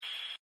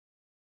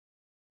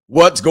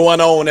What's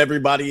going on,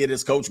 everybody? It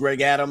is Coach Greg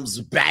Adams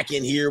back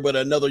in here with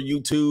another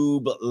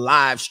YouTube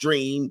live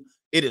stream.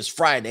 It is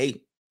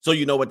Friday, so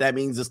you know what that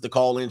means. It's the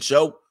call-in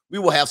show. We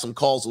will have some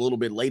calls a little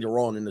bit later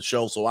on in the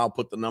show, so I'll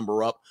put the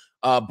number up.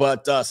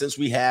 But since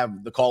we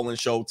have the call-in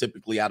show,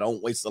 typically I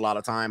don't waste a lot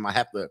of time. I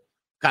have to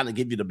kind of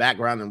give you the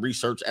background and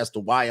research as to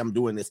why I'm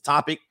doing this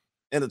topic.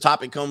 And the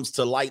topic comes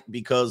to light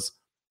because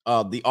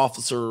the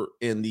officer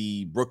in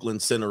the Brooklyn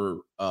Center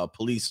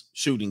police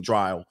shooting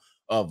trial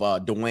of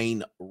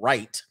Dwayne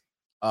Wright.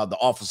 The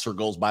officer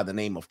goes by the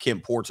name of Kim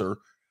Porter.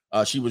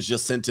 She was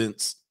just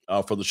sentenced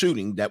for the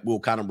shooting that we'll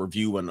kind of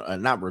review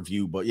and not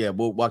review, but yeah,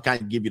 we'll kind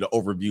of give you the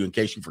overview in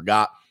case you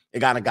forgot.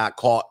 It kind of got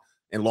caught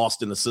and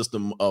lost in the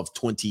system of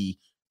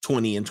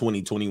 2020 and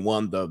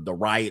 2021, the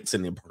riots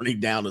and the burning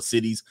down of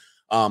cities.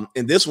 And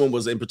this one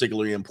was in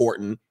particularly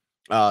important,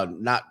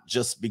 not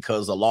just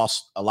because a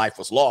life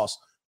was lost,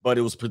 but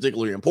it was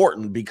particularly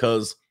important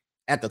because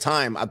at the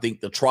time, I think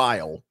the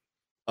trial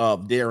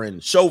of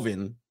Derek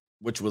Chauvin,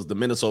 which was the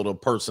Minnesota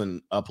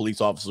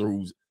police officer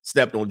who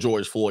stepped on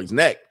George Floyd's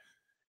neck,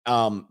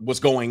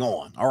 was going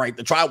on. All right.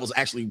 The trial was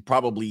actually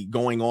probably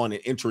going on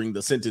and entering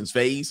the sentence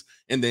phase.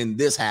 And then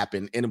this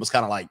happened. And it was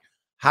kind of like,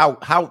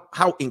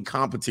 how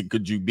incompetent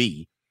could you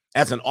be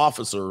as an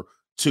officer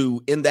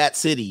to, in that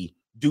city,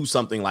 do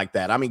something like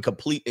that? I mean,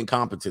 complete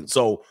incompetence.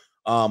 So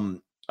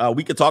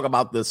we could talk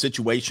about the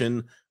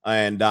situation.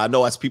 And I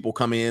know as people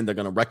come in, they're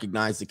going to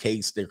recognize the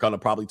case. They're going to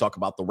probably talk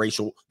about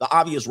the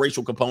obvious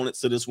racial components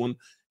to this one.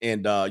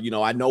 And,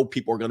 I know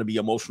people are going to be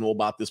emotional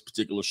about this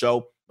particular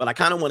show, but I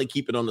kind of want to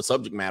keep it on the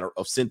subject matter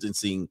of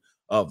sentencing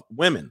of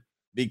women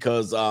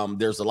because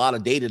there's a lot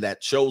of data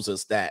that shows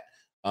us that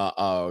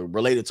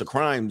related to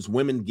crimes,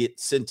 women get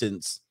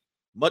sentenced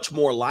much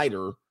more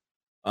lighter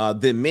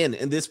than men.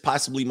 And this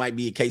possibly might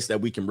be a case that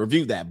we can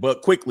review that.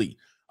 But quickly,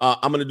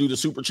 I'm going to do the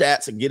super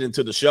chats and get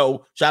into the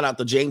show. Shout out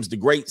to James the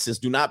Great. Says,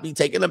 do not be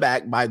taken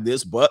aback by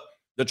this, but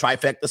the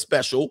trifecta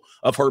special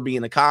of her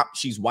being a cop,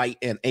 she's white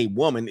and a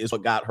woman, is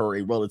what got her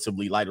a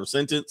relatively lighter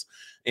sentence.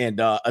 And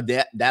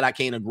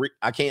that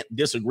I can't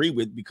disagree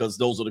with because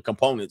those are the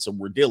components that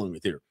we're dealing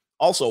with here.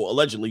 Also,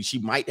 allegedly, she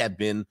might have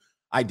been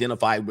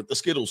identified with the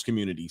Skittles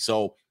community.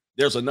 So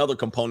there's another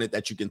component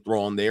that you can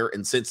throw on there.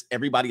 And since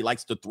everybody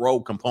likes to throw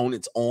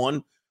components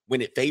on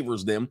when it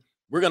favors them,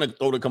 we're going to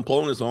throw the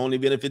components on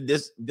even if it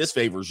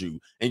disfavors you,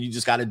 and you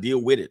just got to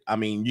deal with it. I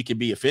mean, you can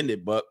be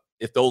offended, but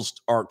if those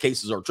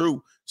cases are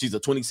true, she's a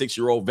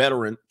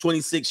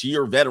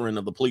 26-year veteran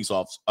of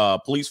the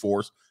police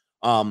force.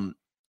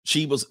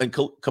 She was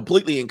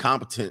completely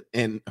incompetent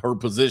in her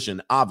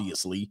position,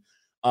 obviously.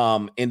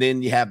 And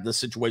then you have the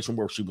situation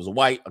where she was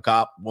a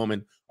cop,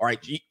 woman. All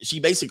right.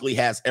 She basically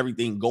has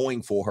everything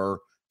going for her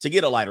to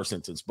get a lighter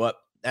sentence, but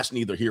that's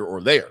neither here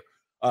or there.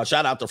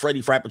 Shout out to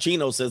Freddie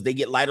Frappuccino, says they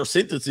get lighter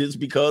sentences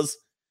because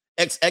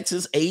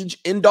XX's age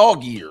in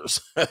dog years.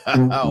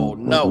 Oh,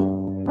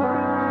 no.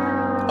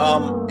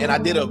 And I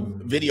did a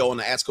video on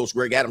the Ask Coach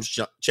Greg Adams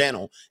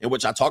channel in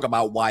which I talk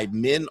about why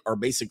men are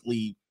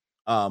basically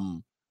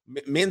the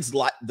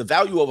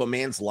value of a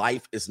man's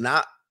life is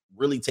not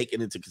really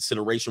taken into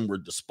consideration. We're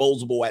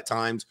disposable at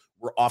times.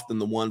 We're often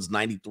the ones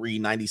 93,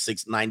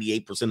 96,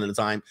 98% of the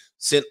time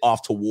sent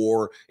off to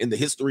war. In the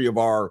history of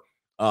our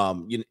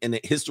Homo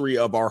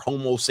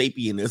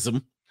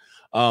sapienism,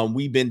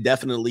 we've been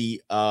definitely,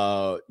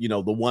 the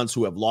ones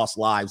who have lost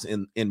lives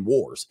in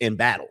wars, in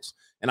battles.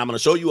 And I'm going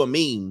to show you a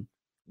meme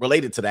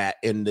related to that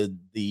and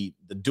the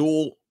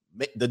dual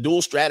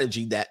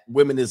strategy that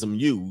womenism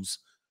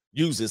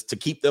uses to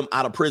keep them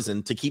out of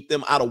prison, to keep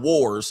them out of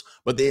wars,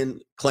 but then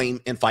claim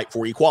and fight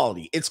for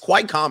equality. It's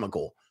quite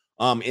comical.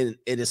 And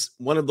it is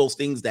one of those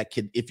things that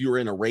could, if you're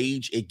in a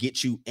rage, it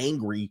gets you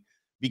angry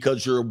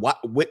because you're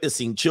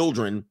witnessing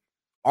children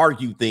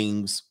argue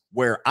things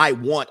where I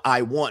want,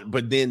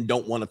 but then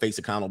don't want to face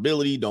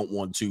accountability, don't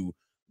want to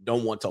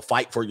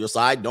fight for your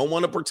side, don't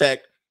want to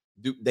protect.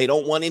 They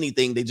don't want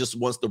anything. They just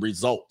want the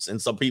results.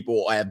 And some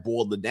people have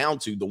boiled it down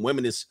to the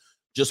women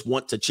just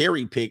want to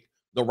cherry pick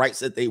the rights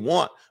that they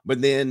want,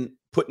 but then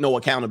put no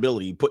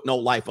accountability, put no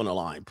life on the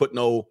line, put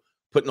no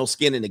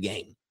skin in the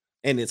game.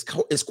 And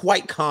it's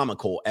quite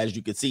comical, as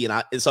you can see.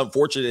 And it's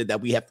unfortunate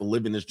that we have to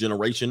live in this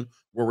generation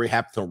where we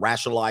have to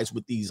rationalize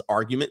with these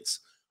arguments.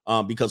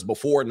 Because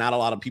before, not a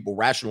lot of people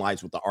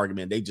rationalize with the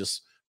argument. They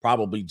just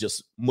probably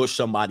just mush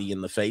somebody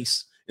in the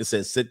face and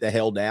says, sit the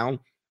hell down.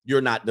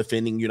 You're not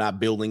defending, you're not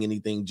building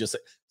anything. Just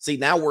see,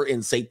 now we're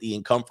in safety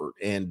and comfort,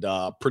 and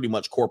pretty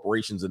much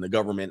corporations and the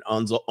government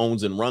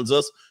owns and runs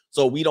us.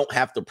 So we don't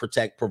have to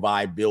protect,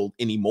 provide, build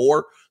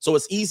anymore. So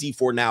it's easy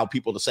for now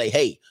people to say,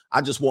 hey,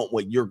 I just want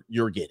what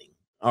you're getting.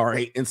 All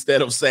right.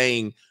 Instead of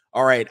saying,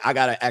 all right, I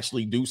got to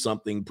actually do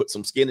something, put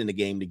some skin in the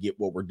game to get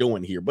what we're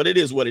doing here. But it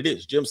is what it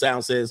is. Jim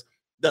Sound says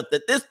the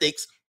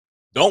statistics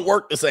don't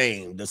work the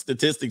same. The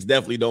statistics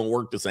definitely don't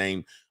work the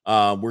same.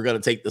 We're going to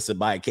take this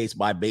by a case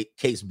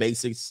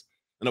basis.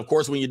 And of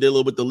course, when you're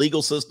dealing with the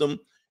legal system,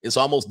 it's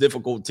almost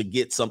difficult to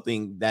get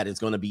something that is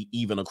going to be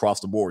even across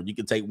the board. You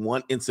can take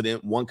one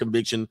incident, one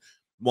conviction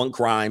one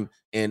crime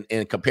and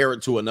compare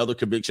it to another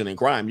conviction and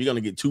crime, you're going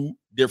to get two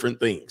different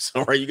things.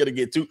 All right. You're going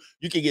to get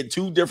you can get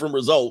two different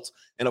results.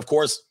 And of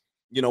course,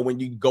 you know, when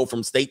you go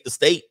from state to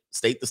state,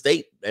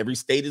 every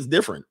state is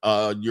different.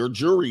 Your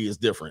jury is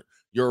different.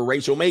 Your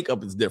racial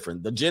makeup is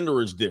different. The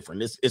gender is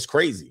different. It's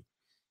crazy.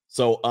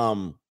 So,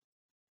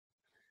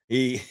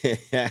 it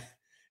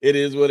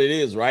is what it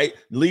is, right?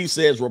 Lee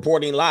says,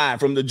 reporting live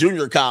from the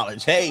junior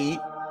college. Hey,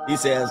 he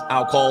says,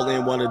 I'll call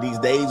in one of these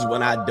days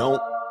when I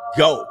don't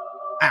go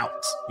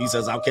out. He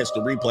says, I'll catch the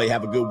replay.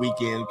 Have a good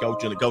weekend,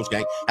 coach and the coach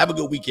gang. Have a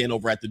good weekend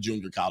over at the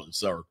junior college,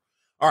 sir.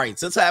 All right,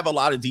 since I have a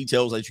lot of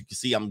details, as you can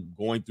see, I'm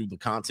going through the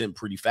content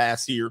pretty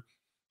fast here.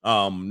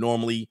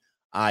 Normally,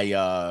 I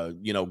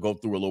go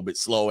through a little bit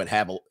slow and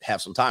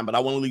have some time, but I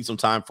want to leave some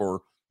time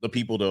for the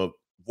people to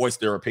voice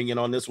their opinion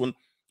on this one.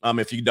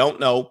 If you don't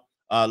know,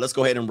 let's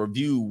go ahead and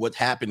review what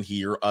happened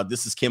here.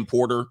 This is Kim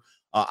Porter,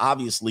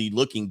 obviously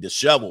looking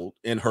disheveled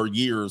in her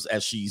years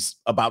as she's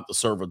about to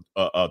serve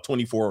a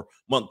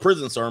 24-month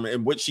prison term,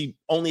 in which she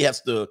only has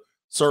to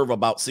serve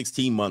about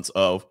 16 months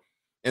of.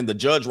 And the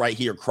judge right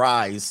here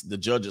cries. The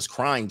judge is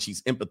crying.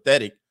 She's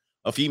empathetic.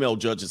 A female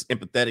judge is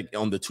empathetic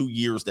on the 2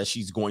 years that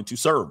she's going to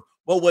serve.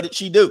 Well, what did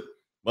she do?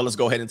 Well, let's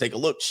go ahead and take a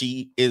look.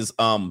 She is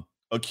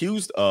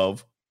accused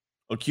of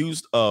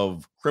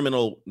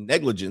criminal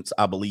negligence,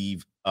 I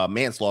believe,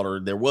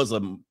 manslaughter. There was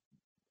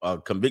a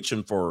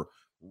conviction for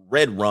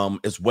red rum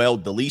as well,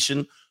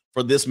 deletion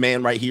for this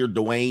man right here,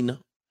 Dwayne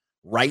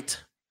Wright.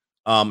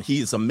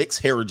 He is a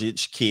mixed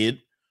heritage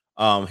kid.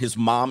 His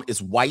mom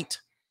is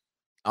white.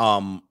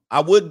 I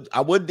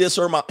would diss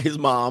his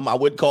mom. I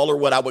would call her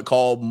what I would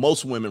call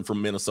most women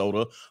from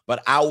Minnesota,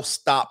 but I'll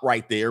stop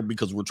right there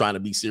because we're trying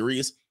to be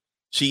serious.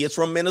 She is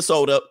from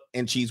Minnesota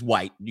and she's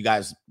white. You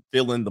guys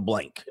fill in the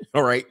blank.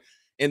 All right.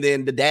 And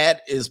then the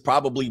dad is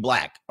probably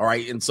black. All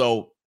right. And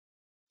so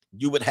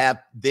you would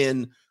have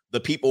then the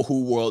people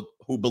who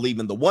believe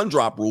in the one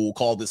drop rule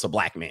call this a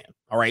black man.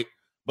 All right.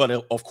 But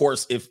of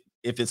course, if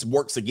it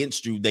works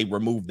against you, they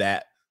remove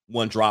that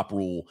one drop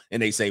rule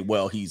and they say,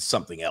 well, he's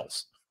something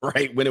else.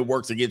 Right, when it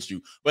works against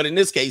you. But in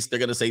this case, they're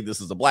going to say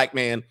this is a black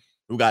man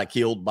who got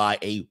killed by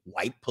a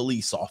white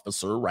police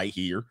officer right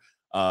here.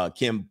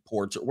 Kim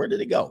Porter. Where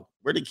did it go?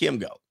 Where did Kim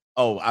go?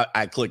 Oh,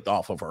 I clicked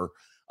off of her.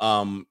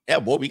 Yeah,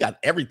 boy, we got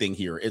everything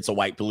here. It's a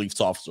white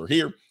police officer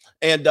here.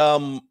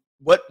 And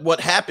what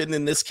happened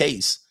in this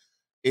case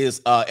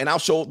is, and I'll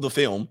show the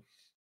film,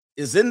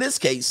 is in this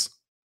case,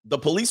 the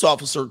police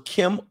officer,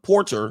 Kim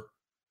Porter,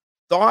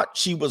 thought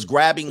she was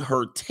grabbing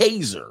her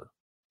taser.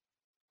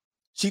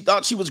 She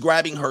thought she was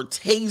grabbing her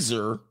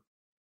taser,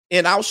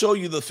 and I'll show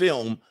you the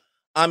film.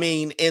 I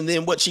mean, and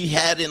then what she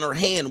had in her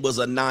hand was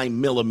a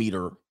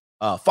 9mm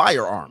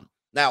firearm.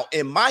 Now,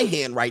 in my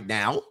hand right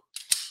now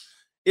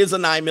is a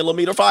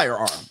 9mm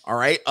firearm. All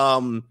right.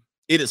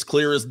 It is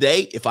clear as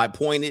day. If I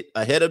point it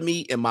ahead of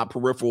me in my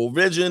peripheral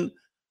vision,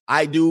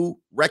 I do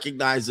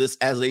recognize this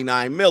as a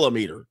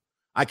 9mm.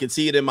 I can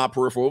see it in my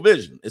peripheral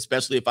vision,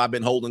 especially if I've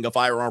been holding a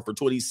firearm for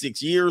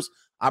 26 years.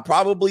 I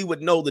probably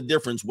would know the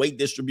difference, weight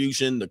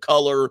distribution, the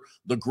color,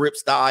 the grip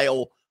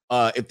style,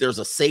 if there's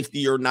a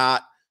safety or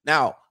not.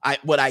 Now,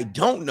 what I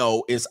don't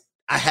know is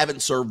I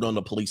haven't served on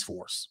the police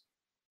force.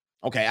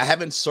 Okay, I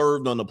haven't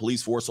served on the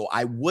police force, so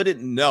I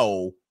wouldn't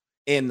know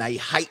in a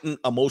heightened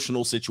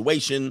emotional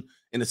situation,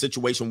 in a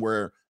situation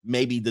where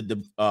maybe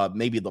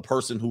the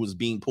person who is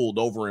being pulled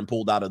over and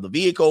pulled out of the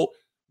vehicle,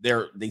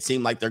 they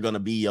seem like they're going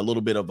to be a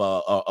little bit of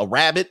a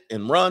rabbit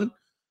and run.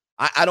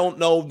 I don't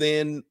know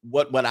then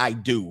what would I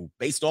do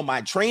based on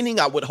my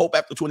training. I would hope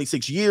after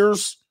 26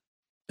 years,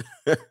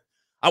 that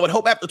I would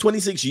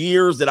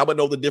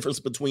know the difference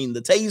between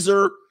the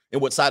taser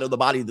and what side of the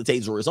body the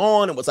taser is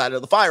on and what side of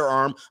the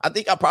firearm. I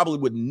think I probably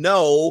would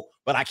know,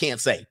 but I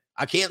can't say.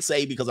 I can't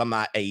say because I'm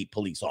not a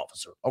police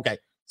officer. Okay.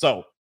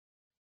 So,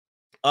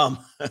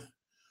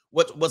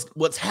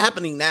 what's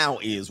happening now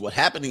is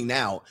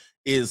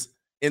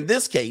in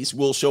this case,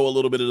 we'll show a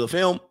little bit of the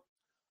film.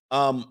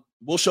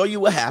 We'll show you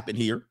what happened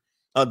here.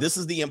 This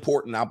is the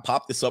important. I'll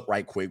pop this up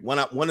right quick. One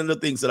of the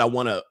things that I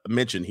want to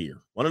mention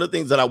here.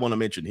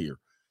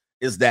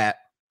 Is that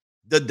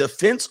the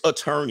defense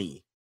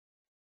attorney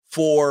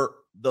for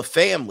the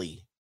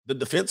family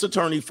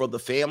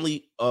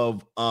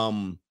of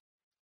the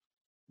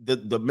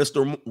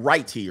Mr.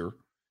 Wright here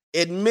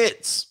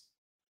admits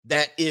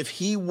that if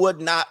he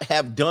would not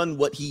have done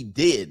what he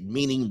did,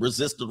 meaning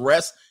resist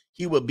arrest,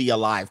 he would be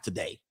alive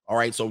today. All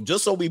right. So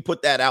just so we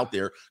put that out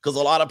there, because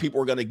a lot of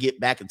people are going to get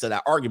back into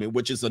that argument,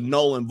 which is a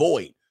null and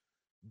void.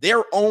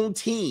 Their own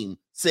team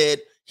said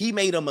he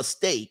made a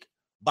mistake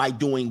by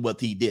doing what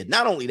he did.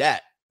 Not only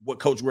that, what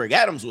Coach Greg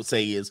Adams would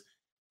say is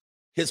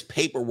his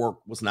paperwork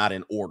was not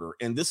in order.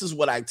 And this is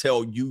what I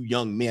tell you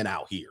young men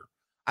out here.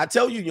 I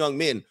tell you young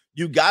men,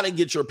 you got to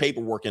get your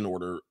paperwork in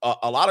order.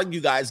 A lot of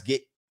you guys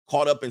get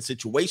caught up in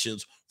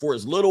situations for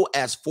as little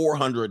as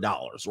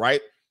 $400,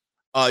 right?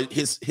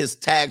 His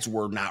tags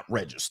were not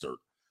registered.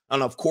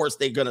 And of course,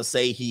 they're going to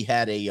say he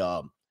had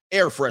a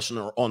air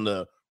freshener on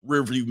the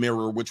rearview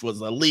mirror, which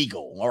was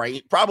illegal. All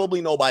right.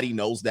 Probably nobody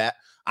knows that.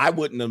 I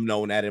wouldn't have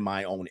known that in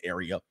my own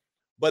area.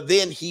 But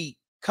then he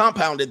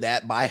compounded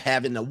that by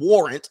having a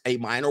warrant, a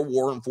minor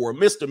warrant for a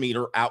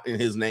misdemeanor out in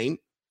his name.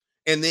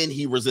 And then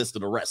he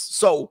resisted arrest.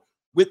 So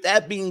with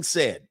that being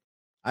said,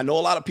 I know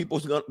a lot of people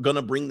are going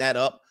to bring that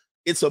up.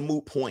 It's a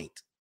moot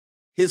point.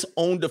 His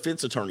own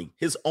defense attorney,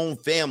 his own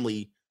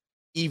family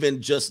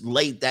even just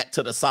laid that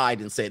to the side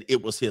and said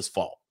it was his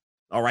fault.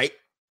 All right.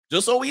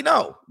 Just so we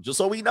know,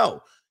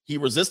 he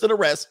resisted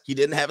arrest. He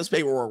didn't have his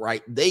paperwork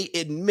right. They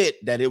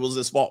admit that it was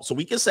his fault. So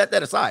we can set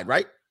that aside,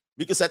 right?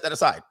 We can set that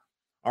aside.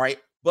 All right.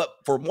 But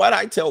from what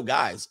I tell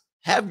guys,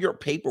 have your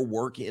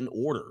paperwork in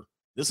order.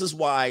 This is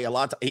why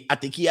I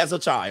think he has a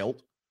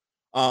child.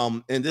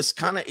 And this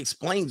kind of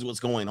explains what's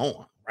going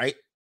on, right?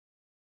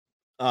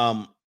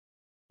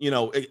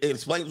 It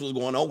explains what's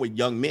going on with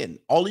young men.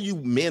 All of you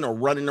men are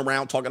running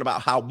around talking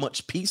about how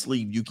much peace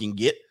leave you can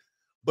get,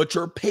 but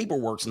your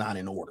paperwork's not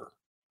in order.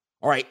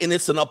 All right. And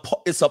it's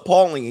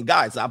appalling. And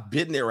guys, I've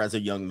been there as a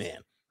young man.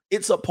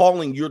 It's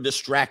appalling. You're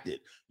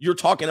distracted. You're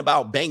talking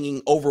about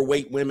banging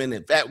overweight women.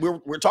 In fact,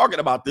 we're talking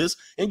about this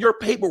and your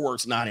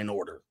paperwork's not in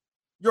order.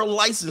 Your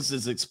license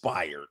is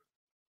expired.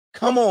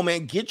 Come on,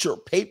 man, get your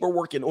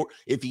paperwork in order.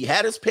 If he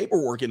had his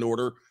paperwork in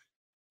order,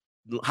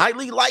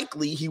 highly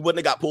likely he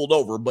wouldn't have got pulled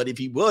over. But if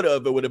he would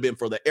have, it would have been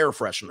for the air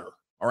freshener.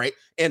 All right.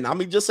 And let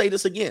me just say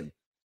this again.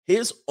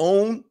 His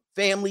own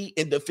family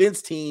and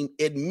defense team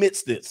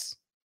admits this.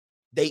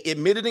 They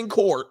admitted in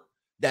court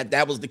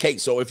that was the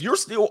case. So if you're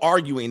still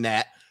arguing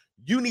that,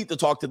 you need to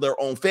talk to their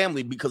own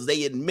family because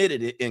they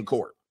admitted it in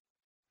court.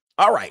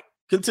 All right.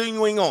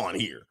 Continuing on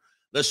here.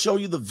 Let's show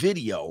you the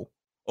video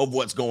of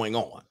what's going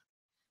on.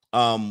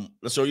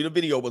 Let's show you the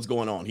video of what's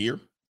going on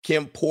here.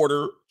 Kim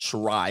Porter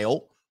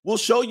trial. We'll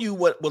show you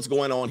what's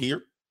going on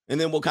here,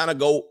 and then we'll kind of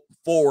go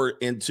forward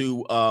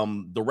into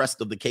the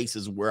rest of the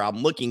cases where I'm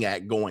looking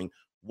at going,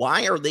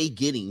 why are they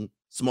getting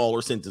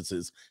smaller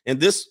sentences? And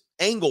this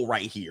angle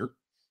right here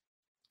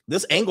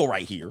is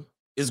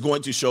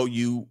going to show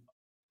you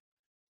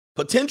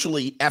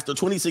potentially after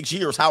 26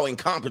 years how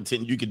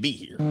incompetent you could be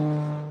here.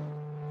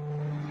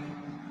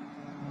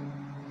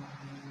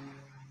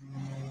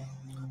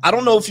 I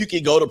don't know if you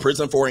could go to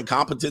prison for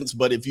incompetence,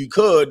 but if you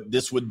could,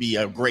 this would be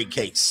a great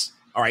case.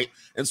 All right.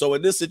 And so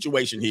in this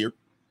situation here,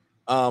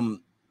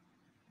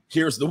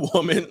 here's the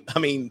woman. I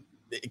mean,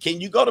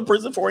 can you go to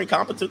prison for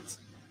incompetence?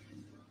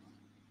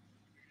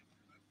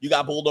 You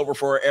got pulled over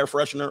for an air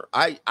freshener.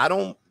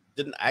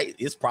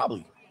 It's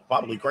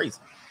probably crazy.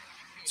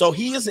 So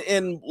he is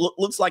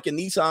looks like a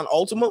Nissan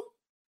Altima,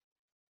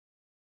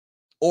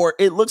 or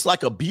it looks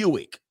like a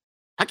Buick.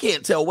 I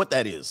can't tell what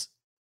that is.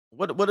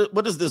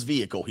 What is this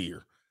vehicle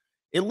here?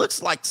 It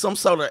looks like some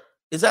sort of,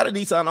 is that a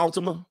Nissan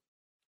Altima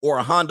or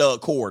a Honda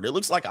Accord? It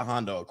looks like a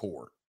Honda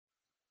Accord.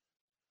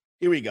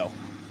 Here we go.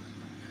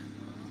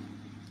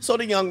 So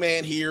the young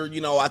man here,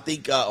 I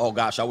think, oh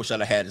gosh, I wish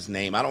I'd have had his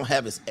name. I don't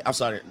have his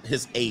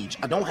age.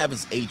 I don't have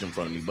his age in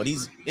front of me, but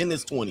he's in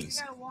his 20s.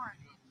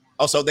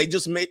 Oh, so they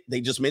just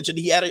mentioned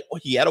he had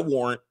a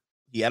warrant.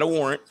 He had a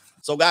warrant.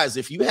 So guys,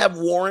 if you have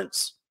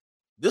warrants,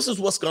 this is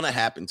what's going to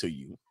happen to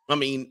you. I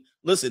mean,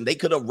 listen, they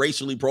could have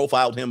racially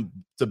profiled him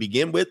to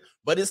begin with,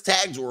 but his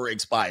tags were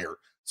expired.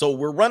 So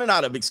we're running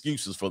out of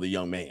excuses for the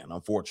young man,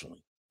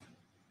 unfortunately.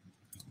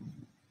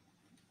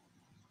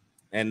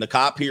 And the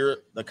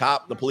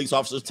police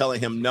officer's telling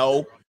him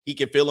no. He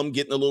can feel him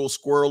getting a little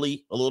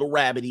squirrely, a little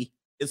rabbity.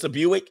 It's a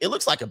Buick. It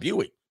looks like a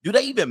Buick. Do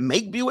they even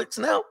make Buicks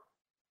now?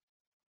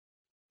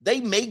 They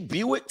make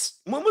Buicks?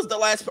 When was the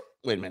last?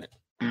 Wait a minute.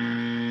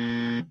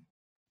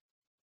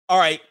 All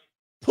right.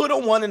 Put a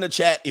 1 in the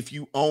chat if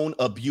you own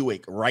a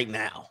Buick right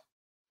now.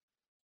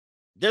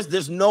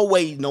 There's no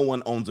way no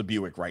one owns a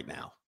Buick right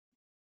now.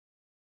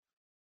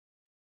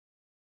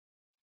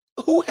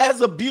 Who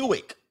has a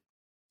Buick?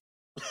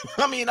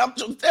 I mean, I'm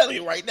just telling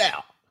you right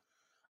now.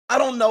 I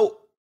don't know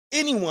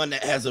anyone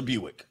that has a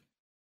Buick.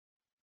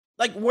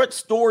 Like, what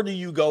store do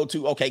you go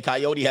to? Okay,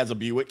 Coyote has a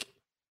Buick.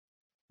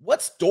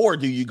 What store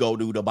do you go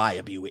to buy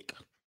a Buick?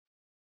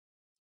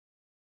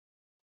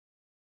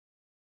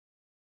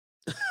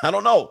 I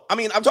don't know. I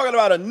mean, I'm talking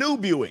about a new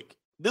Buick.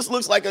 This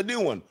looks like a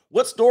new one.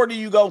 What store do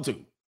you go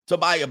to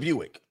buy a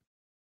Buick?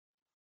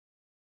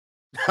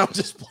 I'm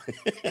just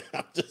playing.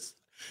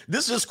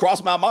 This just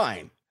crossed my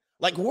mind.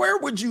 Like, where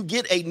would you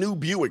get a new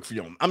Buick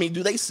from? I mean,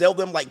 do they sell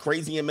them like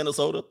crazy in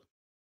Minnesota?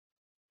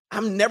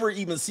 I've never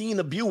even seen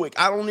a Buick.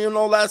 I don't even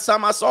know last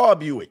time I saw a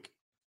Buick.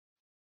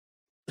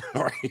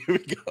 All right, here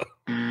we go.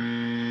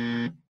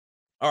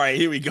 All right,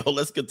 here we go.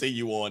 Let's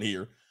continue on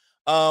here.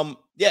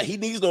 Yeah, he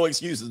needs no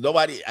excuses.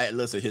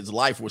 Listen, his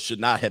life should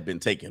not have been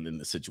taken in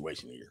this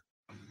situation here.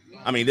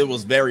 I mean, it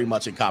was very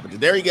much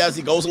incompetent. There he goes.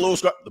 He goes a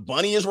little. The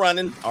bunny is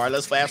running. All right,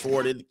 let's fast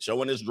forward it,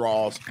 showing his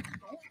draws.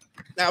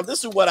 Now,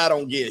 this is what I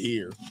don't get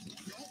here.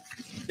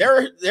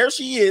 There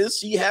she is.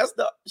 She has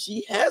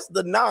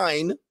the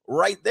 9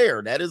 right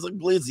there. That is a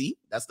glizzy.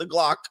 That's the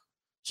Glock.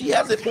 She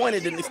has it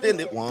pointed and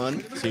extended.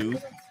 1, 2,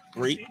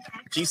 3.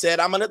 She said,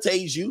 "I'm gonna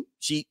tase you."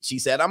 She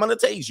said, "I'm gonna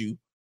tase you."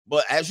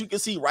 But as you can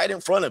see right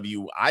in front of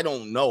you, I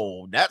don't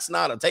know. That's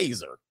not a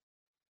taser.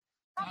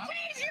 I'll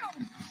tase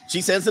you.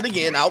 She says it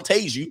again. I'll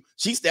tase you.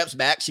 She steps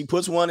back. She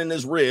puts one in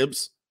his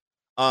ribs.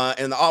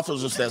 And the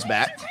officer steps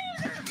back.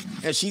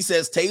 And she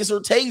says,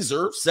 taser,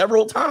 taser,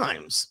 several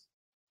times.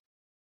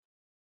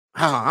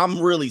 I'm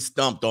really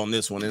stumped on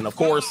this one. And of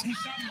course, Oh,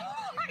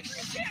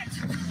 shit.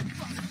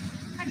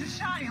 I just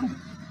shot him.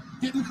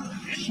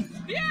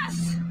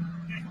 Yes.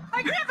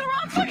 I grabbed the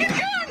wrong fucking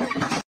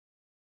gun.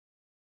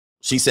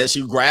 she says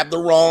she grabbed the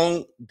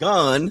wrong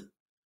gun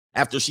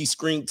after she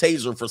screamed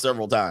taser for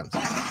several times.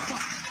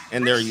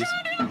 And there he is.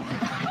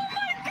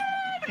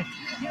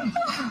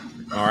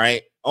 All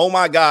right. Oh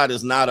my God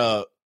is not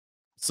a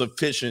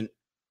sufficient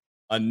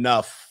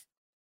enough.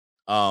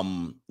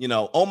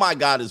 Oh my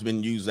God has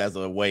been used as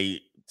a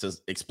way to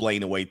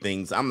explain away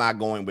things. I'm not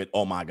going with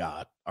oh my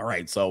God. All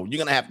right. So you're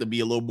gonna have to be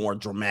a little more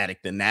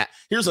dramatic than that.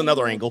 Here's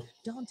another angle.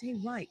 Dante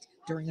Wright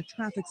during a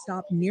traffic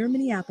stop near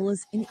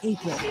Minneapolis in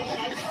April.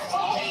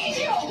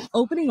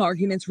 Opening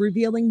arguments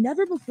revealing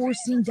never before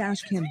seen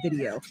dashcam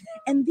video,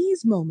 and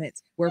these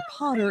moments where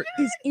Potter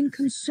is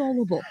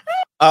inconsolable.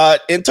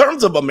 In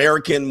terms of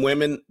American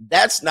women,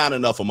 that's not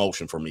enough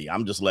emotion for me.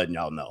 I'm just letting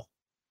y'all know.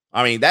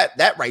 I mean,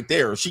 that right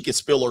there, she could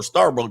spill her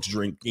Starbucks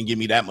drink and give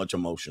me that much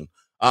emotion.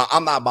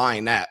 I'm not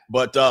buying that.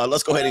 But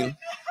let's go ahead and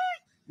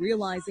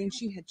Realizing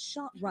she had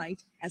shot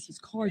Wright as his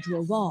car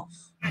drove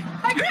off.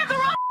 I grabbed the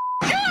wrong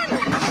gun.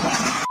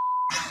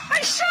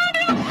 I shot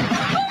him.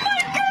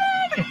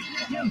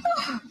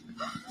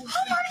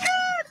 Oh my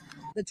God.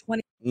 The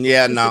 26-year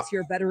yeah, no.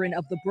 veteran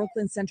of the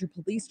Brooklyn Center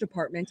Police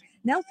Department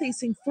now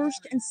facing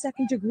first and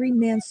second degree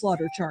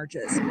manslaughter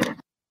charges.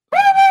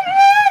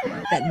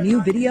 That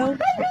new video,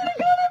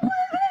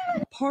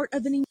 part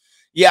of an...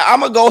 Yeah,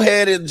 I'm gonna go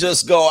ahead and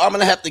just go. I'm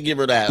gonna have to give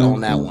her that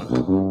on that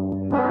one.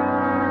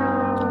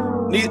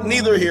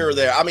 Neither here or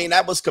there. I mean,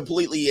 that was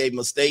completely a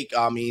mistake.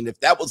 I mean, if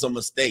that was a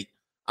mistake,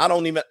 I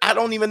don't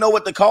even know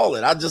what to call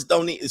it. I just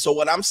don't need. So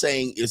what I'm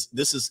saying is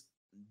this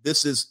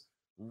is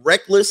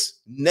reckless,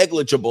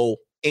 negligible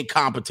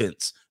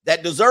incompetence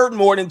that deserved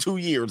more than 2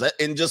 years,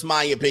 in just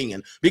my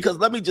opinion. Because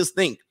let me just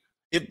think,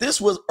 if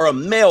this was a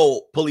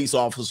male police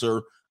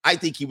officer, I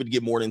think he would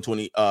get more than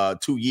 2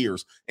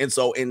 years. And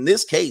so in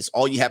this case,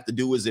 all you have to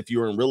do is if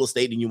you're in real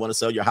estate and you want to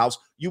sell your house,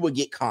 you would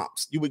get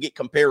comps. You would get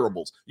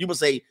comparables. You would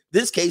say,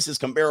 this case is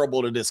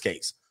comparable to this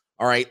case.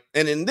 All right.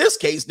 And in this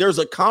case, there's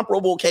a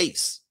comparable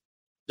case.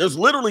 There's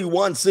literally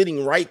one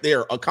sitting right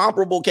there, a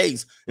comparable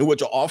case in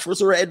which an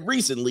officer had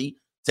recently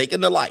taken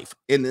to life.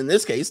 And in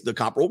this case, the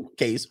comparable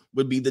case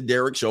would be the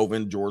Derek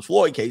Chauvin, George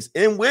Floyd case,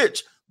 in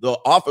which the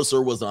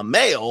officer was a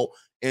male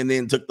and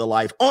then took the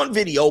life on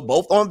video,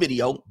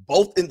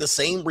 both in the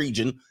same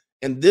region.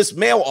 And this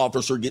male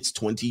officer gets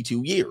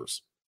 22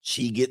 years.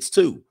 She gets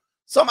 2.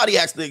 Somebody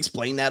has to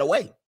explain that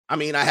away. I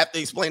mean, I have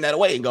to explain that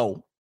away and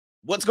go,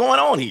 what's going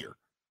on here?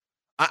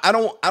 I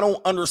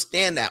don't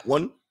understand that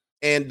one.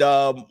 And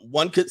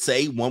one could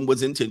say one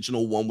was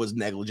intentional, one was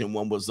negligent,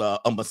 one was a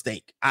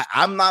mistake.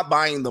 I'm not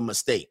buying the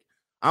mistake.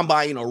 I'm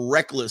buying a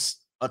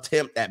reckless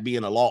attempt at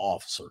being a law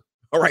officer.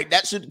 All right,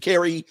 that should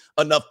carry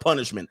enough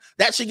punishment.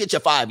 That should get you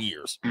 5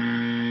 years.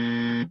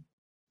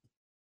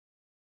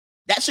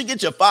 That should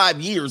get you 5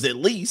 years at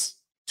least.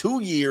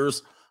 2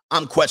 years,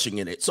 I'm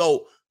questioning it.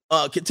 So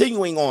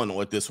continuing on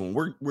with this one,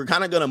 we're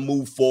kind of going to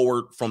move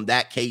forward from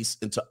that case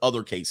into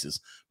other cases,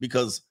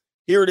 because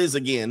here it is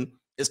again.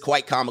 It's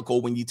quite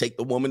comical when you take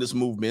the womanist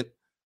movement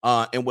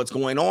and what's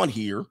going on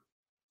here.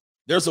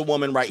 There's a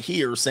woman right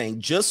here saying,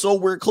 just so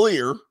we're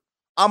clear,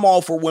 I'm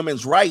all for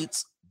women's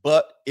rights.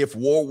 But if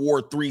World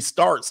War III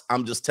starts,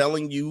 I'm just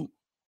telling you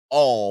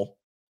all,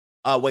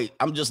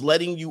 I'm just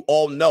letting you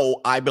all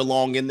know I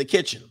belong in the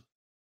kitchen.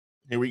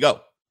 Here we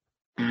go.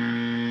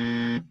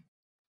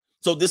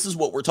 So this is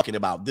what we're talking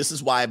about. This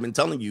is why I've been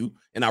telling you,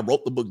 and I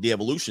wrote the book, The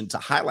Evolution, to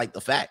highlight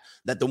the fact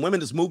that the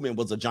womenist movement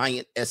was a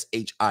giant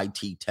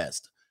SHIT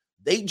test.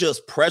 They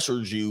just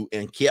pressured you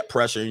and kept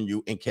pressuring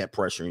you and kept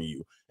pressuring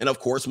you. And of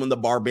course, when the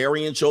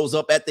barbarian shows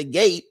up at the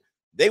gate,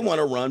 they want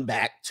to run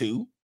back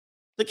to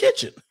the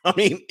kitchen. I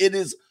mean,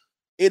 it's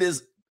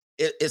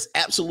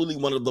absolutely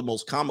one of the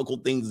most comical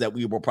things that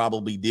we will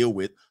probably deal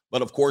with.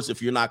 But of course,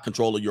 if you're not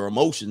controlling your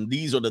emotion,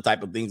 these are the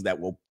type of things that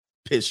will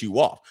piss you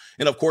off.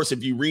 And of course,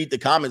 if you read the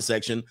comment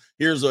section,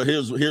 here's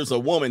a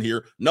woman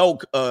here. No,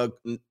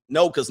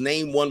 because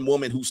name one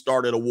woman who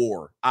started a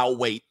war. I'll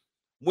wait.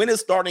 When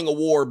is starting a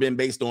war been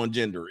based on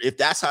gender? If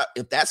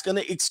that's going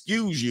to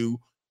excuse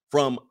you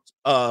from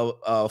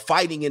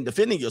fighting and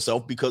defending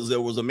yourself because there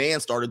was a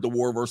man started the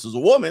war versus a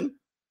woman,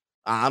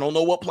 I don't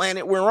know what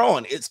planet we're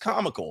on. It's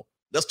comical.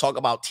 Let's talk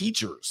about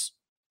teachers.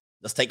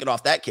 Let's take it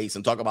off that case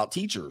and talk about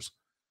teachers.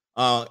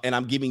 And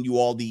I'm giving you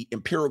all the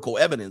empirical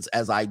evidence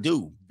as I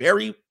do.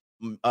 Very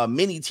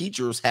many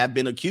teachers have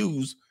been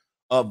accused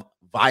of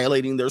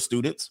violating their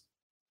students.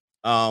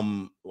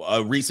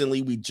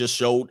 Recently, we just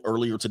showed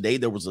earlier today,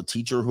 there was a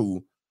teacher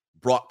who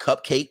brought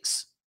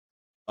cupcakes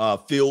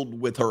filled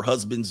with her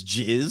husband's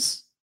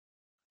jizz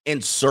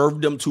and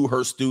served them to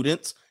her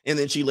students. And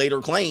then she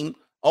later claimed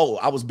Oh,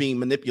 I was being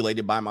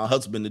manipulated by my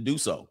husband to do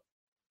so.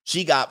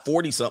 She got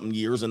 40-something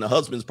years, and the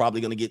husband's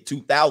probably going to get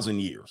 2,000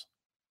 years.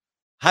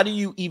 How do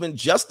you even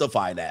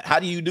justify that? How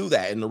do you do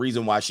that? And the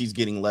reason why she's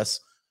getting less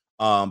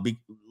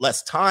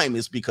time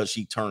is because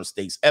she turned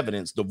state's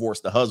evidence,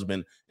 divorced the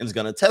husband, and is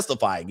going to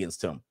testify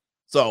against him.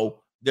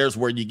 So there's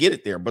where you get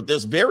it there. But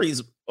there's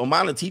various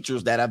amount of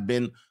teachers that have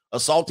been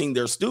assaulting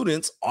their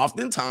students,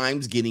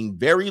 oftentimes getting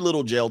very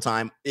little jail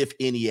time, if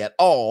any at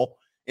all.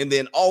 And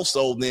then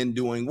also then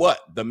doing what?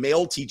 The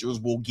male teachers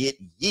will get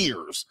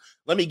years.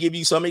 Let me give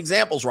you some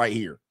examples right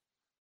here.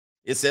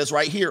 It says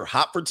right here,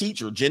 hot for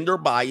teacher, gender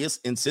bias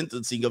in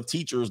sentencing of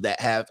teachers that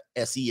have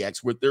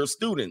sex with their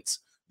students.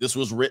 This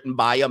was written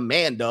by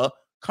Amanda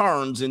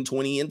Carnes in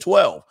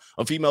 2012.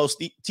 A female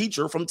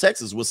teacher from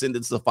Texas was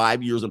sentenced to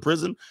 5 years in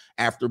prison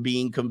after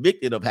being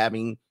convicted of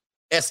having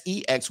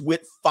sex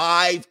with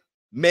 5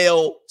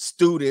 male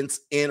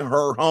students in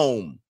her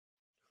home.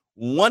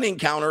 One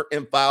encounter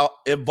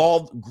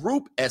involved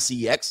group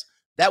sex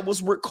that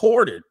was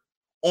recorded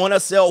on a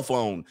cell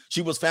phone.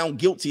 She was found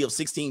guilty of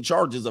 16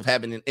 charges of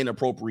having an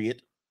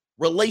inappropriate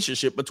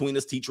relationship between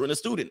this teacher and a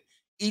student.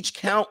 Each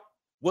count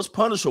was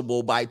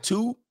punishable by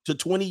 2 to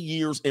 20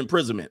 years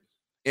imprisonment.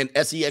 And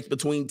sex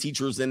between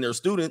teachers and their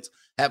students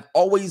have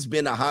always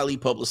been a highly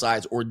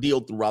publicized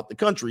ordeal throughout the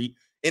country.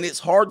 And it's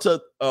hard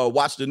to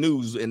watch the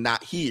news and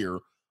not hear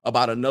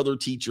about another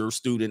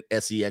teacher-student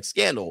sex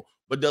scandal.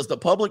 But does the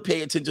public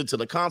pay attention to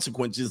the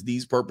consequences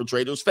these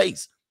perpetrators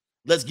face?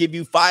 Let's give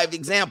you 5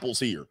 examples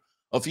here.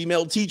 A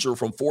female teacher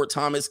from Fort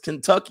Thomas,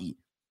 Kentucky,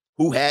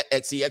 who had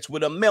sex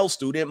with a male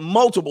student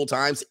multiple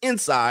times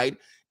inside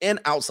and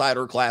outside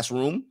her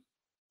classroom,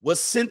 was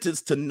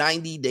sentenced to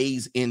 90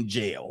 days in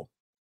jail.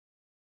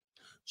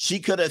 She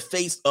could have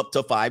faced up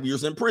to 5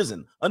 years in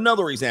prison.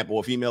 Another example,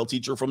 a female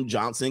teacher from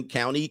Johnson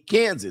County,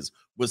 Kansas,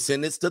 was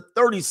sentenced to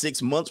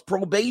 36 months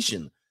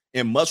probation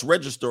and must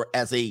register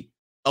as an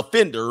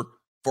offender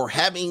for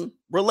having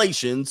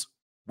relations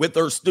with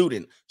her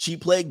student. She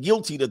pled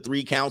guilty to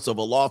 3 counts of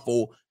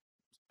unlawful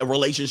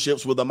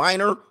relationships with a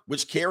minor,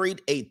 which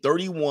carried a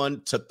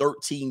 31 to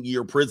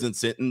 13-year prison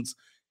sentence.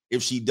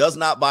 If she does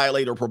not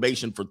violate her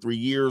probation for 3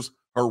 years,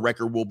 her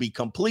record will be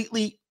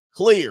completely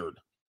cleared.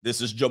 This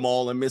is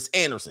Jamal and Miss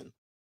Anderson.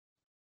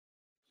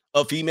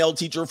 A female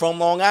teacher from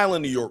Long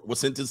Island, New York, was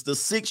sentenced to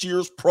 6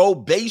 years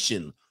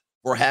probation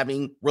for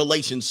having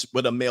relations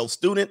with a male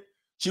student.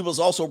 She was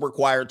also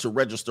required to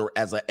register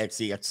as an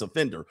sex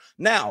offender.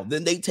 Now,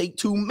 then they take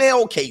 2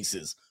 male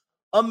cases.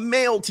 A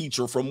male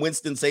teacher from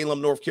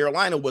Winston-Salem, North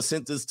Carolina, was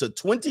sentenced to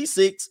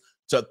 26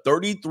 to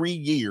 33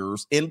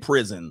 years in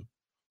prison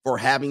for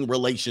having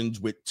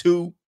relations with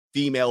 2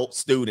 female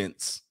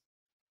students.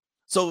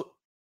 So,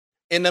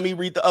 and let me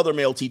read the other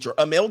male teacher.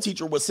 A male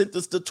teacher was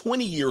sentenced to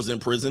 20 years in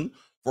prison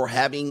for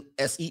having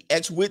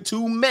sex with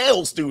 2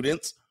 male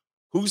students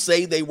who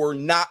say they were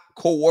not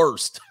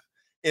coerced.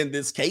 In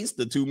this case,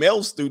 the 2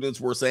 male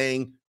students were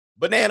saying,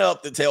 banana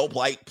up the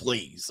tailpipe,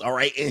 please. All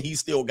right. And he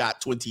still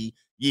got 20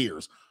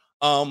 years.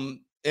 In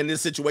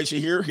this situation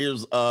here,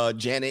 here's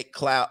Janet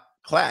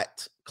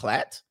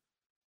Klatt.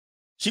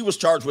 She was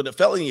charged with a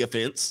felony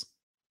offense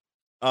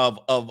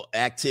of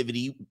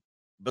activity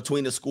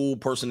between a school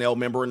personnel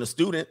member and a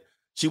student.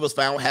 She was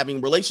found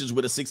having relations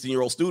with a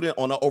 16-year-old student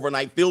on an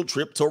overnight field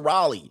trip to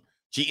Raleigh.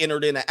 She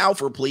entered in an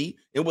Alford plea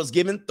and was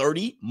given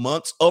 30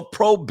 months of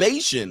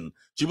probation.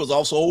 She was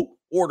also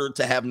ordered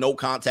to have no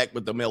contact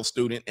with the male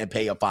student and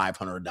pay a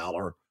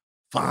 $500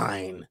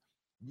 fine.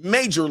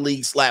 Major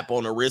league slap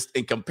on the wrist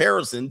in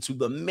comparison to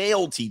the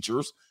male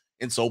teachers.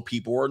 And so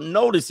people are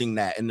noticing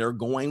that and they're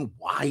going,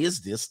 why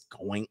is this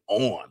going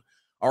on?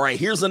 All right,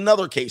 here's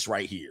another case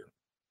right here.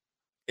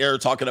 They're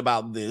talking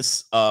about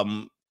this.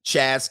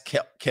 Chaz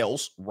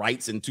Kels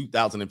writes in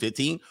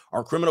 2015,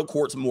 are criminal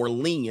courts more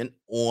lenient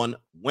on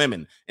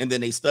women? And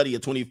then they study a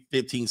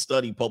 2015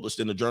 study published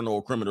in the Journal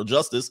of Criminal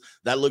Justice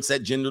that looks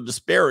at gender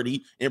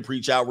disparity in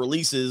pretrial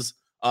releases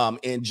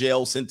and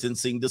jail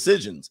sentencing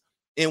decisions,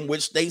 in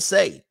which they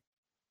say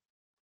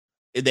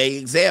they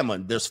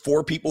examined, there's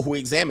 4 people who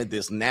examined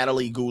this.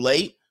 Natalie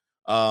Goulet,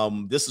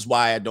 this is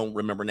why I don't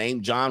remember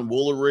name, John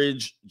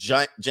Woolridge,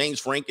 James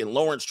Frank, and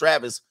Lawrence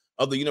Travis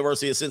of the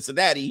University of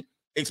Cincinnati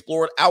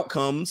explored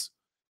outcomes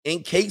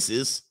in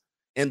cases,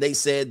 and they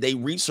said they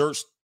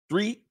researched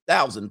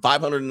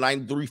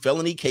 3,593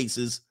 felony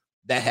cases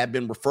that had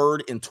been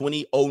referred in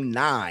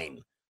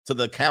 2009 to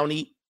the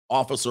county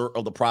officer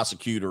of the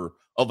prosecutor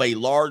of a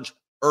large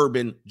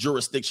urban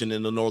jurisdiction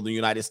in the northern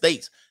United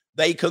States.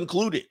 They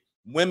concluded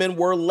women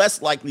were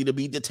less likely to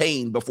be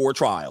detained before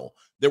trial.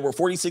 There were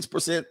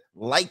 46%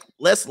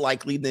 less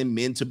likely than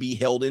men to be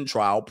held in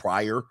jail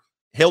prior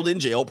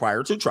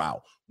to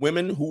trial.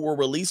 Women who were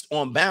released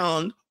on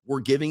bond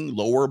were giving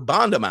lower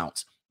bond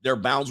amounts. Their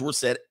bonds were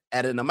set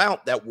at an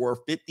amount that were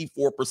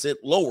 54%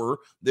 lower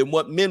than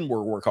what men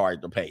were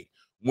required to pay.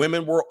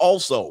 Women were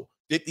also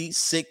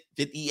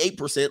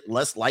 58%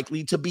 less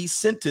likely to be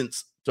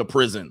sentenced to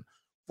prison.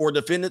 For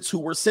defendants who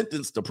were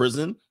sentenced to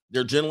prison,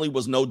 there generally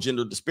was no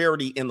gender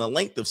disparity in the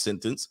length of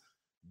sentence.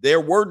 There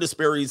were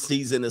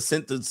disparities in the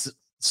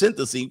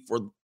sentencing for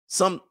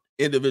some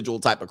individual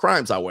type of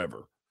crimes,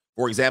 however.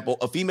 For example,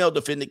 a female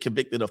defendant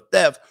convicted of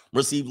theft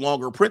received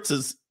longer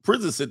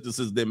prison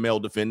sentences than male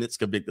defendants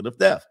convicted of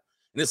theft.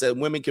 And it said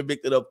women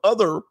convicted of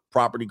other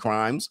property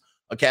crimes,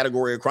 a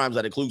category of crimes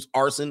that includes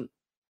arson,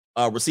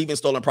 receiving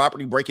stolen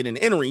property, breaking and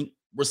entering,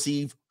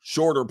 receive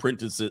shorter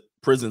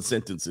prison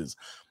sentences.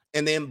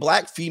 And then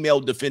black female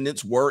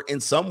defendants were in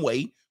some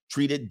way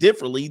treated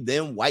differently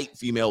than white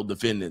female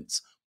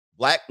defendants.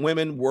 Black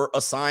women were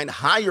assigned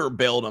higher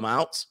bail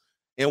amounts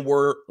and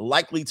were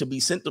likely to be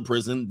sent to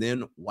prison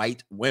than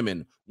white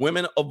women.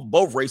 Women of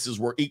both races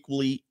were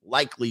equally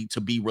likely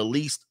to be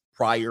released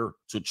prior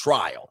to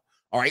trial.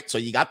 All right, so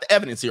you got the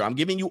evidence here. I'm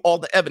giving you all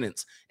the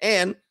evidence.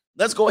 And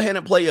let's go ahead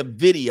and play a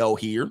video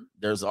here.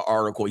 There's an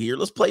article here.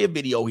 Let's play a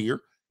video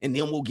here, and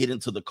then we'll get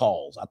into the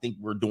calls. I think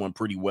we're doing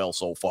pretty well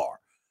so far.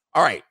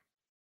 All right.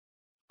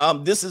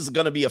 This is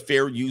going to be a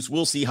fair use.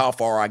 We'll see how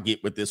far I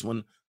get with this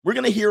one. We're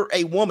going to hear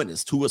a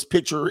womanist who is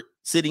pictured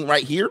sitting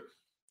right here.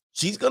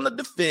 She's going to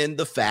defend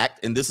the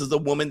fact, and this is a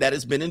woman that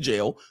has been in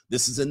jail.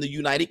 This is in the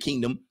United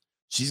Kingdom.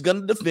 She's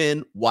going to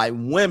defend why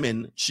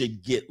women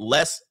should get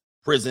less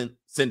prison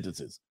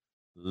sentences.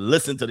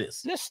 Listen to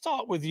this. Let's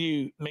start with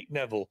you, Mick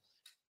Neville.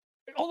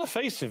 On the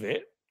face of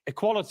it,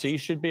 equality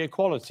should be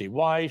equality.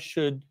 Why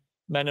should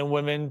men and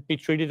women be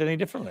treated any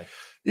differently?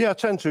 Yeah, I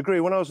tend to agree.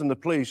 When I was in the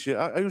police, it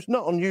was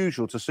not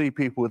unusual to see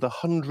people with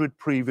 100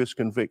 previous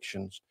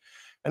convictions.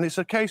 And it's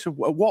a case of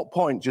at what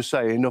point do you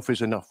say enough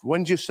is enough?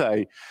 When do you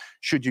say,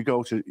 should you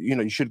go to,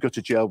 you should go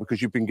to jail because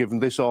you've been given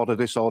this order,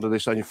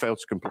 and you failed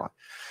to comply?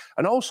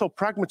 And also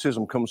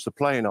pragmatism comes to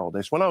play in all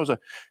this. When I was a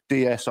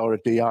DS or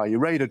a DI, you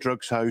raid a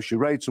drugs house, you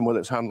raid somewhere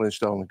that's handling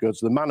stolen goods.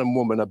 The man and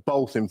woman are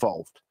both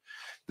involved.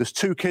 There's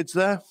 2 kids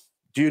there.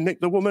 Do you nick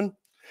the woman?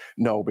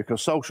 No,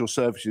 because social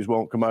services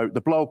won't come out.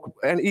 The bloke,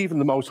 and even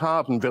the most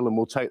hardened villain,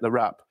 will take the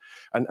rap.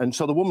 And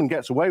so the woman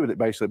gets away with it,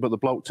 basically, but the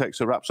bloke takes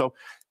the rap. So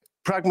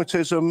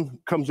pragmatism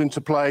comes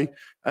into play.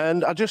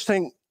 And I just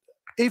think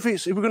if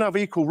we're going to have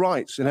equal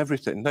rights in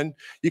everything, then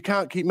you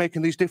can't keep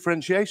making these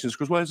differentiations,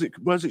 because where's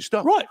it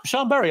stop? Right,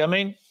 Sean Berry, I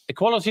mean,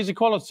 equality is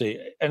equality,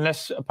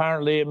 unless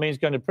apparently it means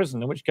going to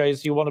prison, in which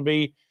case you want to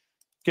be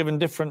given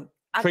different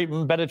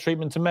treatment, better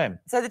treatment to men.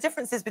 So the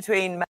differences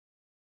between...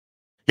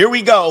 Here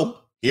we go.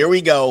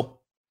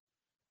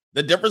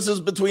 The differences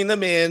between the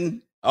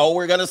men. Oh,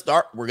 we're going to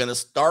start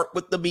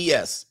with the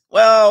BS.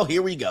 Well,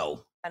 here we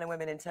go. Men and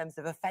women in terms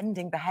of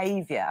offending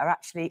behaviour are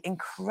actually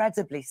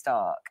incredibly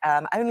stark.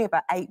 Only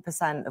about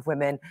 8% of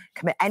women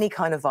commit any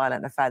kind of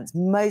violent offence.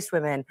 Most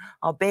women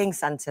are being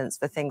sentenced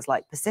for things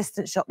like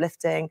persistent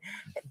shoplifting,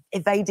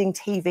 evading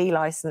TV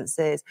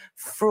licences,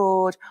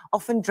 fraud,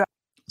 often drug.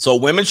 So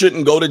women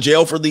shouldn't go to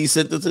jail for these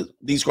sentences,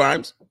 these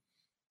crimes?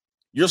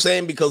 You're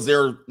saying because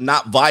they're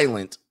not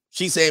violent.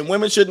 She's saying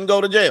women shouldn't go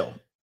to jail.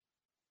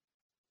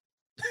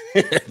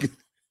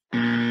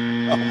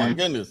 Oh my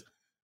goodness.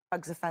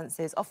 Drugs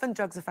offences, often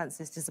drugs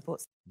offences to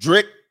support.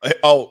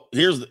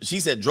 She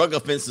said drug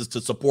offenses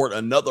to support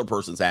another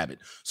person's habit.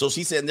 So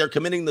she said they're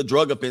committing the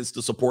drug offense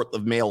to support the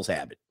male's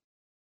habit.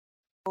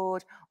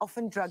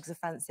 Often drugs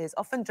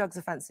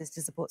offences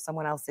to support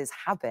someone else's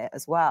habit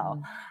as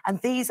well. And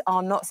these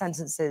are not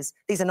sentences,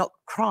 these are not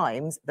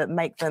crimes that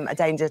make them a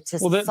danger to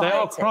society. They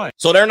are crimes.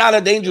 So they're not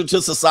a danger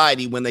to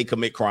society when they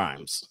commit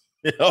crimes.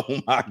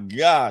 Oh my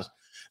gosh.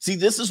 See,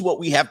 this is what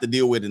we have to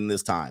deal with in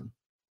this time.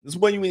 This is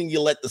when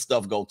you let the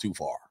stuff go too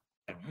far.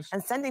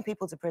 And sending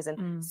people to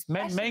prison.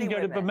 Men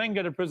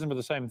go to prison for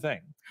the same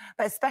thing.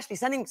 But especially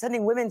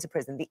sending women to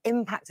prison, the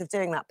impact of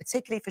doing that,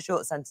 particularly for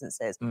short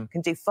sentences,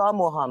 can do far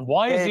more harm.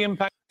 Why is the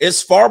impact?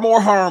 It's far more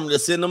harm to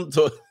send them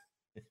to.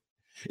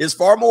 It's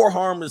far more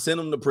harm to send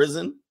them to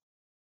prison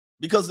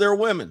because they're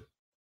women.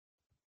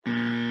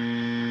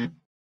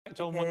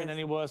 On women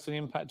any worse than the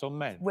impact on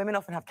men? Women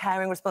often have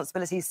caring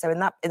responsibilities, so in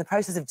the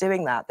process of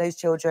doing that, those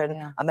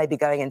children are maybe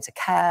going into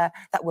care,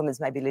 that woman's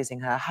maybe losing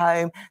her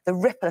home. The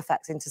ripple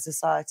effects into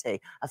society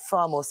are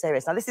far more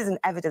serious. Now, this is an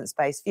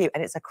evidence-based view,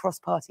 and it's a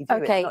cross-party view.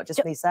 Okay. It's not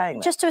just me saying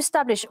that. Just to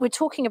establish, we're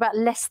talking about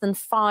less than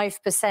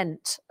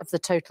 5% of the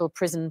total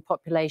prison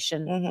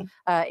population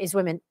is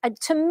women.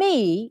 To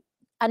me,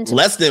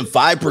 less than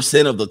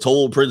 5% of the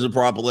total prison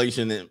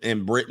population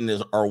in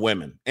Britain are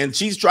women. And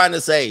she's trying to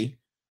say,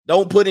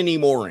 don't put any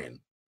more in.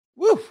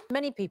 Woo.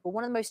 Many people,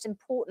 one of the most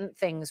important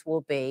things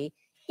will be,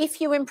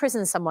 if you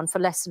imprison someone for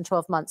less than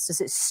 12 months,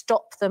 does it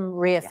stop them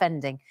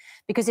reoffending?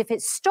 Because if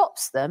it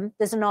stops them,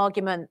 there's an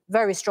argument,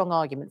 very strong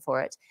argument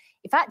for it.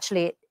 If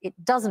actually it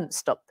doesn't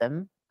stop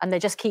them and they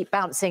just keep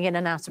bouncing in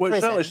and out of prison. Well,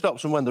 it certainly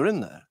stops them when they're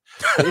in there.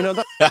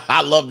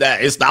 I love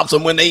that. It stops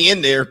them when they're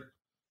in there.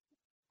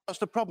 That's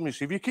the problem. You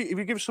see, if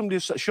you give somebody a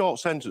short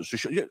sentence,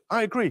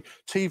 I agree.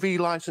 TV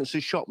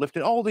licenses,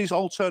 shoplifting, all these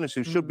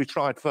alternatives should be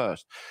tried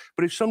first.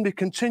 But if somebody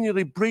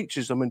continually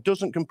breaches them and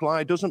doesn't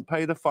comply, doesn't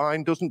pay the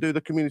fine, doesn't do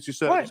the community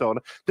service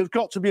order, there's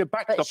got to be a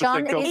backstop.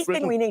 Sean, I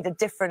think we need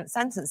different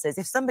sentences.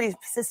 If somebody's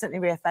persistently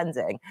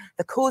reoffending,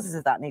 the causes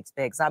of that need to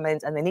be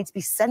examined, and they need to be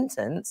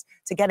sentenced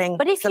to getting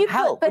some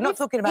help. We're not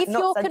talking about if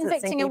you're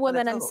convicting a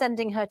woman and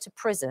sending her to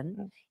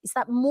prison, is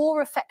that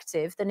more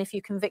effective than if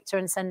you convict her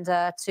and send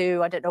her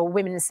to, I don't know, a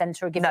women's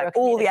centre or give her a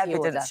all the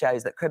community evidence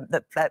shows that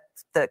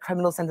that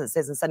criminal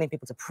sentences and sending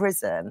people to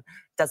prison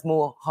does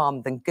more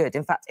harm than good.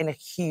 In fact, in a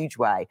huge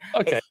way.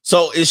 Okay.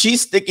 So is she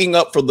sticking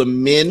up for the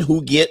men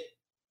who get?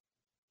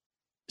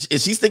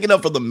 Is she sticking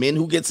up for the men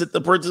who get sent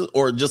to prison,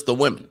 or just the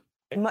women?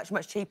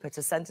 Much cheaper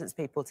to sentence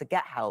people to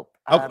get help.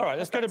 All right,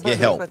 let's go to get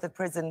help with the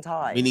prison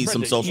time. We need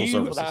some social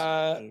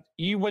services.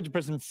 You went to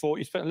prison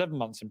you spent 11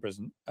 months in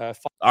prison. All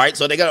right,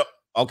 so they got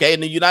okay in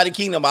the United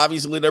Kingdom.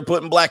 Obviously, they're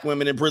putting black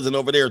women in prison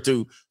over there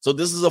too. So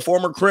this is a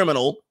former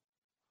criminal.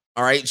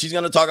 All right, she's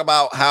going to talk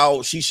about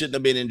how she shouldn't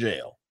have been in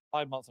jail.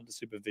 5 months under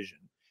supervision.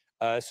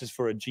 This is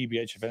for a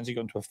GBH offence. You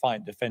got into a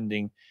fight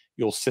defending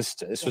your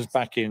sister. This was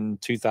back in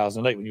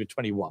 2008 when you were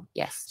 21.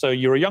 Yes. So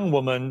you're a young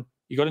woman.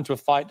 You got into a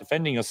fight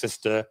defending your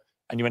sister,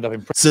 and you end up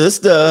in prison,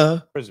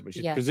 which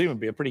is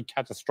presumably a pretty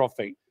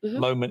catastrophic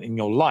moment in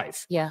your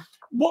life. Yeah.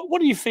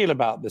 What do you feel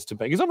about this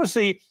debate? Because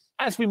obviously,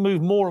 as we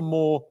move more and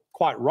more,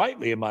 quite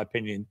rightly, in my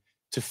opinion,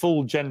 to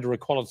full gender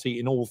equality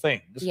in all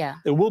things,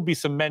 there will be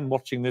some men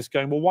watching this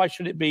going, well, why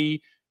should it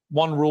be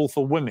one rule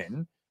for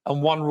women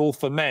and one rule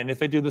for men if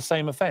they do the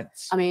same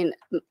offence? I mean,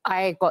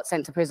 I got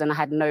sent to prison. I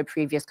had no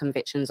previous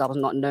convictions. I was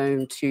not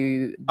known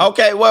to...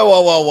 Okay,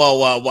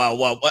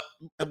 whoa.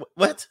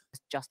 What?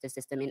 Justice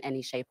system in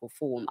any shape or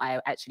form. I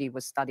actually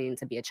was studying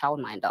to be a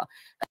childminder.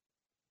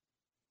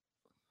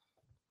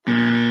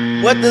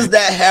 What does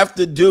that have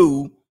to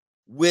do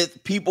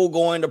with people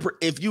going to...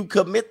 If you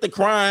commit the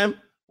crime...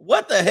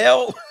 What the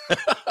hell?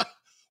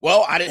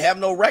 Well, I didn't have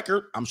no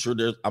record. I'm sure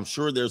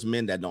there's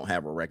men that don't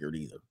have a record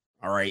either.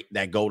 All right,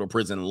 that go to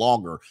prison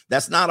longer.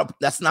 That's not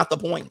the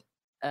point.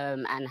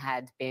 And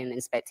had been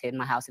inspected.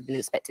 My house had been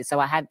inspected.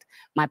 So I had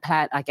my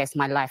plan, I guess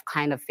my life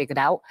kind of figured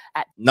out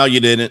at No, you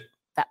didn't.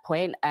 that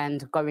point,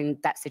 and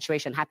that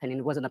situation happening,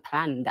 it wasn't a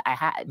plan that I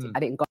had. I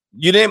didn't go.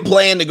 You didn't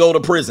plan to go to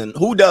prison.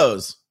 Who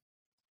does?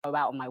 Go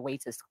out on my way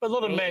to school.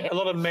 A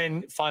lot of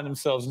men find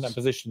themselves in that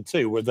position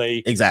too, where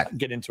they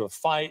get into a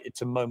fight.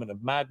 It's a moment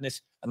of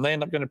madness, and they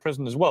end up going to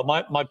prison as well.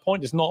 My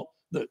point is not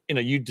that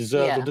you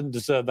deserved or didn't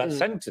deserve that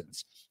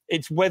sentence.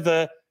 It's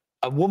whether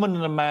a woman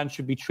and a man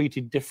should be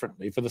treated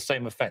differently for the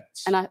same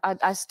offence. And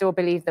I still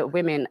believe that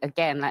women,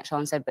 again, like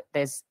Sean said, but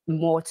there's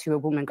more to a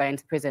woman going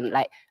to prison.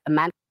 Like a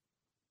man.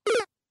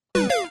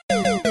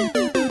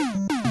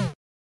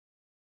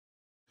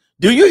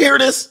 Do you hear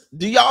this?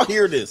 Do y'all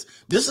hear this?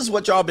 This is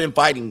what y'all been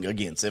fighting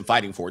against and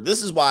fighting for.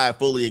 This is why I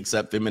fully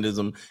accept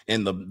feminism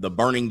and the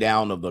burning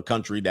down of the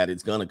country that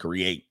it's going to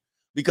create,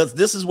 because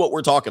this is what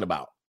we're talking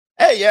about.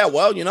 Hey, yeah,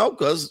 well,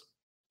 because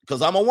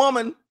I'm a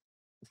woman.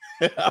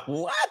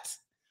 What?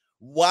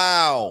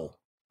 Wow.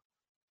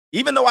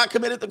 Even though I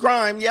committed the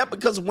crime,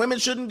 because women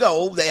shouldn't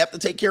go. They have to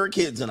take care of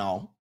kids and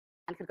all.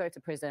 Man could go to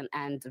prison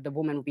and the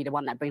woman will be the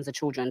one that brings the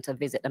children to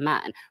visit the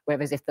man.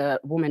 Whereas if the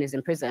woman is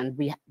in prison,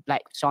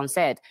 like Sean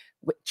said,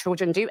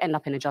 children do end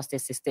up in a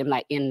justice system,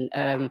 like in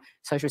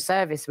social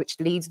service, which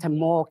leads to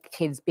more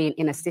kids being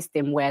in a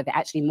system where they're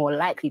actually more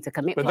likely to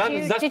commit. But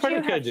did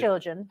you have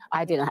children?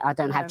 I don't have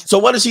children. So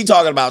what is she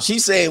talking about?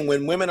 She's saying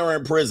when women are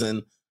in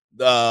prison,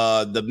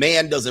 the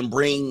man doesn't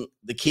bring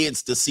the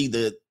kids to see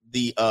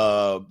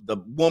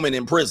the woman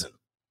in prison.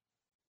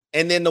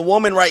 And then the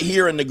woman right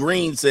here in the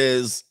green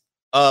says,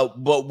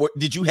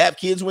 did you have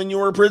kids when you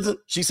were in prison?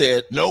 She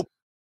said, nope.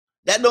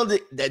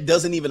 That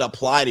doesn't even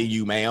apply to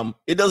you, ma'am.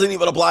 It doesn't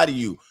even apply to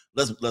you.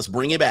 Let's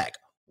bring it back.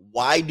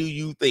 Why do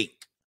you think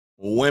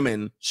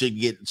women should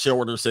get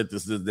shorter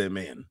sentences than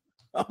men?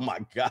 Oh my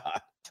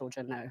God.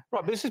 Children, no. Right,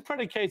 but this is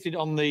predicated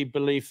on the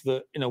belief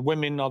that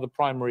women are the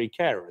primary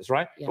carers,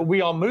 right? Yeah. But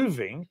we are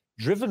moving,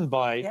 driven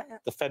by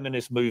the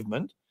feminist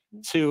movement,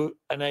 to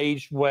an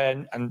age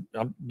when, and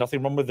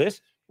nothing wrong with this,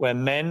 where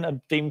men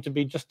are deemed to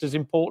be just as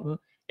important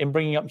in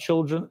bringing up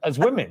children as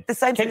women. The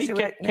same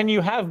can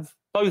you have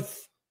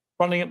both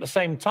running at the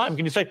same time?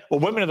 Can you say, well,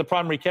 women are the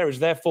primary carers,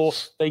 therefore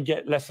they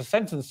get lesser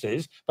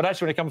sentences, but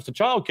actually when it comes to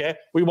childcare,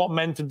 we want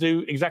men to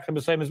do exactly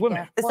the same as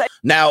women?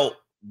 Now,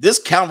 this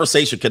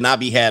conversation cannot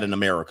be had in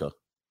America.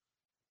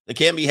 It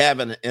can't be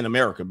had in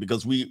America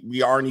because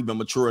we aren't even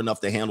mature enough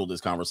to handle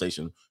this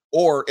conversation.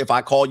 Or if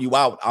I call you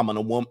out, I'm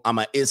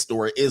an ist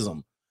or an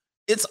ism.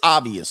 It's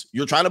obvious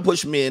you're trying to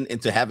push men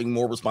into having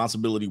more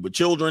responsibility with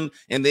children.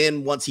 And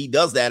then once he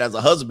does that as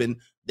a husband,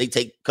 they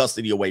take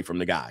custody away from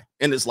the guy.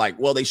 And it's like,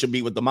 well, they should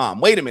be with the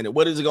mom. Wait a minute.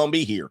 What is it going to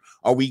be here?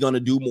 Are we going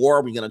to do more?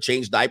 Are we going to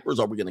change diapers?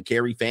 Are we going to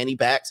carry fanny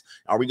packs?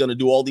 Are we going to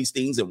do all these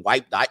things and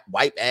wipe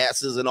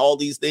asses and all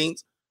these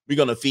things? We're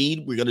going to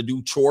feed. We're going to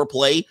do chore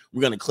play.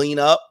 We're going to clean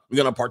up. We're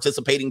going to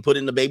participate in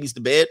putting the babies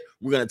to bed.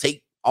 We're going to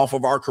take off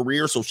of our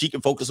career so she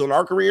can focus on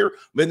our career.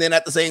 But then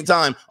at the same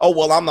time, oh,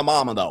 well, I'm the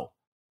mama though.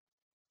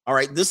 All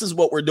right, this is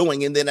what we're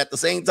doing. And then at the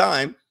same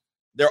time,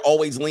 they're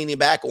always leaning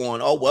back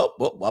on, oh, well,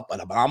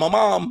 but I'm a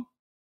mom.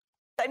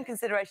 Same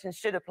considerations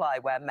should apply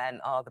where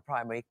men are the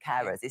primary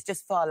carers. It's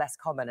just far less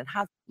common and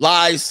have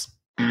lies.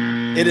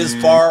 It is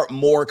far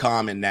more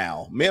common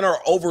now. Men are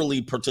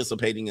overly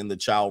participating in the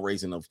child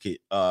raising of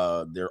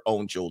their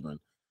own children.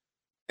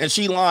 And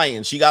she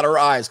lying. She got her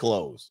eyes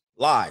closed.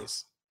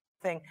 Lies.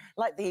 Thing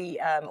like the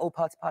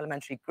all-party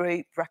parliamentary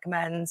group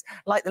recommends,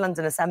 like the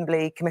London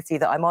Assembly committee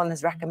that I'm on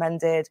has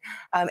recommended.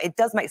 It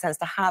does make sense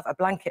to have a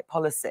blanket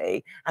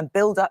policy and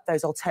build up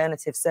those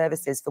alternative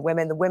services for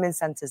women, the women's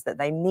centres that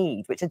they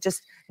need, which are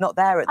just not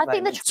there at the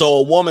moment. So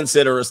a woman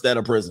sitter instead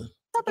of prison.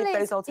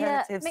 Those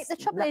alternatives. The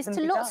trouble is,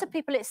 to lots of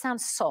people, it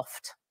sounds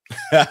soft.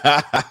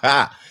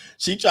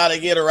 She tried to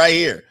get it right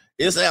here.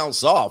 It sounds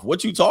soft.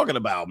 What you talking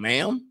about,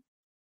 ma'am?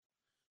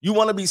 You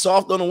want to be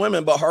soft on the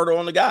women, but harder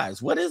on the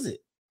guys. What is it?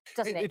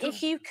 Doesn't it?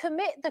 If you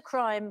commit the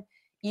crime,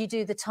 you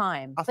do the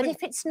time. But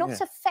if it's not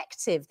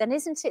effective, then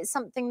isn't it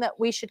something that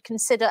we should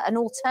consider an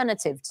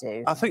alternative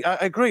to? I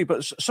agree,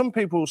 but some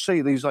people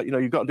see these like,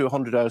 you've got to do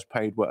 100 hours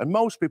paid work, and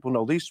most people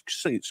know these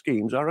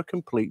schemes are a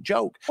complete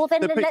joke. Well,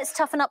 then let's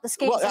toughen up the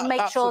schemes and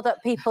make sure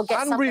that people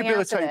get something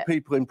rehabilitate out of it.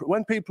 people.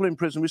 When people in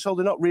prison, we say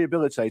they're not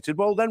rehabilitated.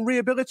 Well, then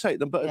rehabilitate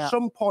them. But at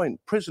some point,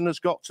 prison has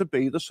got to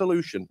be the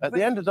solution at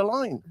the end of the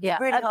line. Yeah,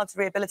 it's really hard to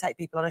rehabilitate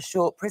people on a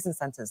short prison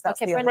sentence.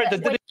 That's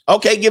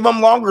Okay, give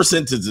them longer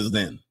sentences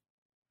then.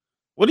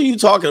 What are you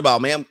talking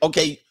about, man?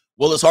 Okay,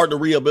 well, it's hard to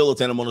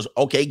rehabilitate them.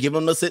 Okay, give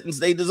them the sentence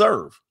they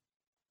deserve.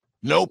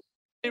 Nope.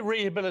 Did it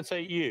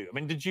rehabilitate you? I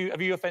mean,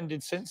 have you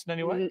offended since in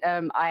any way?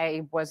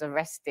 I was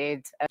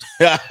arrested.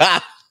 So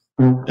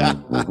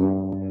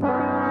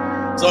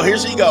here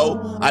she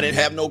go. I didn't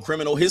have no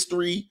criminal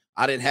history.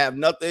 I didn't have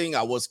nothing.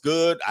 I was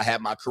good. I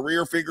had my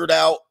career figured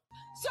out.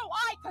 So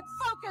I could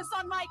focus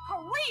on my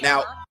career.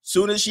 Now,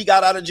 soon as she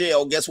got out of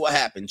jail, guess what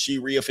happened? She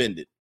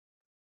reoffended.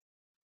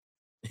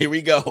 Here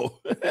we go.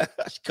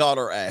 She caught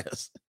her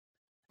ass.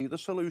 The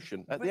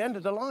solution at the end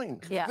of the line.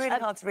 Yeah, it's really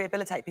hard to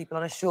rehabilitate people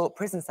on a short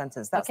prison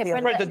sentence. That's did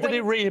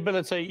it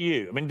rehabilitate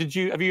you? I mean,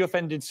 have you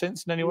offended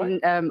since in any way?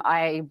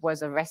 I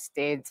was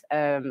arrested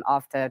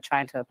after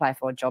trying to apply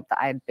for a job that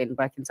I had been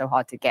working so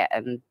hard to get,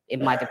 and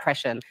in my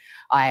depression,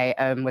 I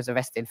was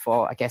arrested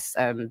for, I guess,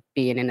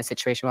 being in a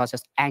situation where I was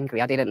just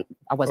angry. I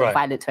wasn't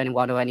violent to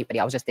anyone or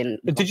anybody. I was just in.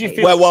 But did you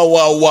feel?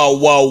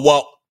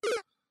 Whoa.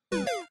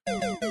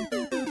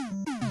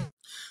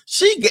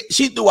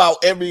 She threw out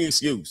every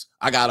excuse.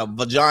 I got a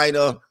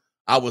vagina.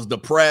 I was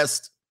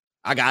depressed.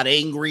 I got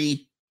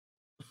angry.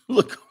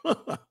 Look,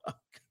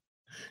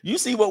 you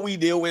see what we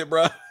deal with,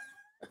 bro.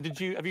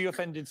 Have you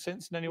offended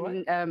since in any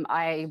way?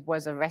 I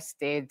was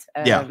arrested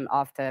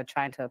after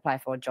trying to apply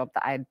for a job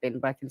that I had been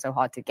working so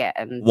hard to get,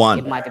 and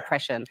in my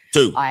depression,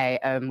 I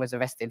was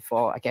arrested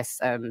for, I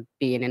guess,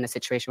 being in a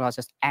situation where I was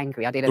just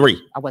angry.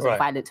 I wasn't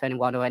violent to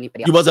anyone or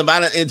anybody. You wasn't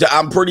violent.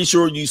 I'm pretty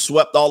sure you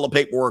swept all the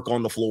paperwork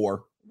on the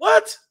floor.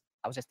 What?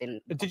 I was just in.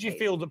 But did you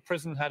feel that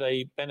prison had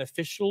a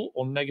beneficial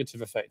or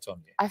negative effect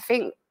on you? I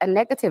think a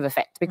negative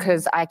effect,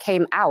 because I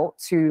came out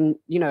to,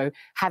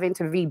 having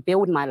to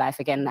rebuild my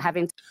life again,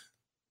 having to...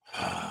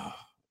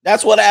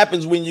 That's what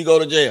happens when you go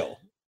to jail.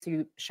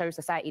 To show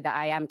society that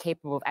I am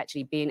capable of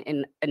actually being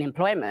in an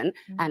employment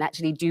and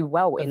actually do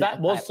well in that.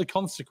 That was the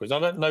consequence. I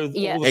don't know all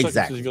the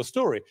circumstances of your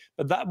story,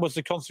 but that was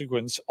the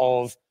consequence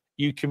of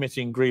you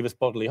committing grievous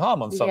bodily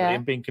harm on somebody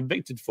and being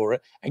convicted for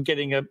it and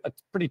getting a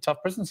pretty tough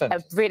prison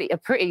sentence. A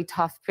pretty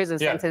tough prison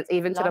sentence,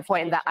 even to the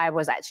point that I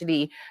was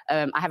actually,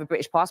 I have a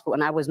British passport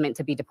and I was meant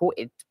to be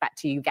deported back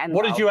to Uganda.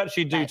 What did you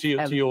actually do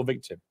to your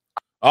victim?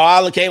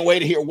 Oh, I can't wait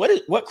to hear.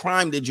 What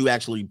crime did you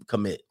actually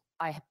commit?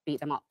 I beat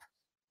them up.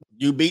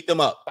 You beat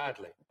them up?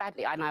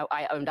 Badly. I know.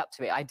 I owned up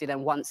to it. I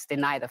didn't once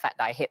deny the fact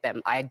that I hit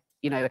them. I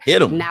hit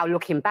them. Now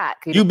looking back.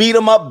 You beat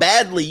them up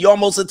badly. You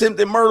almost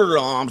attempted murder,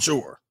 I'm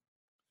sure.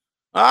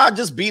 I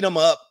just beat them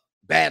up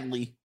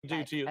badly.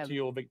 Do to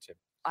your victim?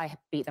 I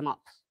beat them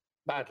up.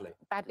 Badly.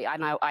 I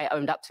know. I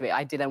owned up to it.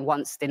 I didn't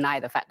once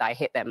deny the fact that I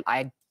hit them.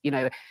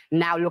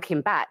 Now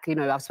looking back,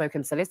 I've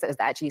spoken to solicitors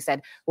that actually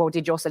said, well,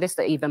 did your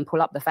solicitor even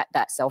pull up the fact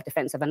that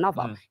self-defense of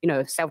another,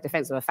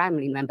 self-defense of a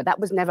family member? That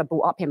was never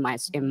brought up in my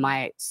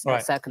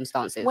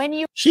circumstances.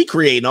 She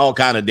creating all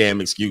kind of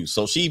damn excuse.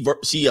 So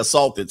she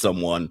assaulted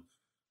someone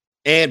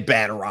and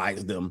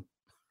batterized them,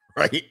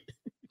 right?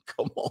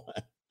 Come on.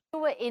 You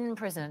were in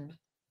prison.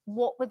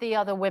 What were the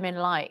other women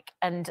like?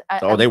 And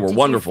they were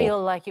wonderful. Did you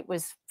feel like it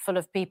was full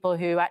of people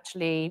who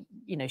actually,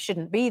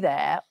 shouldn't be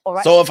there?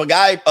 So if a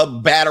guy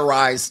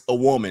batterized a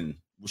woman,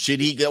 should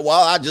he go,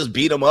 well, I just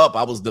beat him up.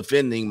 I was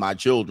defending my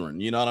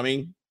children. You know what I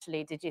mean?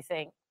 Actually, did you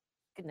think,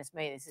 goodness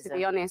me, this is... To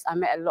be honest, I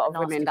met a lot of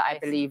women that I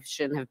believe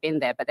shouldn't have been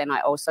there. But then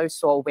I also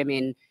saw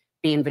women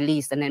being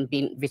released and then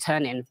being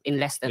returning in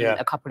less than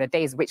a couple of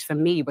days, which for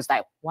me was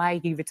like, why are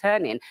you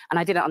returning? And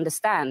I didn't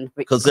understand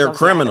because they're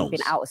criminals. Been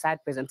outside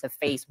prison to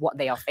face what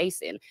they are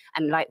facing,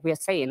 and like we're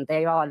saying,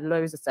 there are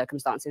loads of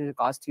circumstances in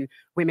regards to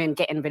women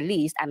getting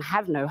released and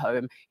have no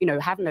home, you know,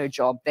 have no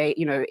job. They,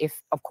 you know,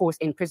 if of course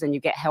in prison you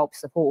get help,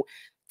 support,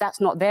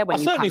 that's not there when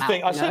you come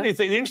out. I certainly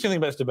think the interesting thing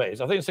about this debate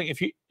is I think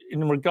if you,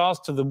 in regards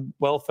to the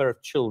welfare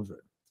of children.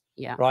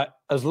 Yeah. Right.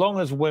 As long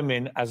as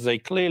women, as they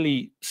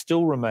clearly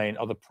still remain,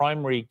 are the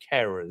primary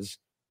carers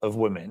of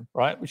women,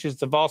 right, which is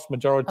the vast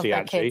majority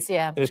actually kids,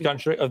 in this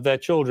country of their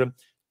children,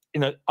 you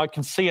know, I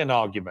can see an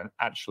argument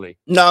actually.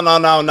 No, not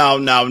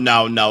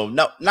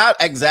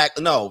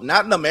exactly. No,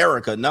 not in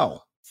America.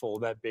 No. For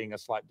there being a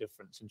slight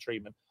difference in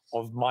treatment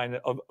of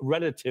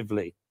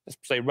relatively, let's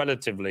say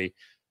relatively,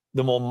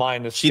 the more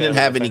minor. She didn't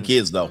have any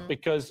kids though.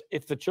 Because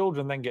if the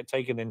children then get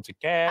taken into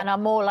care and are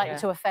more likely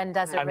to offend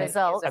as a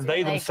result, and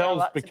they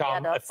themselves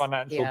become a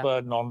financial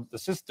burden on the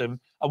system,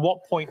 at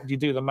what point do you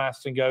do the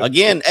maths and go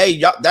again?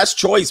 Hey, that's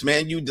choice,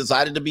 man. You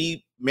decided to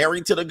be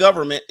married to the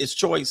government. It's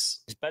choice.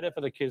 It's better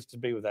for the kids to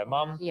be with their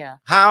mom. Yeah.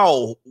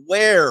 How?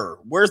 Where?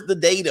 Where's the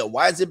data?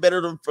 Why is it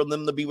better for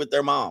them to be with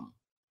their mom?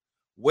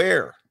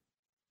 Where?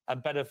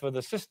 And better for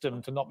the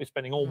system to not be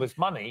spending all this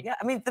money. Yeah,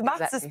 I mean, the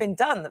maths has been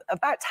done.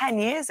 About 10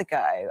 years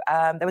ago,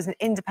 there was an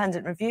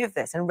independent review of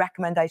this and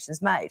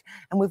recommendations made.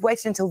 And we've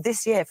waited until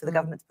this year for the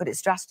government to put its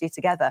strategy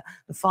together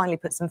and finally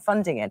put some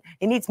funding in.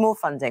 It needs more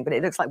funding, but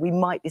it looks like we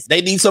might be...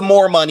 They need some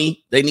more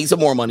money. They need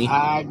some more money.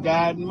 I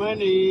got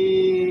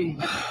money.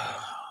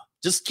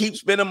 Just keep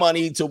spending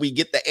money till we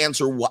get the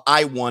answer what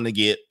I want to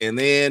get, and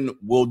then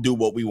we'll do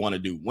what we want to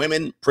do.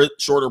 Women,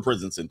 shorter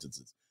prison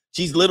sentences.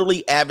 She's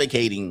literally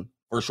advocating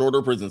for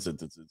shorter prison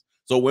sentences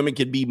so women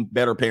can be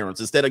better parents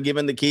instead of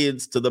giving the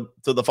kids to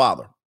the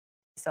father.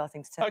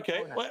 Starting to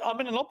okay, well, I'm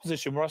in an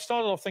opposition where I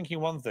started off thinking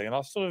one thing and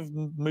I sort of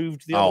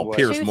moved the other way.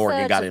 Piers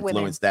Morgan got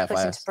influenced that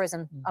fast. Put into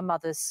prison are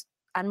mothers,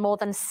 and more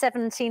than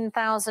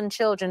 17,000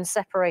 children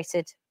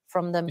separated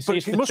from them.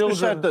 But it must be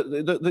said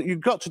that you've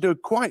got to do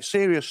quite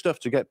serious stuff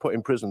to get put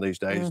in prison these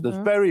days. There's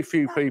very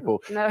few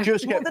people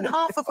just more get... than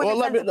half of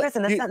women sent to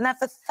prison are sent there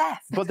for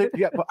theft. But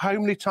how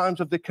many times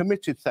have they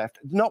committed theft?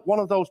 Not one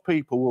of those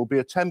people will be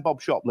a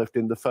 10-bob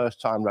shoplifting the first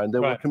time round. They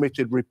will have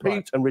committed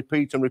repeat and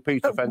repeat and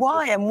repeat offences.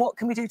 Why, and what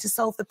can we do to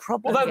solve the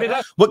problem?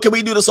 What can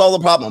we do to solve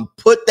the problem?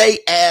 Put they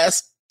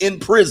ass in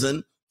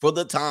prison for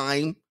the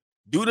time,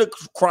 do the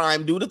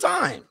crime, do the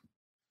time.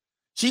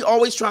 She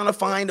always trying to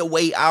find a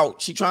way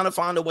out. She's trying to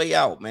find a way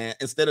out, man,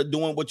 instead of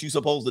doing what you're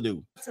supposed to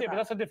do. Yeah, but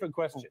that's a different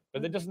question.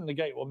 But that doesn't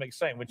negate what Mick's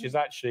saying, which is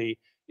actually,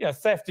 you know,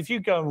 theft. If you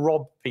go and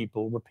rob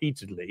people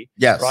repeatedly,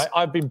 right?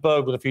 I've been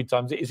burgled a few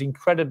times. It is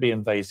incredibly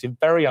invasive,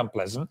 very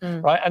unpleasant,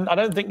 right? And I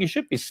don't think you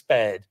should be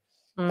spared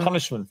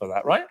punishment for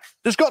that, right?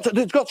 There's got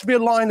to be a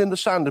line in the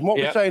sand. And what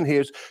we're saying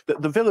here is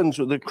that the villains,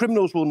 the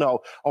criminals will know,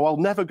 oh, I'll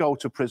never go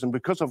to prison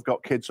because I've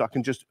got kids, so I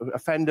can just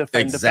offend.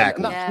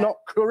 Exactly. And that's not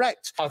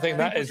correct. I think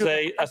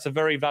that's a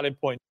very valid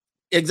point.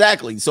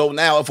 Exactly. So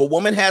now if a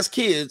woman has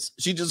kids,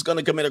 she's just going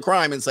to commit a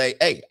crime and say,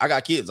 hey, I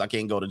got kids. I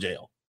can't go to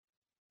jail.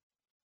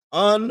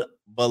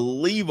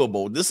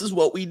 Unbelievable. This is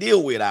what we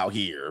deal with out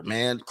here,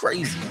 man.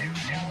 Crazy.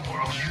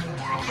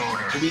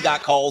 We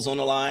got calls on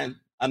the line.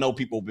 I know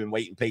people have been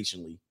waiting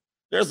patiently.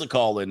 There's a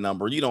call-in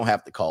number. You don't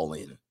have to call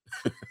in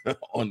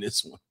on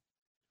this one.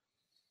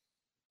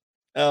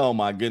 Oh,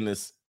 my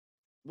goodness.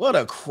 What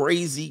a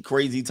crazy,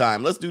 crazy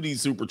time. Let's do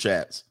these super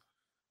chats.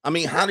 I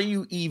mean, how do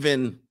you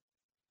even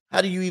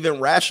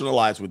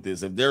rationalize with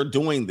this? If they're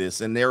doing this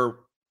and they're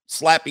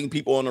slapping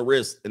people on the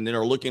wrist and then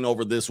they're looking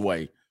over this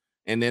way,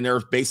 and then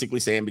they're basically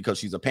saying because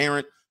she's a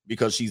parent,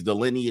 because she's the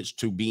lineage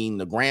to being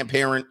the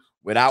grandparent,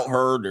 without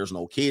her, there's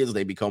no kids.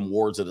 They become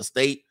wards of the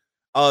state.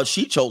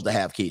 She chose to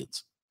have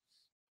kids.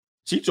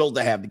 She chose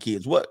to have the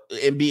kids.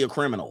 And be a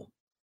criminal.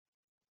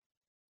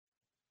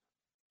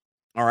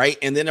 All right.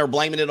 And then they're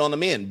blaming it on the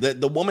men.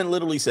 The woman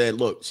literally said,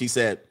 look, she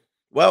said,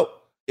 well,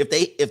 if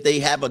they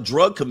have a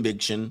drug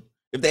conviction,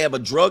 if they have a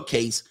drug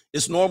case,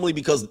 it's normally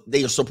because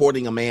they are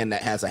supporting a man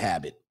that has a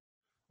habit.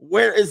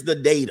 Where is the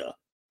data?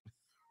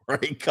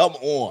 Right? Come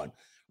on.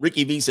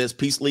 Ricky V says,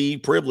 peace,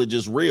 leave, privilege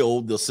is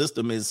real. The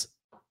system is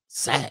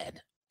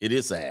sad. It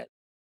is sad.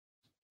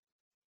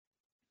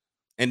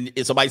 And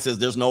if somebody says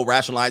there's no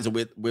rationalizing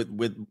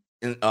with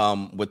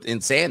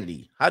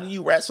insanity, how do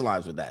you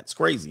rationalize with that? It's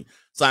crazy.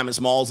 Simon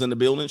Smalls in the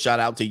building. Shout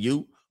out to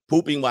you.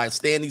 Pooping while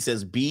standing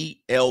says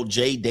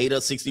BLJ data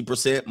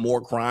 60%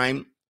 more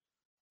crime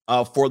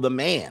for the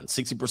man,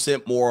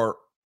 60% more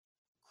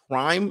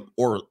crime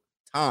or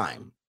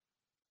time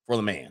for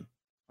the man.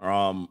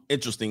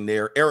 Interesting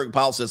there. Eric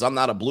Powell says I'm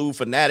not a blue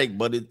fanatic,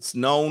 but it's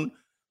known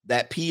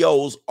that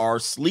POs are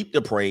sleep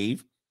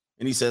deprived.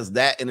 And he says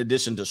that in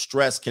addition to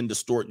stress can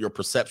distort your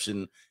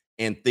perception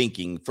and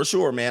thinking. For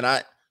sure, man.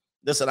 I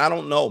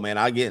don't know, man.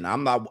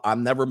 I've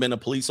never been a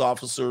police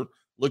officer.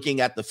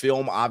 Looking at the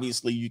film,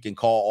 obviously you can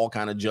call all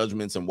kind of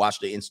judgments and watch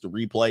the instant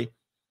replay.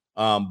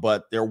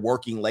 But they're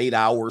working late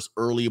hours,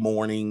 early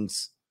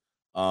mornings.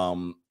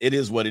 It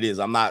is what it is.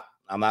 I'm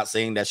I'm not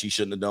saying that she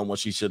shouldn't have done what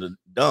she should have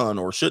done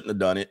or shouldn't have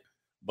done it,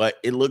 but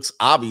it looks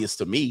obvious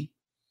to me.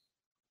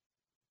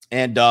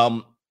 And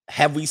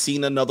have we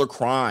seen another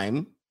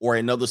crime or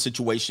another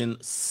situation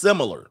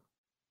similar?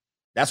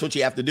 That's what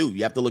you have to do.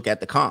 You have to look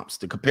at the comps,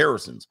 the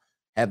comparisons.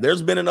 Have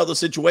there's been another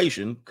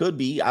situation? Could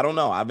be. I don't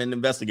know. I haven't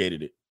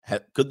investigated it.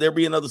 Could there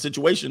be another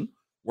situation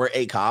where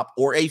a cop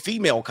or a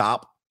female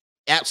cop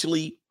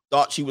actually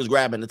thought she was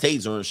grabbing the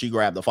taser and she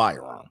grabbed the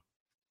firearm?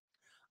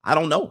 I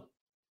don't know.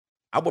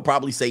 I would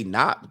probably say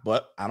not,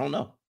 but I don't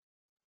know.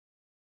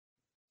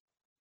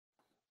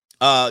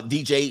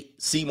 DJ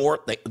Seymour,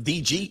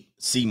 DG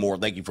Seymour,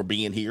 thank you for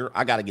being here.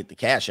 I got to get the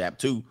Cash App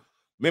too.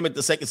 Mehmet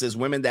the Second says,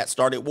 women that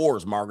started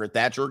wars, Margaret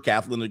Thatcher,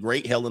 Catherine the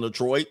Great, Helen of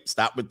Troy.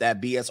 Stop with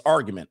that BS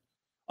argument.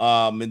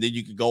 And then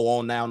you could go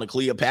on now to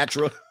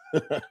Cleopatra.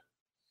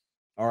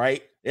 All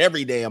right.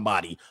 Every damn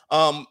body.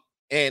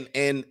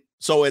 And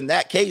so in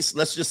that case,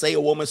 let's just say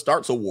a woman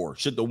starts a war.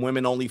 Should the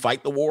women only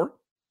fight the war?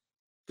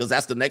 Because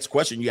that's the next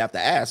question you have to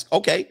ask.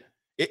 Okay.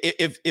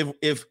 If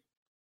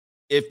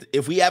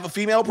we have a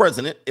female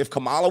president, if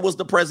Kamala was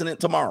the president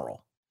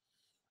tomorrow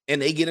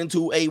and they get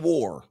into a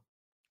war,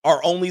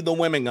 are only the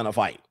women going to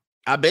fight?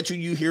 I bet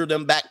you hear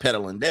them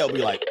backpedaling. They'll be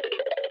like,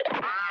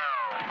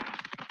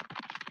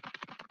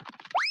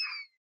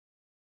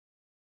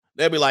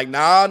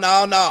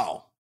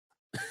 no.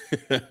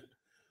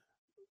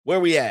 Where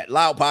we at?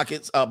 Loud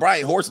Pockets.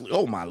 Brian Horsley.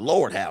 Oh, my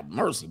Lord, have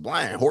mercy.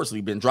 Brian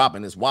Horsley been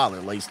dropping his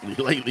wallet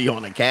lately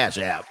on the Cash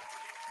App.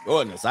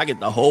 Goodness, I get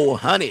the whole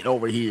 100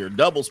 over here.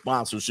 Double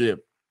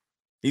sponsorship.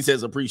 He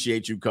says,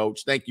 appreciate you,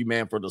 coach. Thank you,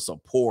 man, for the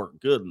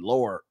support. Good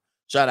Lord.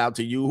 Shout out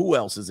to you. Who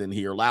else is in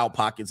here? Loud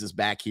Pockets is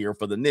back here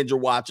for the Ninja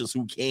Watchers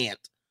who can't.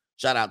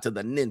 Shout out to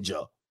the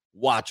Ninja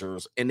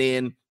Watchers. And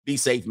then Be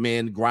Safe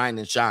Men, Grind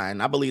and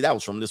Shine. I believe that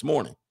was from this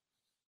morning.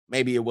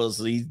 Maybe it was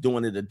he's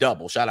doing it a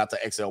double. Shout out to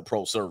XL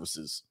Pro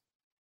Services.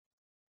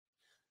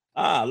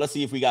 Let's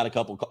see if we got a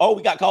couple. Oh,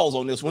 we got calls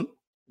on this one.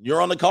 You're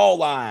on the call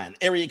line.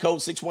 Area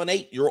code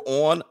 618. You're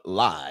on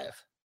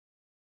live.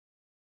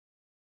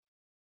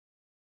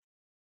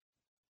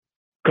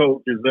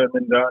 Coach, is that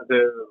Mendonte?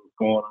 What's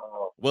going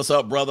on? What's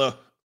up, brother?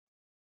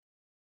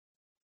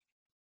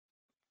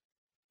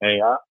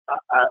 Hey, I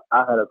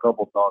had a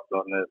couple thoughts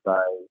on this.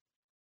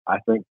 I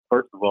think,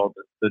 first of all,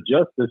 the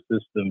justice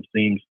system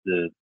seems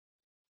to,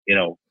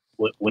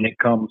 when it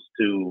comes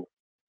to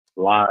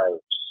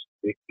lives,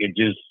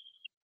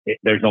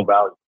 there's no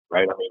value,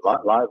 right? I mean,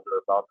 lives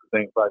are about the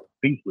same price as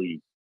peace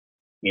league.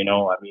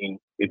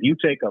 If you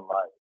take a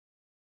life,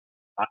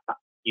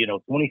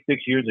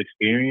 26 years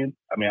experience.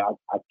 I mean,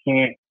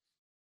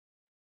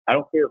 I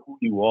don't care who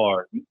you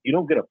are. You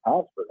don't get a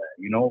pass for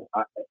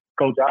that.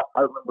 Coach,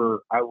 I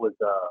remember I was,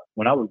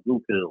 when I was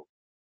Blue Pill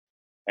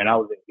and I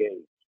was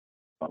engaged,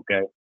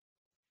 okay?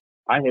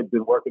 I had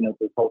been working at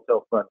this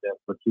hotel front desk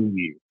for 2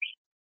 years.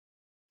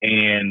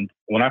 And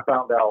when I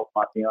found out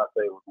my fiance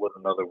was with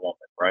another woman,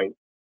 right?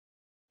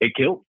 It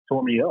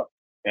tore me up.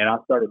 And I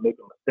started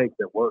making mistakes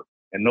at work.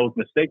 And those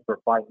mistakes were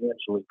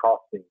financially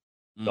costing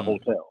the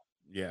hotel.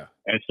 Yeah.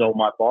 And so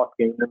my boss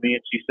came to me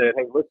and she said,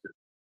 hey, listen,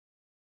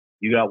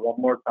 you got one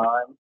more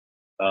time.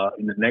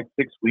 In the next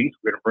 6 weeks,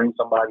 we're going to bring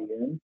somebody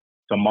in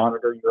to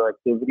monitor your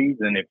activities.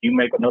 And if you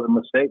make another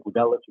mistake, we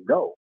got to let you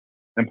go.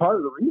 And part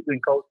of the reason,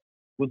 Coach,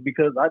 was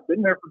because I've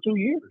been there for 2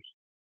 years.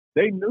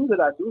 They knew that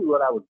I knew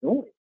what I was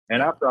doing.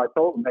 And after I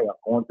told them, hey, I'm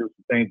going through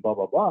some things, blah,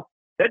 blah, blah,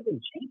 that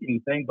didn't change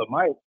anything. But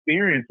my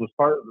experience was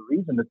part of the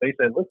reason that they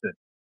said, listen,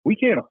 we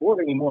can't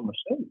afford any more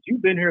mistakes.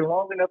 You've been here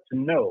long enough to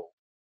know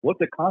what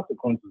the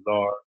consequences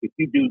are if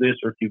you do this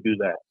or if you do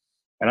that.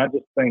 And I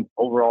just think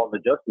overall in the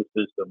justice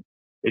system,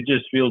 it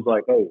just feels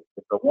like, hey,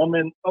 if a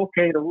woman,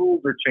 okay, the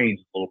rules are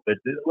changed a little bit.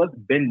 Let's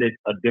bend it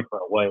a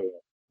different way.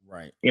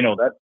 Right.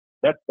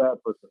 That's bad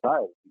for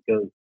society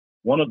because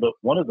one of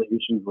the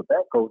issues with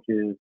that, Coach,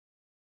 is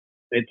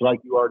it's like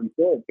you already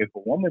said, if a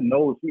woman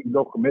knows she can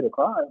go commit a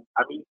crime,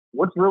 I mean,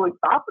 what's really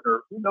stopping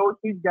her? She knows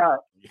she's got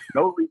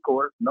no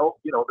recourse,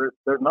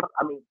 there's not,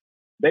 I mean,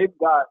 they've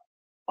got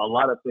a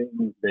lot of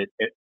things that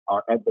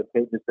are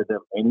advantageous to them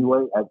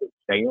anyway as it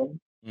stands.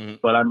 Mm-hmm.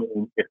 But I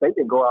mean, if they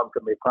can go out and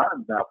commit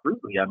crimes now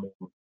freely, I mean,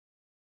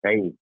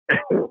 hey,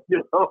 they're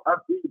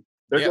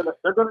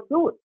gonna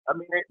do it. I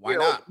mean, why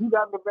not? If you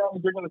got an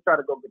advantage, you're gonna try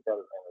to go get that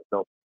advantage.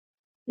 So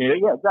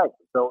yeah,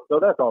 exactly. So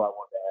that's all I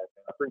wanted to ask.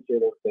 I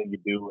appreciate everything you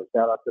do. And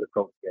shout out to the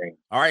coach game.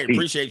 All right, Peace.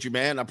 appreciate you,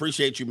 man. I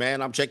appreciate you,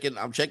 man. I'm checking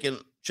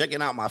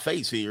out my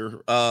face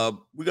here.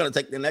 We're gonna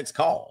take the next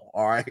call.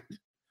 All right.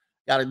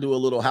 Got to do a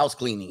little house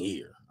cleaning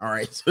here. All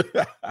right.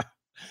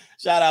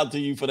 Shout out to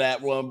you for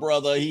that one,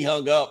 brother. He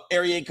hung up.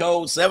 Area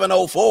code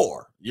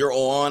 704. You're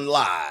on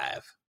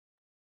live.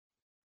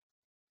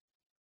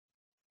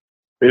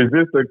 Is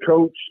this the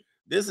coach?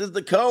 This is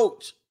the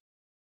coach.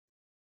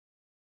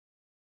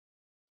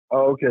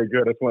 Oh, okay,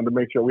 good. I just wanted to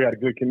make sure we had a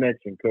good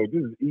connection, Coach.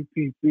 This is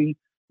EPC,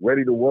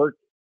 ready to work,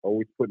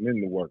 always putting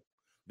in the work.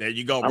 There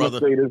you go, I'm brother.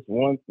 going to say this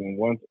once and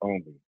once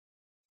only.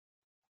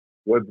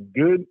 What's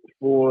good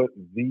for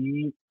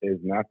thee is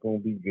not going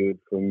to be good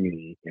for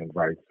me, and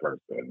vice versa.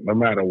 No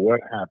matter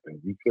what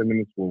happens, these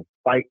feminists will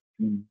fight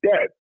to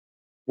death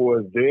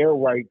for their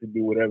right to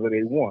do whatever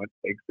they want,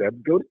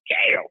 except go to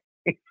jail.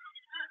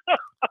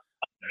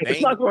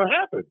 It's not going to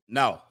happen.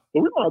 No.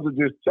 So we might as well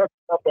just chuck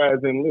it up as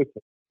in,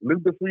 listen,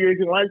 live the free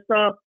agent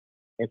lifestyle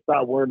and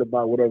stop worrying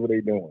about whatever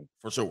they're doing.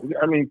 For sure.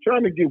 I mean,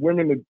 trying to get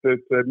women to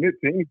admit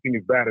to anything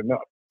is bad enough.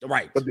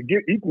 Right. But to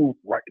get equal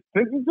right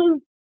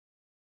sentences,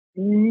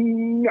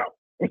 no.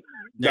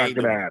 Not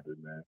going to happen,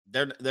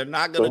 man. They're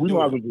not going to do we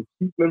might it. as well just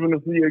keep living the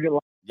free agent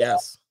lifestyle.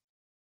 Yes.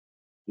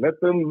 Let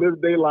them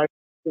live their life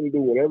and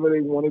do whatever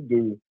they want to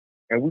do.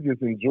 And we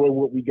just enjoy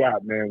what we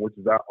got, man, which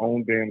is our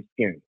own damn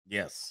skin.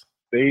 Yes.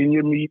 Stay in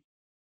your meat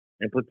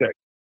and protect.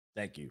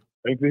 Thank you.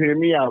 Thanks for hearing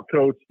me out,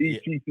 Coach.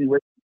 ETC Radio.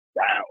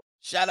 Wow.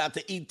 Shout out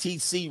to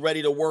ETC,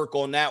 ready to work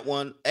on that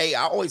one. Hey,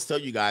 I always tell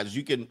you guys,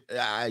 you can,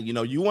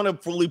 you want to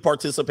fully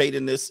participate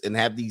in this and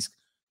have these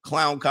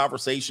clown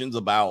conversations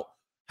about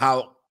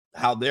how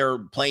they're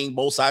playing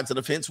both sides of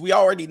the fence. We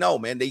already know,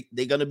 man,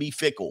 they're going to be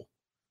fickle.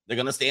 They're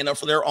going to stand up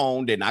for their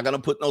own. They're not going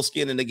to put no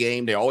skin in the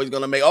game. They're always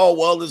going to make, oh,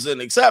 well, there's an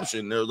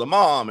exception. There's a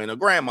mom and a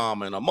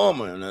grandmama and a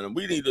mama, and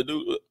we need to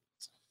do it.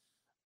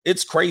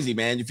 It's crazy,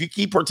 man. If you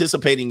keep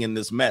participating in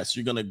this mess,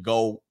 you're going to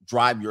go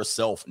drive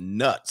yourself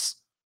nuts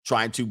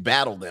trying to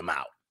battle them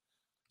out.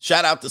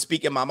 Shout out to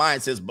Speaking My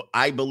Mind says,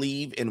 I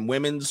believe in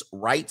women's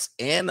rights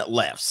and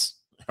lefts.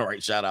 All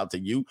right, shout out to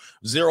you.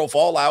 Zero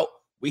Fallout.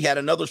 We had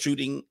another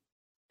shooting,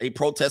 a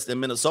protest in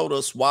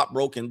Minnesota. SWAT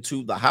broke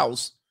into the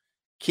house,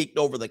 kicked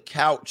over the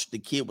couch the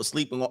kid was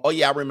sleeping on. Oh,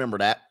 yeah, I remember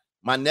that.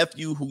 My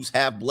nephew, who's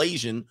half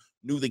Blasian,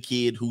 knew the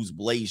kid who's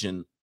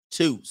Blasian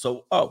too.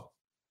 So,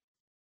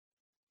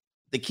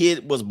 the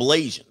kid was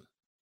Blasian.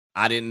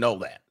 I didn't know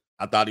that.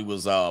 I thought he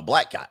was a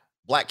black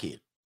kid.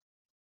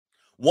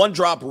 One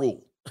drop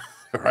rule,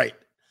 right?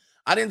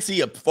 I didn't see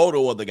a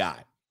photo of the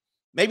guy.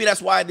 Maybe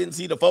that's why I didn't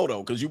see the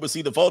photo, because you would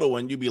see the photo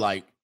and you'd be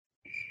like,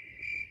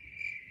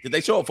 did they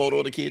show a photo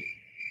of the kid?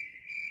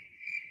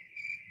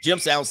 Jim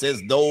Sound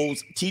says,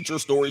 those teacher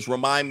stories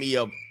remind me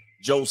of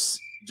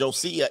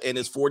Josiah and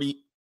his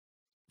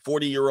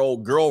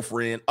 40-year-old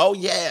girlfriend. Oh,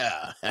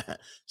 yeah.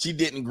 She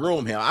didn't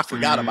groom him. I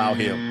forgot about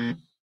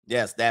him.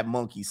 Yes, that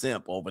monkey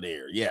simp over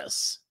there.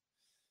 Yes.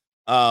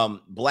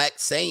 Black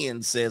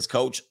Saying says,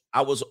 Coach,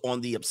 I was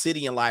on the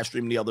Obsidian live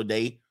stream the other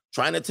day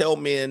trying to tell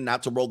men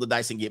not to roll the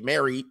dice and get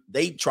married.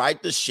 They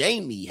tried to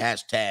shame me.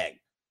 Hashtag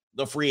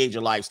the free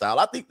agent lifestyle.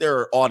 I think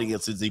their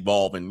audience is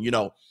evolving.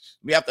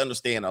 We have to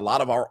understand a lot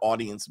of our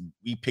audience,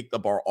 we picked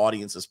up our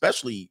audience,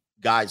 especially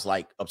guys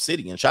like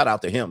Obsidian. Shout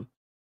out to him.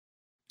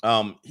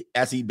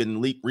 As he's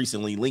been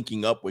recently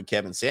linking up with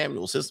Kevin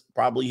Samuels,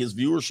 probably his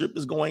viewership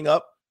is going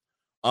up.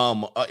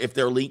 If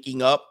they're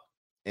linking up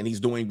and he's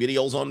doing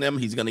videos on them,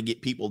 he's going to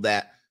get people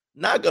that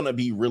not going to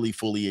be really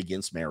fully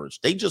against marriage.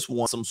 They just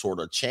want some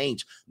sort of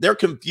change. They're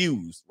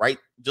confused, right?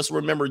 Just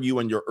remember you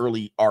in your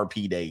early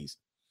RP days.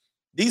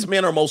 These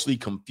men are mostly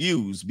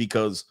confused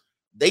because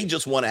they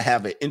just want to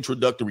have an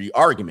introductory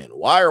argument.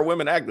 Why are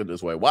women acting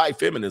this way? Why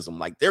feminism?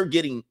 Like they're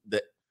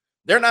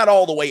not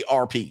all the way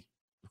RP,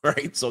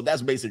 right? So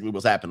that's basically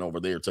what's happened over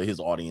there to his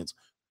audience.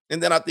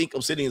 And then I think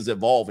Obsidian's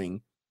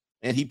evolving,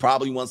 and he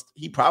probably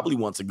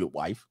wants a good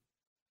wife.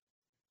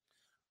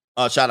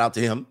 Shout out to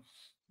him.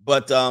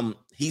 But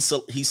he's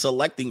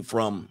selecting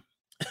from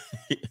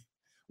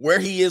where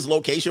he is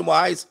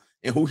location-wise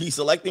and who he's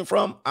selecting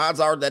from. Odds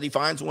are that he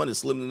finds one is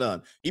slim to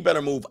none. He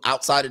better move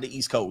outside of the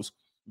East Coast.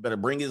 He better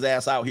bring his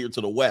ass out here to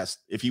the West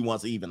if he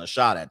wants even a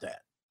shot at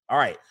that. All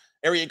right.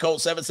 Area code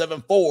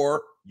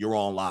 774, you're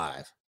on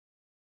live.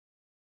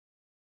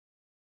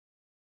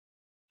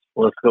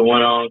 What's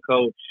going on,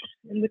 Coach,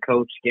 and the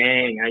Coach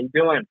gang? How you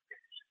doing?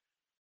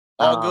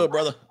 All good,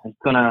 brother.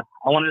 I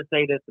wanted to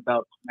say this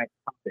about my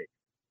topic.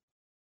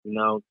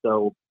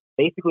 So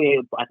basically,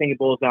 I think it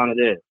boils down to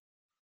this.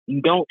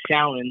 You don't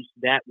challenge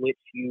that which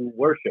you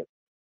worship.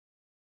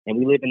 And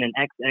we live in an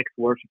XX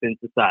worshiping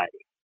society.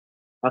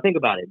 Now think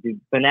about it. Do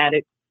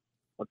fanatics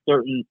of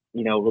certain,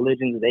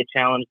 religions, they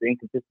challenge the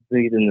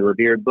inconsistencies in the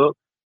revered book?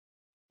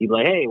 You'd be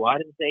like, hey, why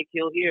did it say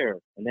kill here?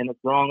 And then it's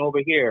wrong over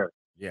here.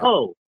 Yeah.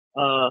 Oh,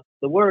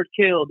 the word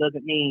kill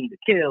doesn't mean to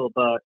kill,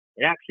 but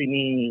it actually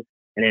means,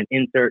 and then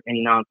insert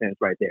any nonsense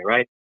right there,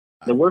 right?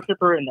 The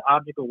worshiper and the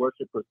object of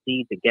worship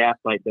proceed to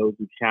gaslight those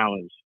who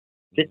challenge.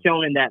 Just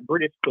shown in that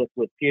British clip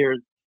with Piers,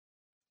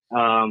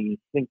 I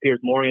think Piers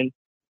Morgan,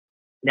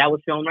 that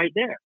was shown right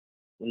there.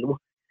 And,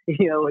 and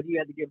you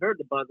had to give her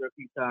the buzzer a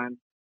few times.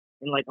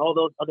 And like all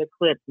those other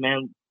clips,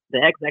 man, the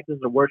XX is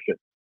the worship.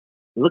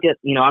 Look at,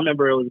 I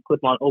remember it was a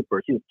clip on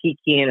Oprah. She was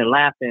kikiing and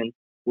laughing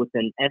with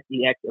an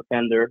SEX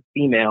offender,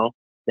 female,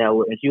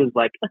 and she was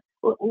like,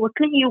 well,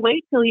 couldn't you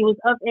wait till he was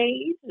of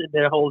age? And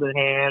they're holding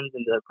hands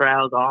and the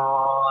crowd's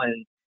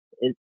on.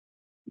 And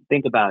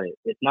think about it.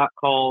 It's not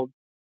called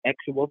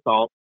sexual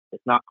assault.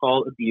 It's not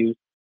called abuse.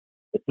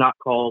 It's not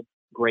called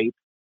rape.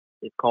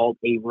 It's called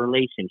a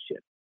relationship.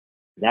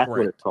 That's Correct.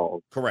 what it's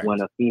called. Correct. When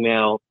a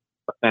female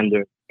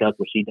offender does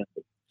what she does.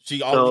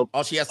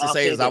 All she has to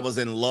say is, I was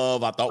in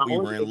love. I thought we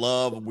were in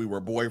love. We were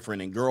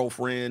boyfriend and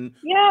girlfriend.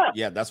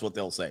 Yeah, that's what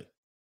they'll say.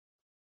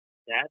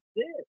 That's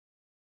it.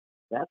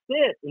 That's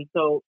it. And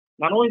so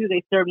not only do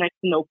they serve next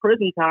to no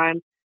prison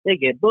time, they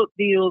get book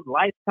deals,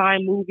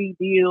 lifetime movie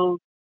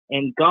deals,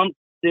 and gump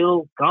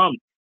still gump.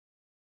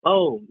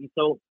 Oh,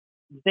 so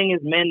the thing is,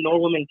 men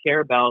nor women care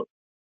about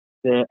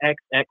the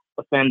ex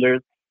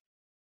offenders.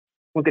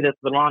 Look at this,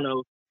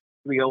 Verano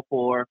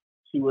 304.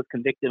 She was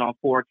convicted on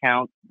 4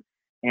 counts,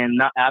 and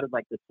not out of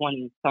like the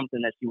 20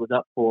 something that she was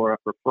up for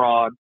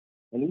fraud.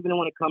 And even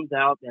when it comes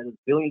out that it's $1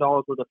 billion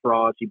worth of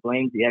fraud, she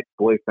blames the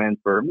ex-boyfriend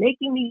for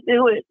making me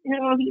do it. You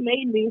know, he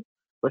made me.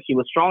 But she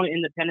was strong and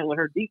independent with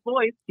her deep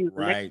voice. She was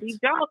the next Steve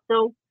Jobs.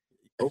 So,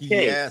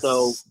 okay, yes,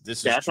 so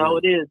that's how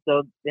it is.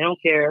 So they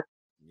don't care.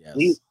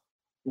 Yes.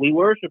 We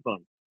worship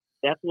them.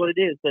 That's what it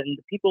is. And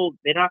the people,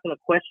 they're not going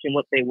to question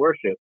what they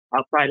worship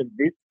outside of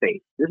this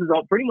space. This is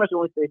pretty much the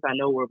only space I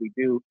know where we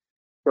do.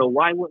 So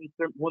why wouldn't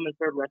women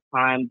serve less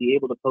time, be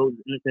able to pose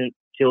innocent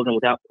children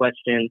without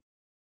question?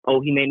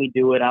 Oh, he made me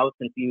do it. I was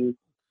confused.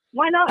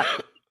 Why not?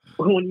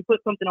 When you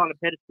put something on a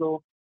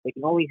pedestal, it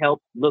can only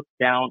help look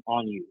down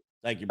on you.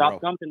 Thank you, bro.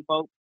 Stop dumping,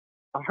 folks.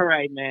 All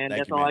right, man.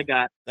 That's all I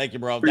got. Thank you,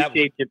 bro.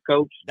 Appreciate you,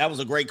 Coach. That was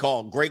a great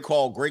call. Great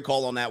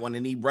call on that one.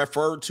 And he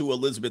referred to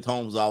Elizabeth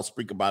Holmes. I'll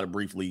speak about it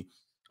briefly.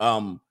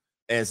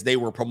 As they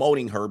were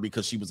promoting her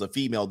because she was a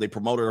female, they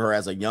promoted her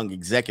as a young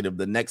executive,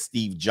 the next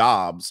Steve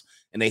Jobs,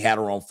 and they had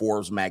her on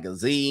Forbes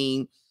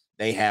magazine.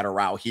 They had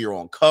her out here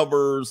on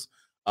covers.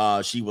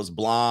 She was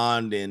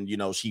blonde and,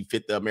 she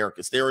fit the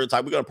American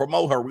stereotype. We're going to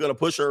promote her. We're going to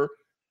push her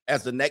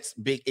as the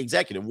next big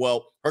executive.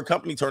 Well, her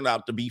company turned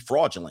out to be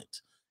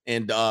fraudulent.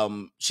 And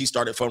she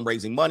started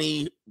fundraising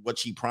money. What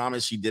she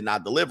promised, she did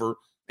not deliver.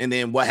 And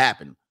then what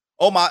happened?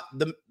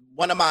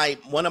 One of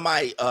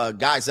my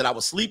guys that I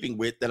was sleeping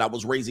with, that I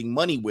was raising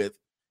money with,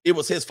 it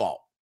was his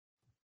fault.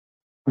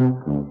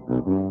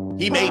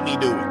 He made me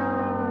do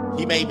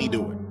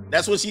it.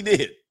 That's what she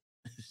did.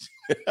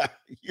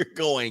 You're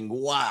going,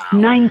 wow.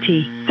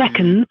 90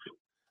 seconds.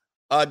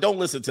 Don't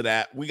listen to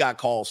that. We got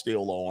calls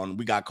still on.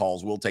 We got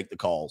calls. We'll take the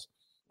calls.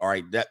 All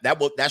right.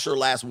 That's your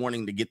last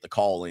warning to get the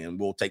call in.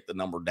 We'll take the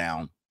number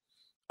down.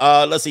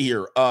 Let's see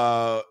here.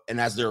 And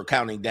as they're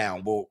counting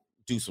down, we'll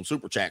do some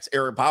super chats.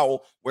 Aaron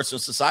Powell, Western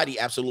society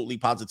absolutely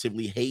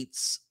positively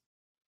hates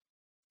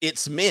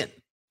its men.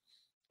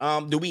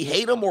 Do we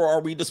hate them or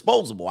are we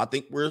disposable? I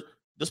think we're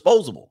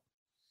disposable.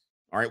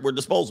 All right, we're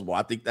disposable.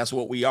 I think that's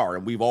what we are,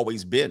 and we've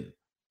always been.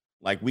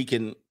 Like, we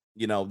can,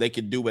 they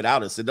can do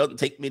without us. It doesn't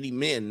take many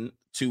men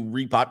to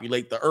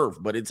repopulate the earth,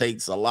 but it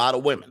takes a lot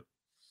of women.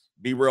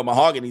 Be Real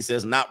Mahogany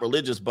says, not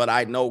religious, but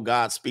I know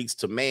God speaks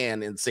to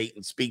man and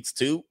Satan speaks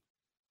to.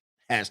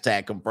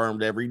 Hashtag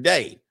confirmed every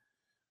day.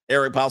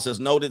 Eric Powell says,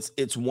 notice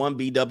it's 1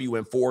 BW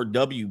and 4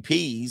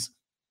 WPs.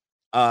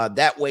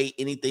 That way,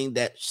 anything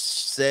that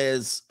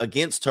says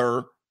against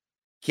her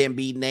can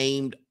be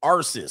named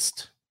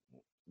arsist.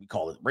 We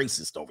call it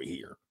racist over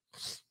here.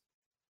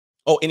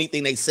 Oh,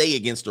 anything they say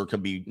against her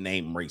can be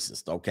named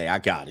racist. Okay, I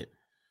got it.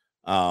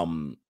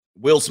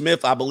 Will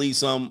Smith, I believe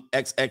some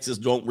ex-exes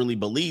don't really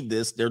believe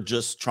this. They're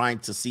just trying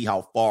to see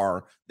how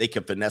far they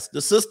can finesse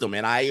the system.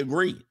 And I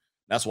agree.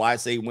 That's why I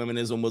say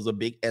womenism was a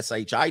big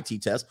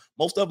SHIT test.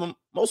 Most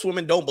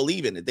women don't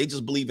believe in it. They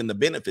just believe in the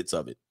benefits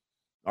of it.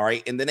 All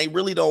right. And then they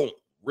really don't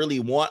really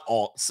want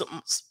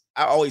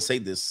I always say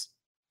this.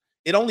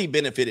 It only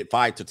benefited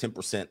 5 to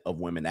 10% of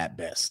women at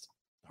best.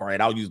 All right.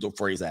 I'll use the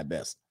phrase at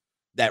best.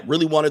 That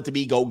really wanted to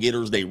be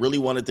go-getters. They really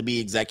wanted to be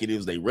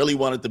executives. They really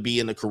wanted to be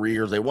in the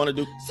careers they want to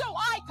do. So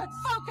I could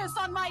focus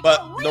on my But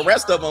career. the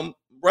rest of them,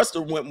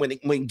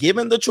 when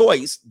given the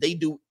choice, they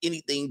do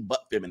anything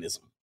but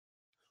feminism.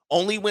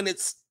 Only when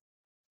it's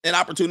an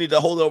opportunity to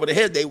hold it over the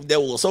head, they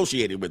will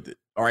associate it with it.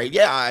 All right.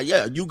 Yeah,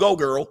 you go,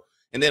 girl.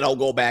 And then I'll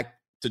go back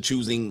to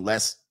choosing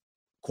less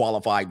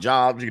qualified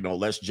jobs,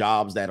 less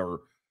jobs that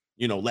are,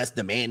 less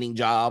demanding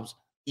jobs,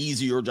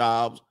 easier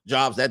jobs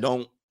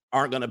that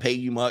aren't going to pay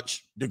you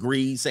much,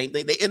 degrees, same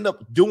thing. They end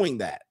up doing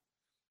that.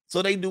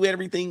 So they do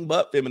everything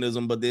but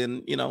feminism, but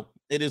then,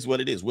 it is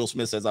what it is. Will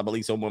Smith says, I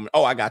believe some women,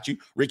 I got you.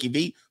 Ricky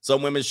V,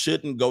 some women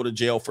shouldn't go to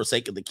jail for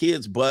sake of the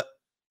kids, but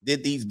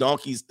did these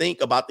donkeys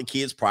think about the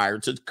kids prior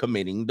to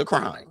committing the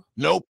crime?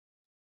 Nope.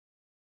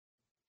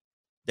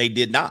 They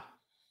did not.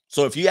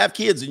 So if you have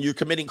kids and you're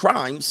committing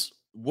crimes,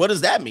 what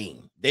does that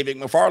mean? David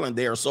McFarland,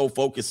 they are so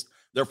focused.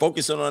 They're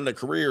focusing on their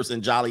careers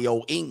in jolly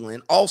old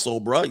England. Also,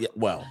 bro,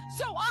 well.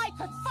 So I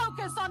could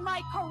focus on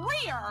my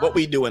career. What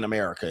we do in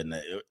America, and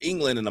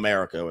England and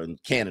America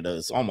and Canada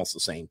is almost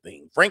the same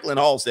thing. Franklin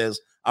Hall says,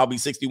 I'll be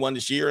 61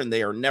 this year, and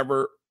they will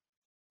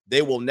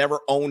never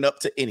own up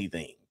to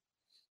anything.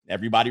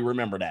 Everybody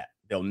remember that.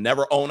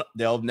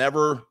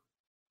 The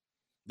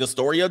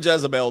story of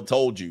Jezebel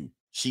told you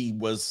she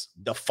was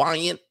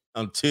defiant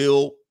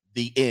until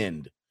the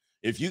end.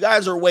 If you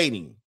guys are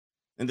waiting,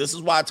 and this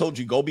is why I told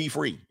you, go be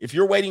free. If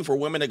you're waiting for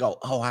women to go,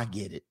 oh, I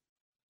get it.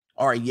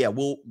 All right, yeah,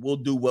 we'll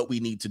do what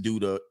we need to do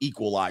to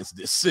equalize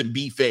this and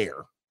be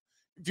fair.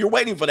 If you're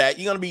waiting for that,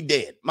 you're going to be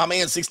dead. My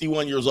man's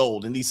 61 years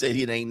old, and he said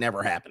it ain't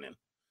never happening.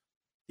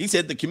 He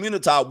said the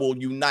community will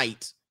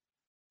unite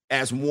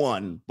as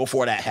one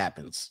before that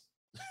happens.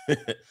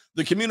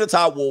 The community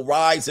will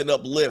rise and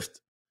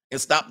uplift and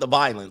stop the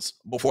violence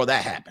before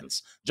that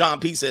happens. John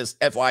P. says,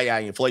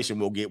 FYI, inflation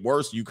will get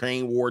worse.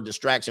 Ukraine war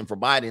distraction for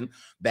Biden.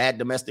 Bad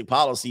domestic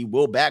policy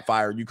will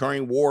backfire.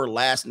 Ukraine war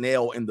last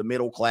nail in the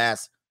middle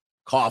class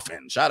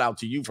coffin. Shout out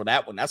to you for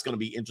that one. That's going to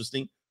be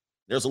interesting.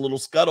 There's a little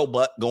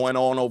scuttlebutt going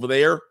on over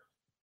there.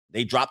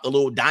 They dropped a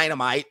little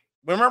dynamite.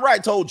 Remember I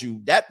told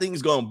you that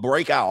thing's going to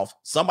break off.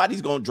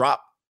 Somebody's going to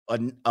drop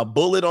a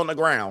bullet on the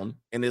ground,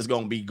 and it's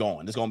going to be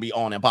gone. It's going to be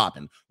on and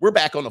popping. We're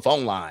back on the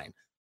phone line.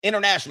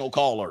 International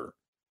caller.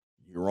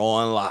 You're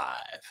on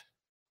live.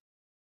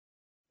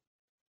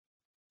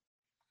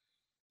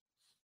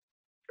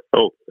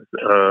 Oh,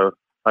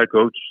 hi,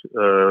 Coach.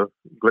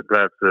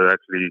 Glad to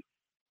actually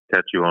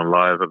catch you on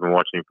live. I've been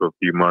watching you for a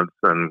few months,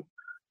 and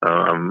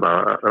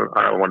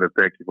I want to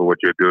thank you for what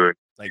you're doing.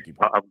 Thank you.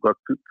 I've got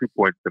two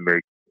points to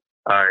make.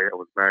 I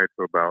was married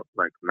for about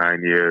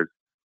 9 years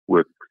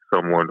with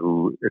someone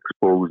who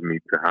exposed me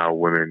to how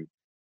women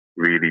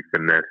really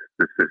finesse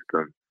the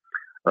system.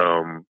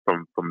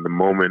 From the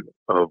moment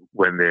of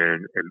when they're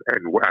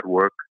at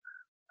work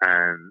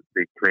and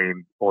they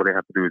claim all they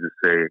have to do is to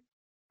say,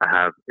 I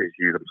have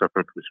issues, I'm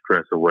suffering from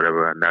stress or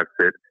whatever, and that's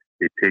it.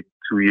 They take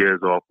 2 years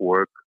off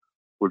work,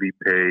 fully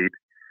paid,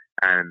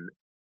 and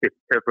if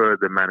ever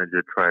the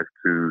manager tries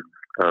to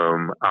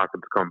ask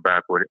them to come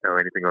back or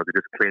anything else, they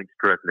just claim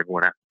stress and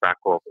everyone has to back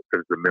off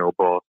because the male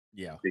boss.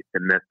 Yeah. They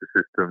finesse the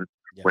system.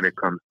 When it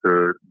comes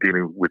to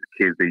dealing with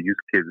kids, they use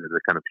kids as a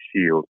kind of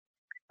shield,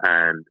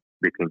 and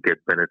they can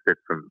get benefits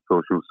from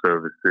social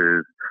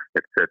services,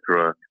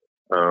 etc.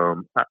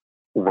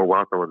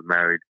 Whilst I was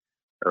married,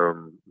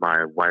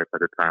 my wife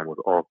at the time was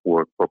off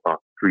work for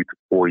about 3 to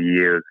 4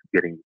 years,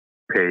 getting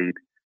paid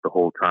the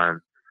whole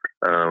time.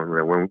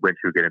 When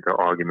she would get into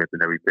arguments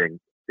and everything,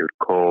 they would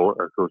call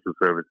social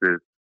services.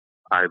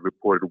 I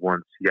reported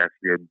once she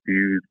actually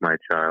abused my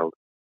child,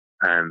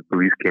 and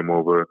police came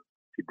over.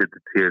 She did the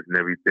tears and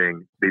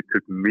everything. They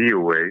took me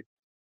away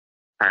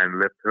and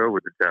left her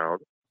with the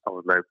child. I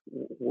was like,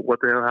 what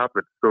the hell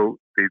happened? So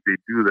they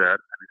do that.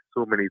 And there's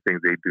so many things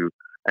they do.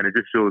 And it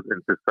just shows in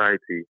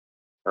society,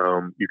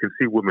 you can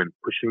see women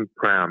pushing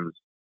prams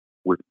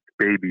with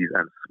babies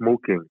and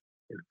smoking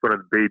in front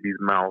of the baby's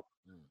mouth,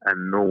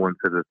 and no one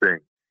says a thing.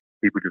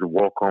 People just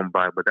walk on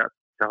by, but that's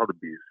child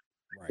abuse.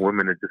 Right.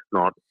 Women are just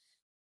not,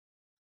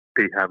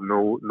 they have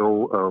no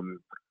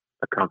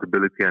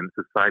accountability, and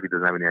society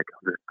doesn't have any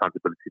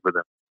accountability for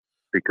them.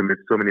 They commit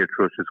so many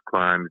atrocious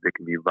crimes. They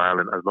can be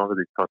violent. As long as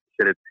they start to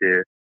shed a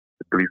tear,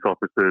 the police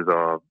officers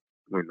are,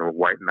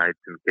 white knights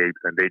and capes,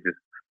 and they just,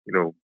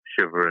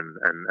 shiver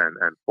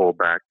and fall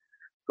back.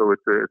 So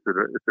it's an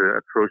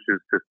atrocious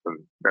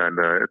system, and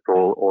it's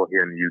all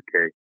here in the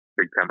UK,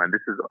 big time. And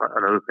this is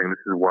another thing.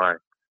 This is why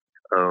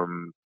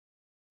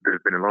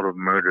there's been a lot of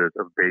murders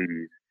of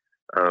babies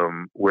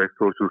where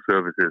social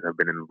services have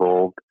been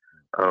involved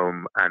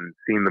and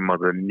seen the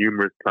mother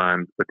numerous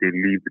times, but they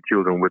leave the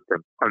children with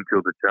them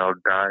until the child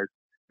dies.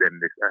 Then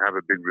they have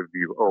a big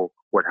review. Oh,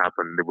 what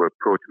happened? They were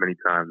approached many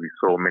times. We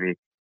saw them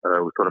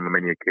on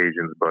many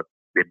occasions, but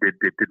they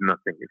did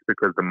nothing. It's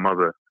because the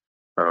mother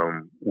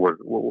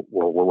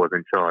was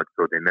in charge,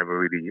 so they never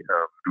really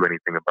do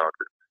anything about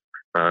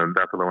it.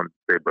 That's what I wanted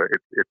to say. But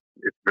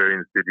it's very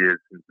insidious.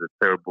 It's a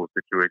terrible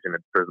situation.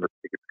 It doesn't look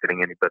like it's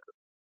getting any better.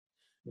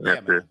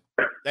 Yeah, man.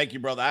 Thank you,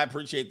 brother. I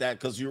appreciate that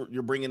because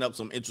you're bringing up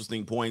some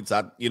interesting points.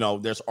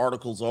 There's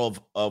articles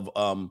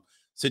of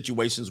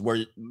situations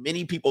where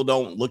many people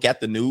don't look at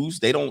the news.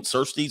 They don't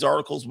search these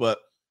articles, but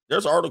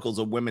there's articles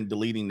of women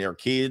deleting their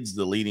kids,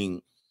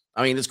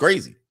 it's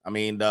crazy.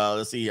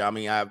 Let's see.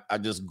 I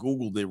just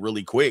Googled it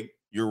really quick.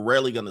 You're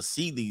rarely going to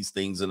see these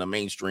things in the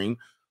mainstream,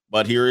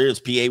 but here is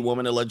PA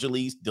woman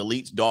allegedly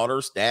deletes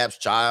daughter, stabs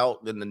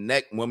child in the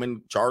neck,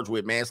 woman charged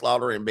with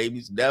manslaughter and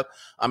baby's death.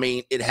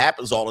 It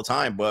happens all the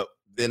time, but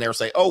then they'll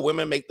say, oh,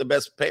 women make the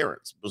best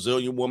parents.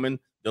 Brazilian woman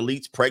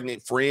deletes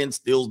pregnant friend,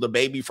 steals the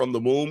baby from the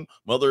womb.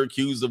 Mother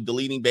accused of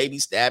deleting baby,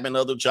 stabbing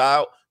other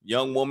child.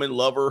 Young woman,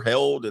 lover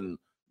held. And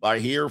by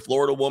here,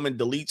 Florida woman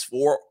deletes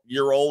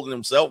 4-year-old and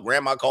himself.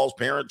 Grandma calls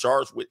parent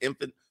charged with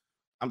infant.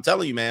 I'm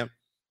telling you, man,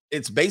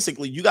 it's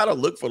basically, you got to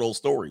look for those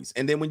stories.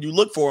 And then when you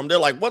look for them, they're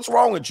like, what's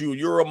wrong with you?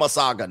 You're a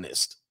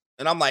misogynist.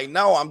 And I'm like,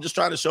 no, I'm just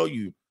trying to show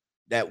you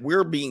that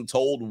we're being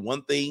told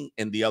one thing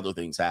and the other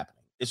thing's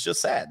happening. It's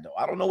just sad, though.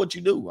 I don't know what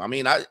you do.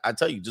 I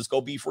tell you, just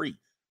go be free.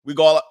 We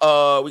got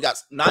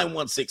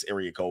 916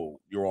 area code.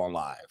 You're on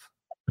live.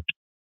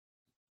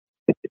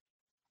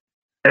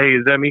 Hey,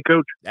 is that me,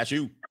 Coach? That's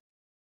you.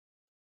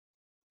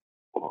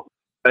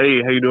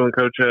 Hey, how you doing,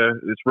 Coach?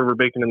 It's River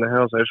Bacon in the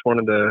house. I just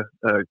wanted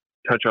to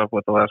touch off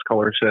what the last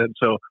caller said.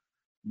 So,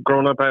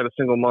 growing up, I had a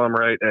single mom,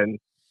 right? And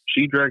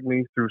she dragged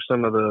me through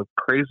some of the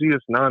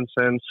craziest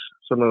nonsense,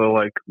 some of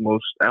the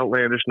most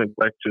outlandish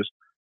neglect.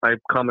 I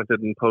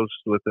commented in posts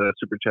with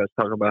super chats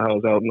talking about how I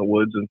was out in the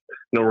woods and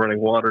no running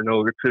water,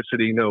 no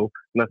electricity, no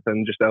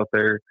nothing, just out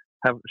there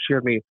she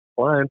had me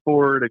flying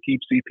forward to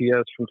keep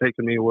CPS from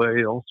taking me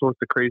away, all sorts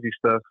of crazy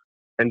stuff.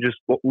 And just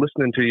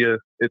listening to you,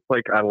 it's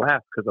like I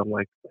laugh because I'm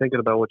like thinking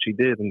about what she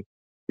did, and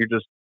you're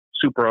just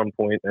super on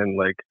point. And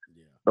like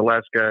the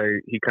last guy,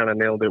 he kind of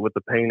nailed it with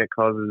the pain it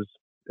causes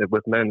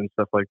with men and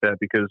stuff like that,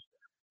 because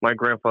my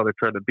grandfather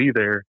tried to be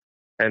there,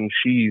 and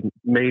she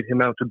made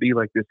him out to be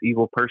like this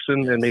evil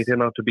person and made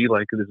him out to be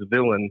like this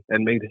villain,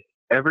 and made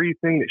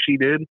everything that she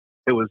did,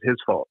 it was his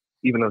fault,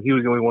 even though he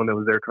was the only one that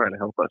was there trying to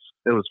help us.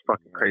 It was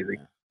fucking crazy.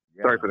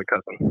 Yeah. Sorry for the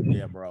cussing.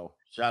 Yeah, bro.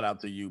 Shout out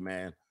to you,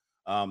 man.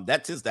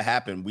 That tends to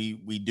happen.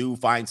 We do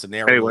find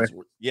scenarios.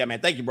 Anyway. Yeah, man.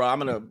 Thank you, bro. I'm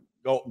gonna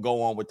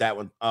go on with that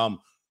one.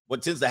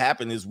 What tends to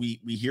happen is we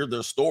hear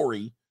their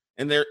story,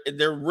 and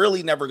they're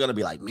really never gonna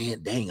be like,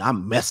 man, dang,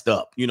 I'm messed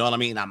up. You know what I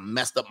mean? I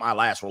messed up my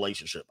last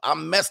relationship.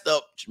 I'm messed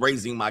up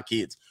raising my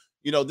kids.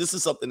 You know, this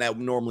is something that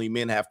normally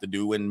men have to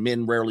do, and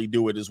men rarely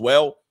do it as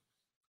well.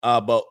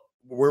 But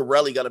we're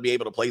rarely gonna be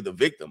able to play the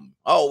victim.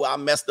 Oh, I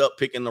messed up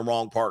picking the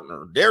wrong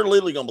partner. They're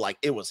literally gonna be like,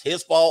 it was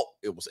his fault.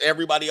 It was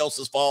everybody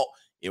else's fault.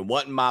 It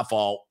wasn't my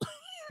fault.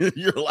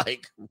 You're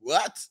like,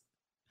 what?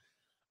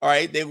 All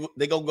right,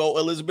 they gonna go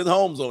Elizabeth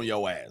Holmes on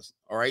your ass.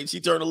 All right, she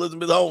turned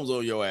Elizabeth Holmes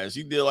on your ass.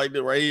 She did like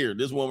that right here.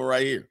 This woman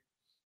right here.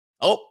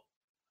 Oh,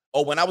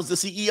 when I was the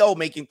CEO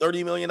making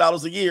 $30 million a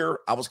year,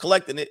 I was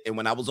collecting it. And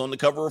when I was on the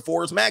cover of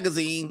Forbes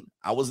magazine,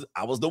 I was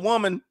the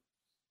woman.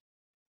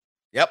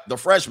 Yep, the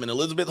freshman.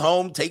 Elizabeth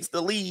Holmes takes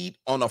the lead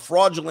on a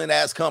fraudulent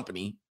ass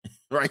company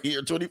right here,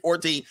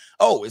 2014.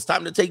 Oh, it's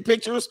time to take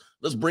pictures.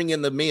 Let's bring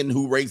in the men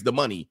who raised the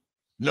money.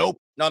 Nope.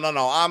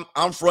 No.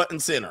 I'm front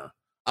and center.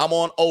 I'm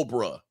on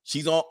Oprah.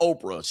 She's on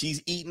Oprah.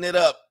 She's eating it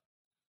up.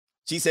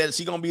 She said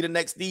she's gonna be the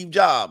next Steve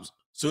Jobs.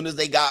 Soon as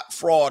they got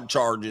fraud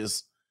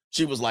charges,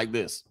 she was like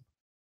this.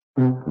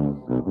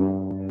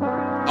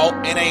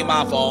 Oh, it ain't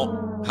my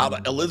fault. How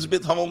the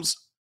Elizabeth Holmes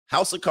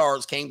house of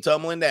cards came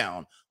tumbling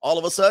down. All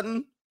of a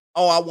sudden,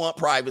 oh, I want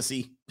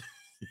privacy.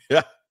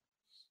 It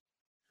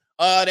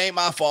ain't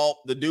my fault.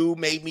 The dude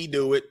made me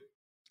do it.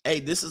 Hey,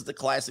 this is the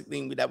classic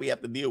thing that we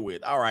have to deal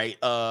with. All right.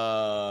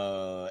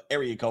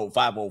 Area code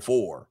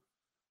 504.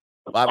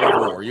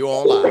 504. You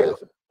on live.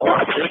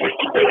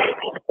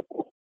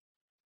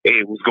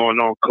 Hey, what's going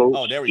on, Coach?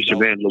 Oh, there we it's go.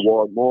 Your man,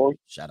 Laward Moore.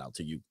 Shout out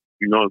to you.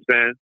 You know what I'm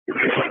saying?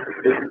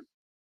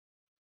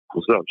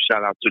 What's up?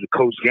 Shout out to the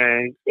Coach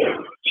Gang.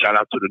 Shout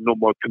out to the No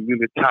More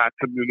Community.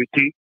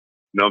 You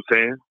know what I'm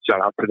saying?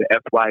 Shout out to the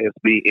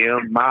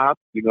FYSBM mob.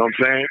 You know what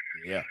I'm saying?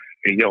 Yeah.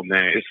 And yo,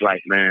 man, it's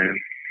like, man,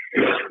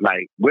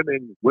 like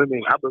women,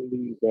 I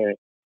believe that,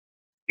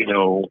 you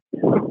know,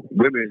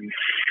 women,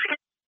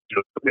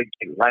 they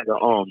get lighter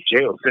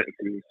jail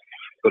sentences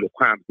for the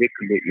crimes they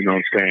commit, you know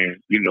what I'm saying?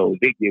 You know,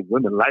 they give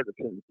women lighter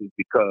sentences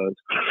because,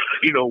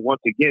 you know,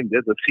 once again,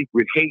 there's a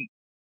secret hate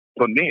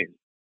for men.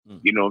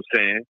 You know what I'm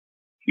saying?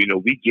 You know,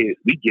 we get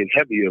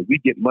heavier, we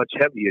get much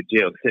heavier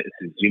jail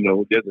sentences. You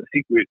know, there's a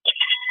secret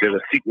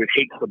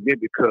hate for men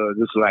because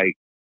it's like,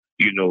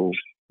 you know,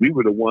 we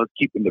were the ones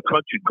keeping the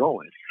country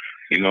going.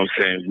 You know what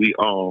I'm saying?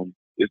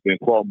 It's been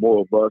far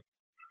more of us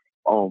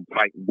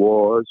fighting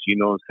wars, you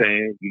know what I'm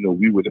saying? You know,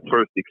 we were the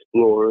first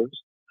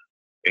explorers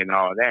and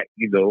all that,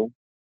 you know,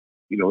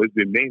 it's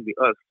been mainly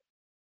us,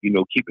 you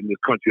know, keeping this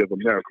country of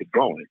America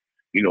going,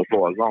 you know,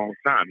 for a long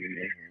time,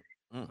 you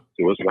know.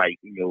 So it's like,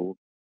 you know,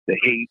 the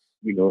hate,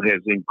 you know,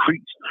 has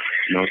increased,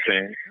 you know what I'm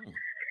saying?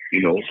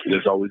 You know,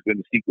 there's always been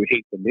a secret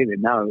hate for men,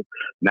 and now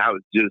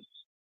it's just,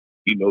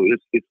 you know,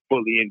 it's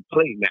fully in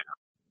play now.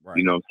 Right.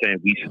 You know what I'm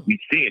saying? We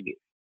seeing it.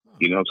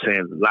 You know what I'm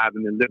saying? Live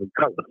in living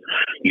color.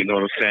 You know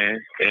what I'm saying?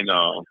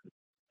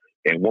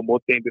 And one more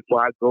thing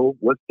before I go,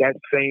 what's that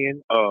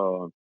saying?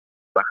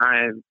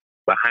 Behind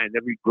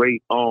every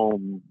great let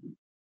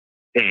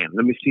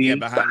me see. Yeah,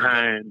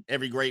 behind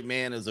every great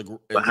man is a woman.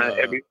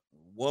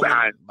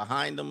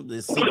 Behind them,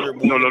 the secret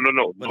woman. Not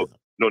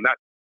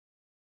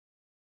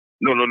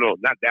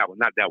that one.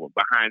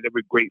 Behind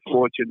every great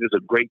fortune is a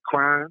great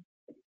crime.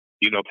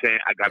 You know what I'm saying?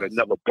 I got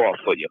another bar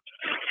for you.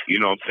 You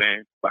know what I'm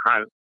saying?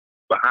 Behind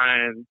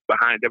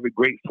every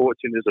great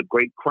fortune is a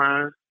great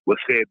crime was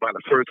said by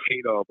the first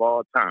hater of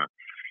all time.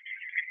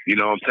 You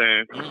know what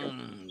I'm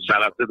saying?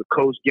 Shout out to the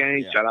Coach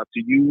Gang. Shout out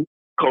to you,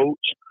 Coach.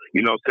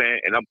 You know what I'm saying?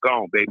 And I'm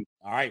gone, baby.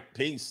 All right,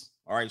 peace.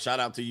 All right, shout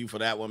out to you for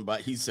that one.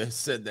 But he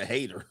said the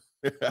hater.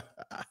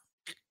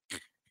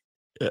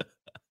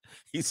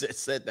 He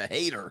said the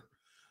hater.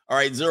 All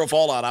right, Zero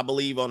Fallout. I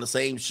believe on the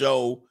same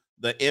show,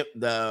 the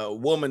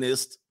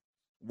womanists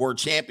were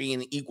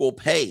championing equal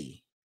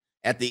pay.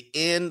 At the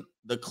end,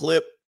 the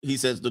clip, he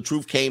says the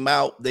truth came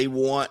out. They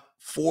want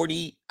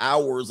 40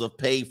 hours of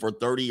pay for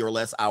 30 or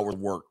less hours of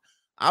work.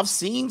 I've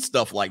seen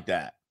stuff like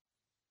that.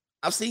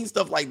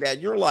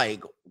 You're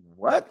like,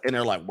 what? And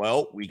they're like,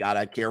 well, we got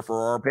to care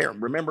for our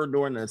parents. Remember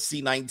during the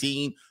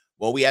C-19,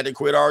 well, we had to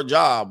quit our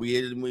job. We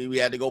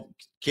had to go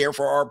care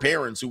for our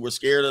parents who were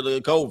scared of the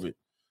COVID.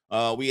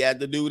 We had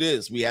to do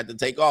this. We had to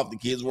take off. The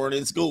kids weren't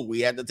in school. We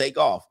had to take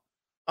off.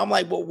 I'm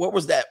like, well, where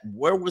was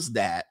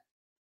that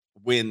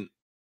when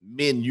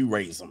men you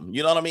raise them.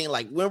 You know what I mean?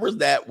 Like, where was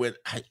that with,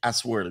 I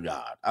swear to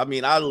God. I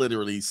mean, I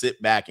literally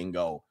sit back and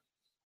go,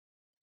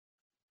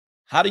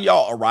 how do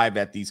y'all arrive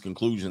at these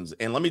conclusions?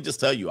 And let me just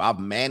tell you, I've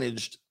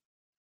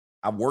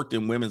worked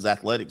in women's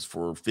athletics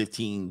for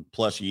 15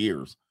 plus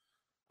years.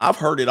 I've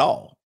heard it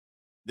all.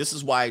 This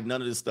is why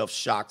none of this stuff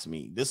shocks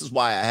me. This is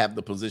why I have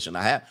the position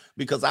I have,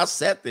 because I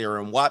sat there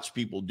and watched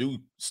people do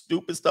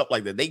stupid stuff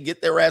like that. They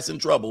get their ass in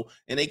trouble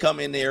and they come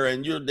in there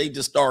and they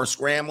just start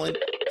scrambling.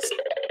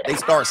 They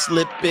start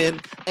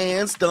slipping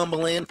and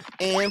stumbling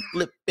and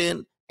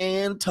flipping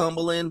and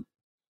tumbling.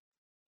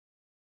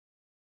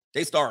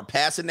 They start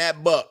passing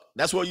that buck.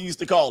 That's what you used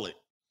to call it.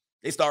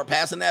 They start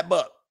passing that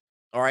buck.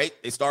 All right.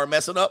 They start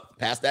messing up.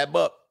 Pass that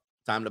buck.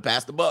 Time to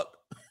pass the buck.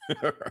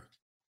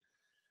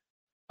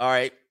 All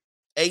right.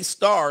 A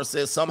Star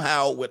says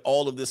somehow with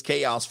all of this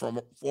chaos from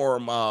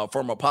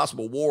a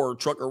possible war,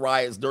 trucker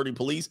riots, dirty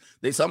police,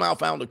 they somehow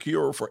found a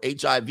cure for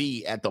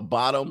HIV at the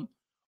bottom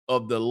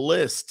of the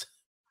list.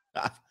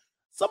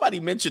 Somebody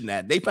mentioned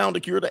that. They found a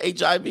cure to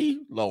HIV?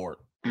 Lord.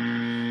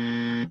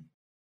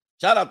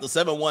 Shout out to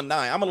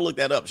 719. I'm going to look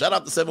that up. Shout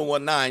out to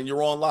 719.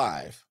 You're on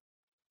live.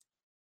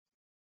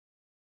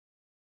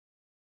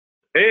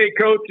 Hey,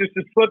 Coach. This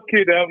is Flip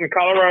Kid out in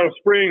Colorado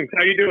Springs.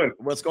 How you doing?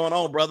 What's going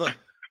on, brother?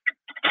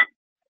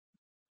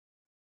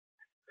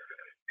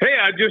 Hey,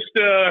 I just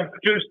to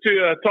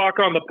talk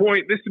on the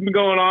point, this has been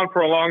going on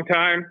for a long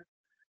time.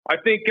 I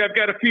think I've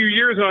got a few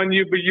years on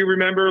you, but you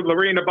remember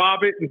Lorena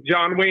Bobbitt and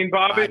John Wayne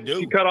Bobbitt?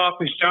 She cut off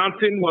his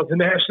Johnson, was a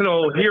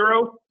national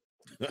hero.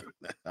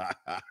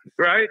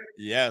 Right?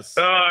 Yes.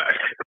 Aileen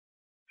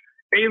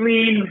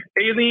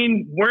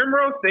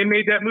Wuornos, they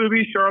made that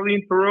movie,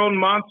 Charlene Theron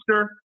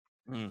Monster.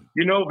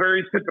 You know,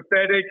 very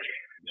sympathetic.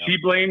 Yep. She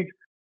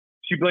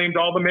blamed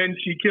all the men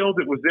she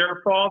killed. It was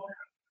their fault.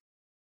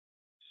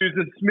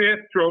 Susan Smith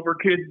drove her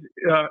kids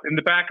in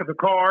the back of the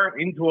car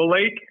into a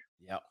lake.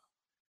 Yep.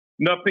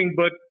 Nothing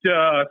but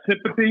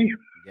sympathy.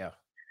 Yeah.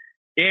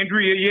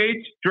 Andrea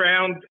Yates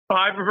drowned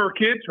 5 of her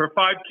kids, or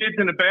 5 kids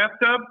in a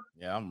bathtub.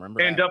 Yeah, I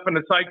remember. End up in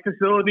a psych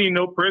facility,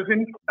 no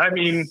prison. I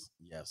mean,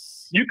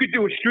 yes. You could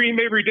do a stream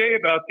every day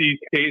about these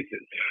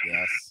cases.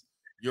 Yes,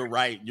 you're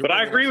right. But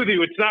I agree with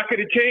you. It's not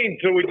going to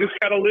change. So we just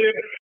got to live.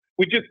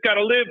 We just got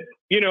to live.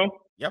 You know.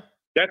 Yep.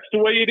 That's the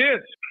way it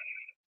is.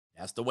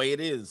 That's the way it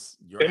is.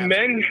 And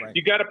men, right.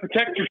 You got to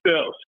protect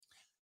yourselves.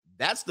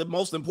 That's the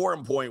most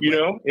important point. You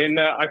know, and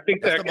I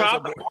think that's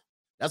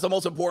the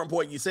most important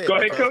point you said. Go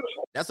ahead, Coach.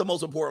 That's the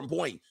most important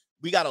point.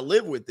 We got to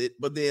live with it,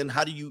 but then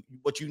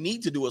what you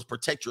need to do is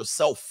protect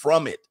yourself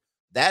from it.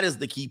 That is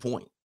the key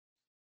point.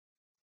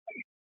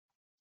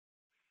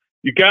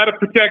 You got to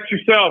protect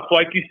yourself.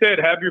 Like you said,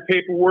 have your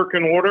paperwork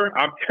in order.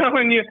 I'm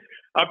telling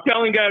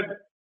guys,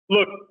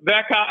 look,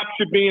 that cop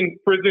should be in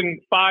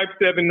prison 5,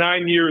 7,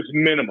 9 years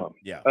minimum.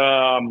 Yeah.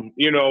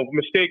 You know,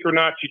 mistake or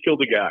not, she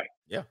killed a guy.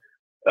 Yeah.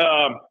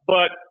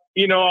 But,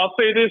 you know, I'll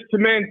say this to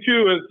men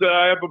too, is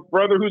I have a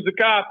brother who's a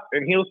cop,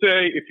 and he'll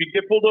say, if you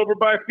get pulled over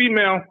by a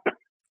female,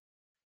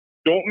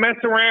 don't mess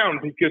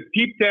around, because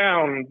deep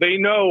down they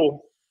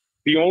know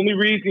the only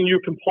reason you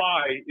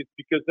comply is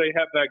because they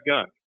have that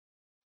gun.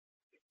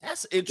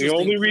 That's interesting. The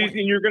only reason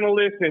you're going to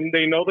listen,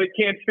 they know they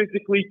can't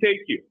physically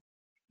take you.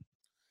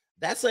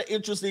 That's an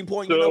interesting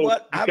point. So you know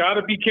what? You got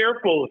to be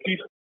careful.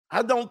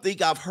 I don't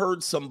think I've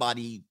heard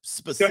somebody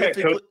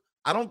specifically. Ahead,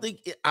 I don't think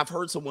I've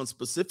heard someone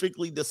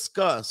specifically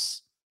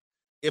discuss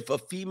if a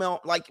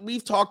female, like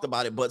we've talked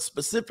about it, but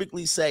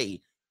specifically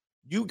say,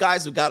 you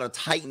guys have got to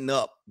tighten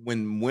up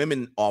when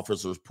women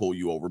officers pull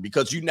you over,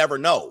 because you never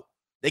know.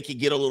 They could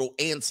get a little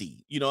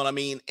antsy. You know what I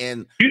mean?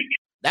 And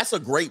that's a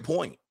great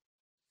point.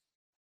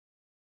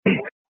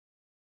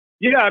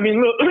 Yeah, I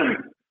mean, look,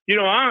 you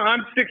know,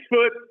 I'm 6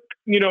 foot,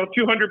 you know,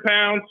 200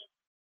 pounds.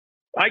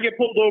 I get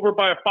pulled over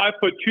by a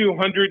 5'2",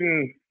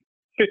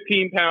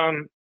 115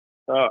 pound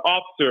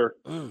officer.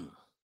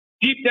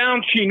 Deep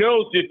down, she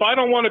knows if I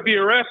don't want to be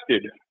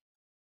arrested,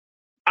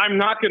 I'm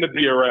not going to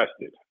be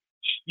arrested.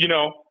 You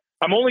know,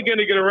 I'm only going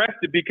to get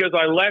arrested because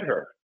I let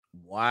her.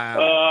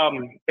 Wow.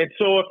 And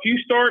so if you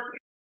start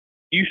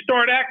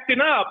acting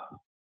up,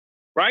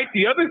 right?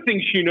 The other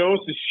thing she knows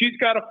is she's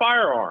got a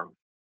firearm,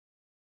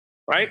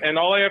 right? And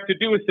all I have to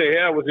do is say,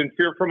 "Yeah, I was in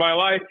fear for my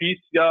life. He's,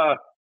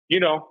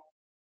 you know,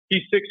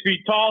 he's 6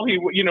 feet tall.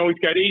 He's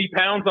got 80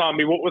 pounds on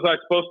me. What was I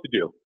supposed to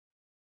do?"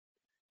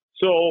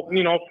 So,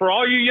 you know, for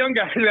all you young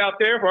guys out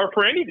there, or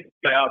for any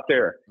guy out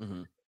there,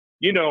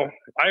 you know,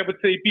 I would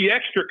say be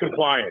extra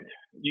compliant.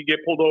 You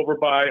get pulled over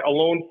by a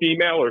lone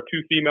female or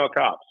 2 female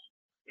cops.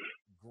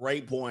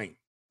 Great point.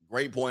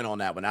 Great point on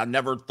that one. I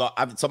never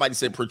thought somebody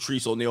said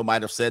Patrice O'Neal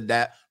might have said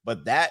that,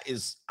 but that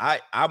is,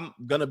 I'm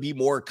going to be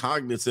more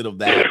cognizant of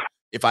that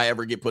if I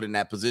ever get put in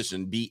that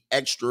position. Be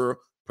extra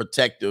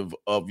protective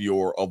of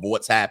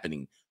what's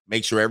happening.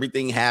 Make sure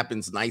everything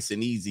happens nice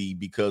and easy,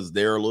 because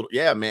they're a little,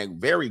 yeah, man,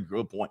 very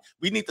good point.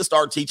 We need to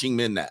start teaching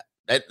men that.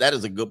 That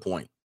is a good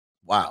point.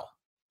 Wow.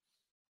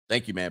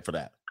 Thank you, man, for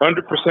that.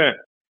 100%.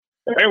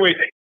 Anyway,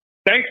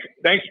 Thanks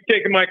for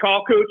taking my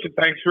call, Coach, and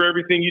thanks for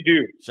everything you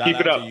do. Shout Keep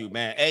out it up. to you,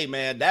 man. Hey,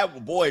 man,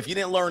 that boy, if you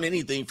didn't learn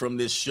anything from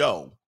this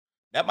show,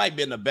 that might have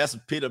been the best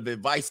bit of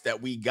advice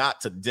that we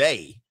got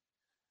today.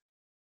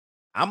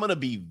 I'm going to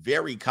be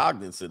very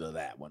cognizant of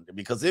that one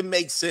because it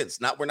makes sense.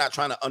 We're not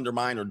trying to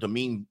undermine or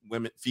demean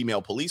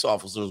female police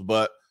officers,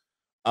 but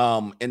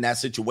in that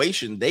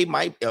situation, they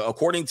might,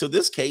 according to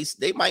this case,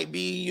 they might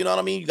be, you know what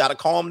I mean? You got to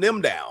calm them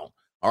down.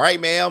 All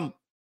right, ma'am,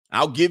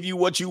 I'll give you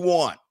what you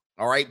want.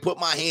 All right, put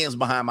my hands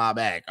behind my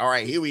back. All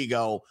right, here we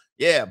go.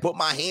 Yeah, put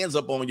my hands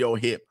up on your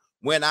hip.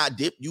 When I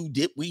dip, you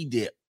dip, we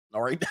dip.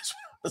 All right, that's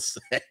what I'm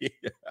saying.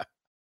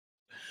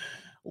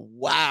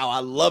 Wow,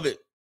 I love it.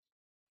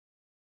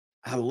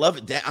 I love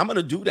it. I'm going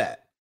to do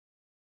that.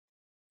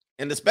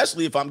 And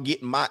especially if I'm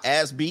getting my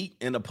ass beat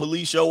and the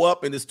police show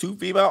up and it's 2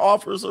 female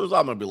officers,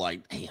 I'm going to be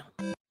like, damn.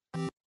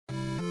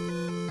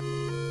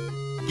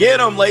 Get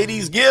them,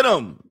 ladies, get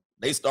them.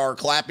 They start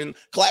clapping,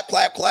 clap,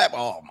 clap, clap.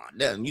 Oh, my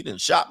damn, you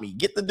didn't shot me.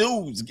 Get the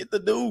dudes, get the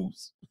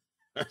dudes.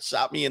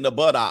 Shot me in the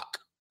buttock.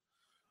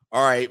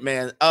 All right,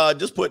 man.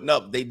 Just putting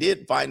up, they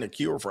did find a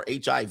cure for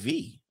HIV.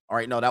 All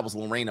right, no, that was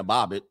Lorena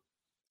Bobbitt.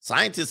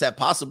 Scientists have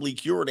possibly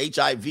cured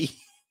HIV.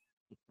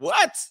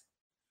 What?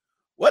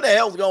 What the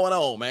hell's going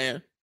on,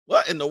 man?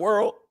 What in the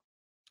world?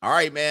 All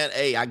right, man.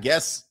 Hey, I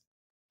guess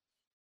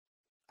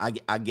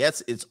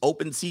it's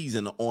open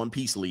season on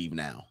peace leave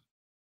now.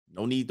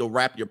 No need to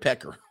wrap your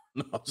pecker.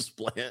 No, I'm just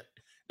playing.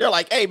 They're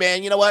like, hey,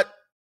 man, you know what?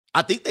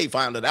 I think they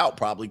found it out.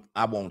 Probably.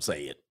 I won't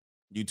say it.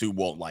 YouTube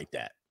won't like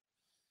that.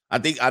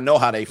 I know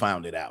how they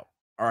found it out.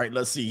 All right,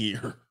 let's see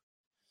here.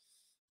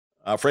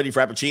 Freddie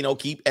Frappuccino,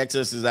 keep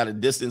excesses at a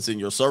distance in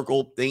your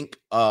circle. Think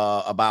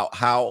about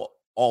how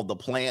all the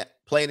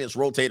planets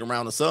rotate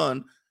around the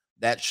sun.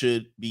 That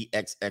should be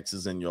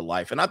XXs in your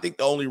life. And I think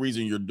the only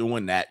reason you're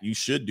doing that, you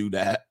should do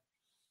that,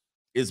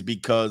 is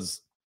because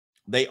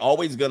they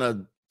always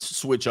gonna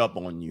switch up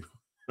on you.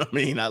 I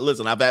mean,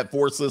 listen, I've had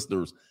 4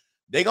 sisters.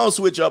 They gonna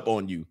switch up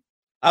on you.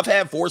 I've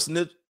had 4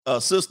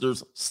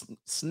 sisters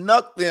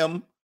snuck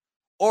them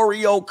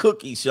Oreo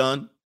cookies,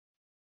 son.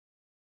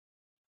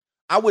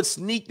 I would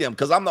sneak them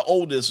because I'm the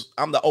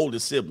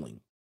oldest sibling.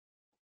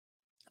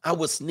 I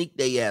would sneak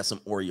their ass some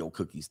Oreo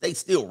cookies. They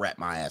still rat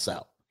my ass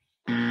out.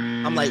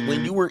 I'm like,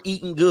 when you were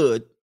eating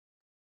good,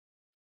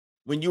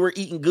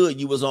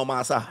 you was on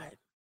my side.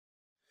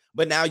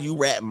 But now you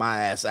rat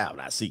my ass out,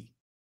 I see.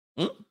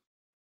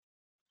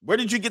 Where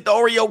did you get the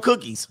Oreo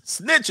cookies?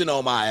 Snitching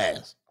on my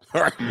ass.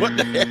 All right, what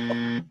the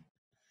hell?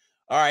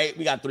 All right,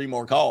 we got 3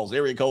 more calls.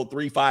 Area code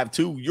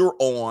 352, you're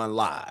on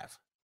live.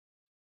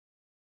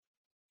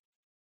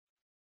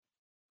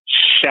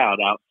 Shout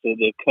out to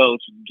the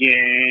Coach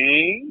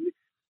gang.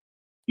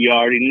 You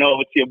already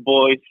know it's your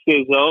boy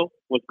Sizzo.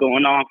 What's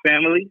going on,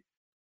 family?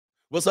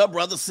 What's up,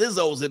 brother?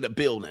 Sizzo's in the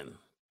building.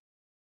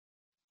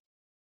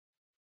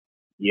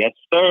 Yes,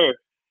 sir.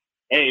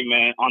 Hey,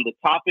 man, on the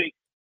topic,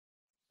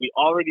 we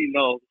already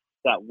know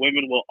that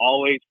women will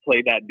always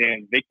play that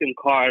damn victim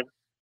card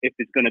if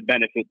it's going to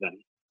benefit them.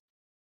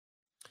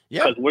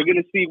 Yeah. Because we're going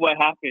to see what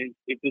happens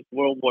if this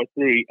World War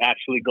III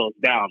actually goes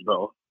down,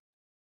 bro.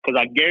 Because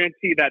I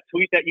guarantee that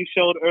tweet that you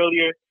showed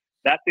earlier,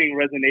 that thing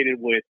resonated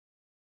with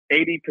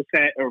 80%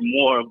 or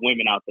more of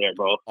women out there,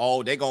 bro.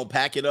 Oh, they're going to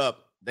pack it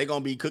up. They're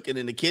going to be cooking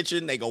in the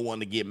kitchen. They're going to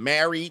want to get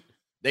married.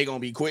 They're going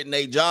to be quitting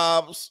their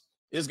jobs.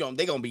 They're going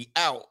to be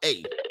out,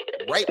 hey,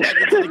 right back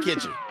into the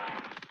kitchen.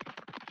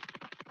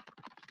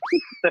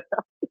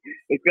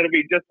 It's going to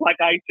be just like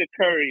Aisha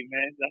Curry,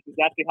 man. That's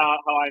exactly how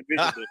I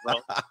envisioned it, bro.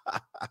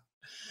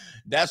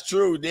 That's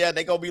true. Yeah,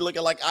 they're going to be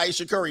looking like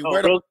Aisha Curry.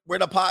 Oh, where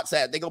the pots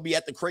at? They're going to be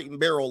at the Crate and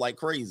Barrel like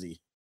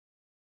crazy.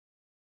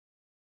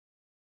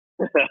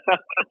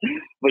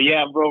 But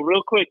yeah, bro,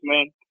 real quick,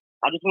 man.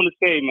 I just want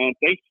to say, man,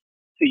 thanks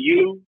to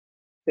you,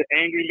 to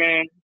Angry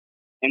Man,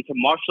 and to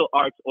Martial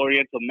Arts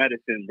Oriental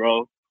Medicine,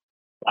 bro.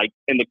 Like,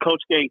 and the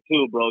Coach gang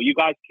too, bro. You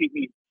guys keep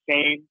me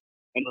sane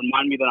and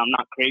remind me that I'm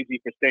not crazy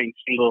for staying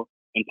single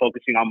and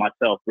focusing on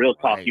myself. Real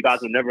talk. Right. You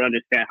guys will never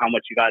understand how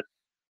much you guys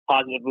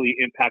positively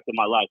impacted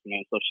my life,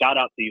 man. So shout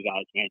out to you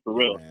guys, man, for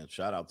real. Man,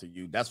 shout out to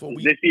you. That's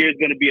what this year is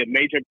going to be a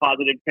major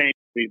positive change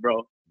for me,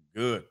 bro.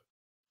 Good.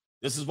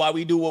 This is why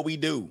we do what we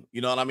do.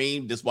 You know what I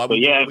mean? This is why we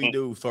do what we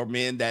do. For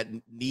men that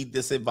need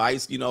this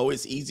advice, you know,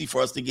 it's easy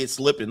for us to get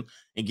slipping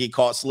and get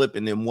caught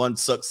slipping and one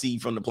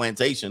succeed from the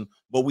plantation.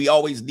 But we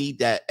always need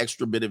that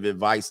extra bit of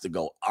advice to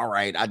go, all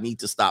right, I need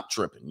to stop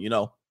tripping, you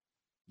know,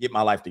 get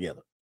my life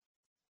together.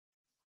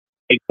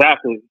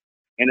 Exactly.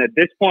 And at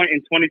this point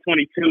in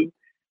 2022,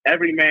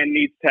 every man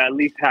needs to at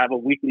least have a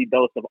weekly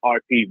dose of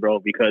RP, bro,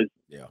 because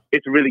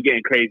it's really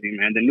getting crazy,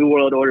 man. The New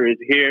World Order is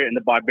here and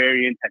the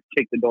barbarians have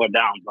kicked the door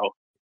down, bro.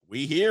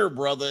 We here,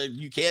 brother.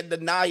 You can't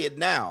deny it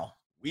now.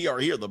 We are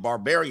here. The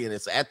barbarian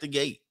is at the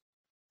gate.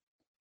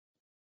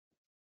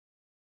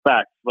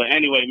 Fact. But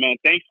anyway, man,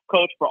 thanks,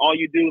 Coach, for all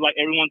you do. Like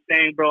everyone's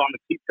saying, bro, I'm going to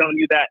keep telling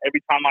you that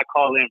every time I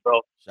call in,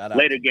 bro. Shout out.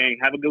 Later, gang.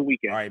 Have a good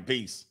weekend. All right,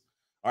 peace.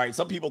 All right,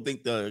 some people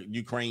think the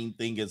Ukraine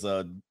thing is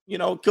it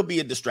could be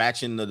a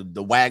distraction,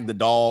 the wag the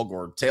dog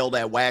or tail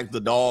that wags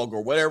the dog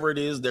or whatever it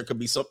is. There could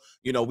be some,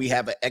 we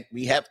have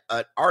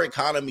our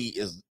economy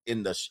is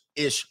in the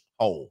ish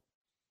hole.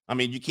 I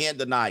mean, you can't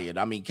deny it.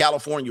 I mean,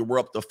 California, we're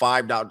up to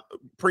 $5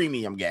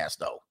 premium gas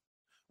though.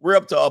 We're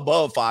up to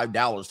above $5,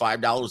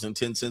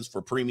 $5.10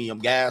 for premium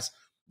gas.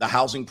 The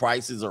housing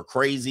prices are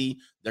crazy.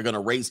 They're going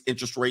to raise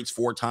interest rates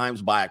 4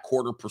 times by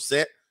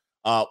 0.25%.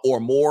 Or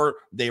more.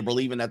 They're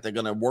believing that they're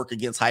going to work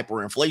against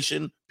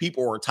hyperinflation.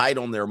 People are tight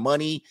on their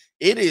money.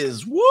 It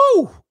is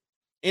woo.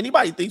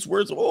 Anybody thinks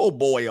oh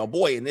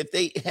boy. And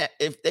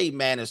if they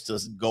manage to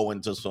go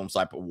into some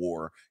type of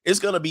war, it's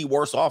going to be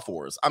worse off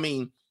for us. I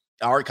mean,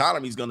 our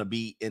economy is going to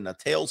be in a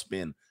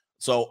tailspin.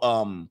 So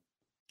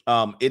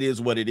it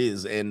is what it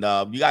is. And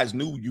you guys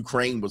knew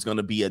Ukraine was going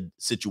to be a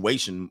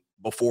situation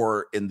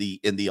before the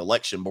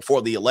election,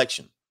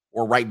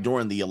 or right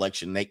during the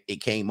election,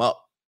 it came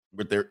up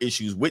with their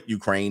issues with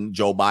Ukraine,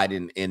 Joe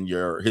Biden and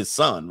his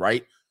son,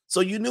 right? So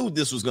you knew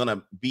this was going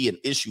to be an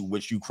issue,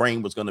 which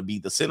Ukraine was going to be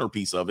the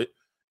centerpiece of it.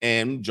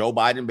 And Joe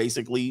Biden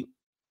basically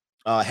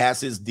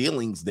has his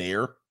dealings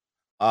there.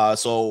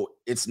 So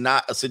it's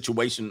not a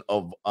situation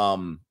of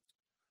what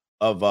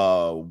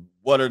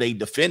are they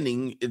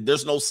defending?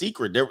 There's no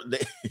secret.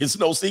 It's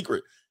no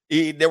secret.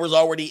 There was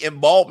already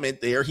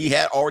involvement there. He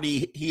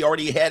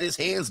already had his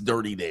hands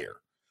dirty there.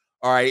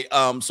 All right.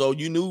 So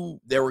you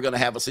knew they were going to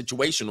have a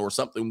situation or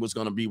something was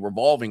going to be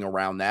revolving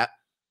around that.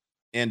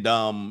 And,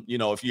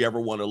 if you ever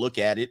want to look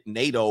at it,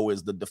 NATO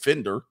is the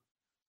defender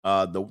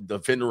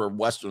of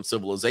Western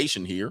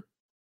civilization here.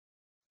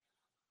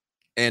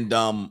 And,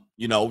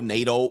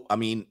 NATO,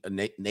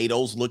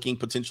 NATO's looking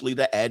potentially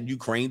to add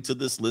Ukraine to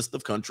this list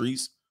of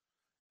countries,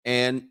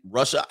 and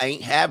Russia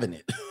ain't having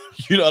it.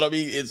 You know what I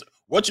mean? It's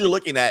what you're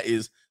looking at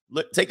is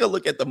take a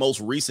look at the most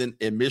recent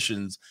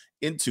admissions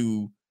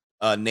into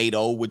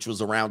NATO, which was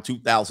around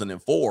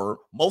 2004.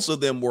 Most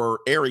of them were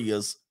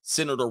areas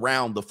centered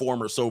around the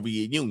former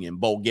Soviet Union: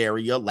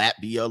 Bulgaria,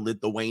 Latvia,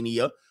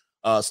 Lithuania,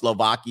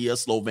 Slovakia,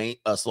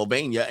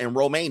 Slovenia, and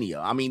Romania.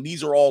 I mean,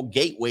 these are all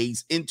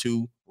gateways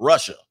into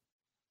Russia.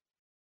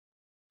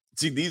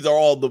 See, these are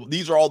all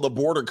the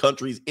border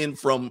countries in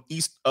from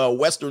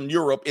Western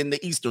Europe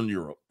into Eastern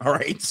Europe. All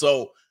right.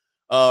 So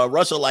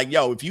Russia, like,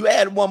 yo, if you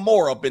add one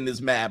more up in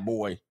this map,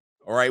 boy,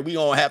 all right, we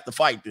gonna have to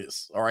fight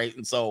this. All right.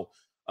 And so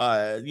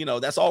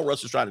that's all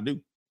Russia's trying to do.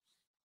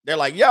 They're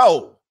like,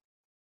 yo,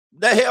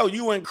 the hell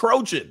you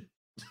encroaching?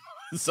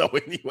 So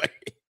anyway,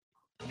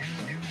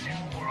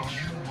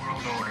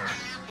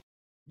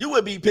 you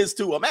would be pissed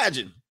too.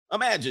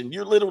 Imagine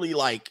you're literally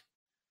like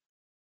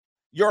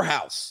your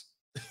house.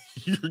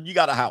 You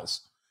got a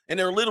house and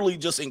they're literally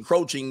just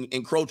encroaching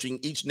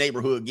each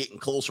neighborhood, getting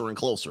closer and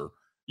closer.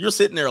 You're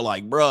sitting there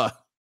like, bruh,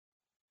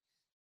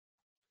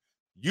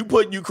 you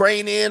put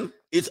Ukraine in,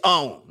 it's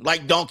on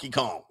like Donkey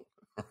Kong.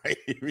 All right,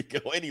 here we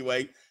go.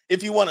 Anyway,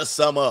 if you want to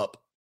sum up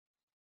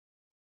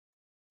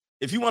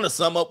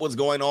what's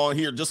going on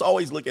here, just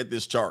always look at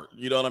this chart.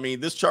 You know what I mean?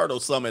 This chart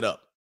will sum it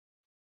up.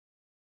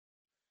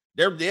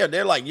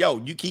 They're like, yo,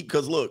 you keep,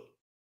 because look,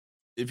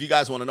 if you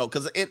guys want to know,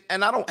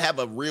 and I don't have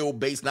a real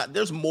base,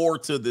 there's more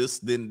to this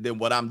than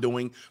what I'm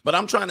doing, but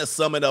I'm trying to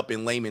sum it up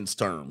in layman's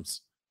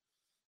terms.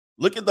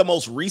 Look at the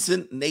most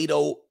recent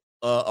NATO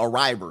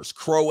arrivals: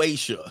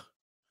 Croatia,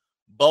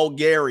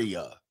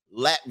 Bulgaria,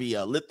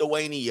 Latvia,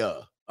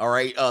 Lithuania, all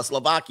right,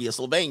 Slovakia,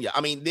 Slovenia.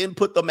 I mean, then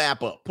put the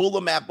map up. Pull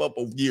the map up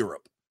of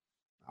Europe.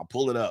 I'll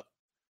pull it up.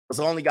 Because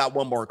I only got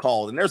one more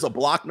call, and there's a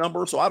block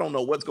number, so I don't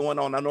know what's going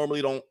on. I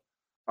normally don't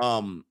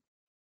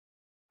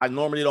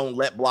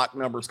let block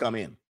numbers come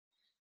in.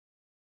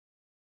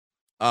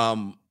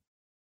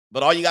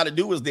 But all you got to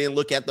do is then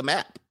look at the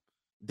map.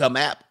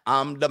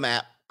 I'm the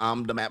map.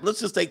 Let's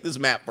just take this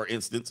map, for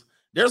instance.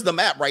 There's the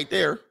map right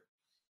there.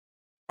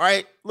 All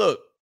right,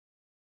 look.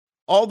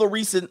 All the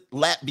recent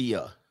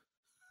Latvia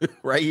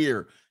right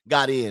here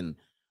got in.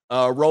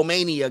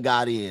 Romania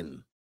got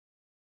in.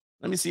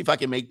 Let me see if I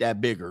can make that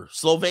bigger.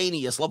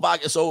 Slovenia,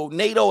 Slovakia. So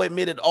NATO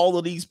admitted all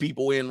of these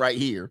people in right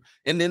here.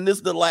 And then this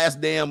is the last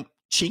damn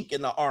chink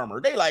in the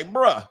armor. They like,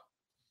 bruh.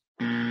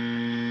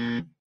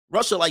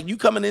 Russia, like, you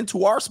coming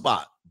into our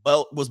spot.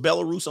 Was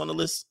Belarus on the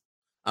list?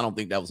 I don't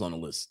think that was on the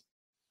list.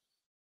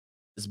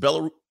 Is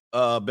Bulgaria's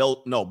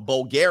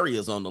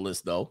on the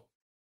list, though.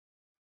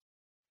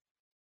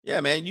 Yeah,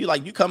 man,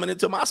 you coming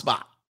into my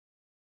spot.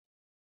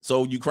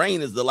 So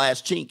Ukraine is the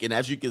last chink, and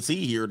as you can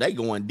see here, they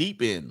going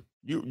deep in.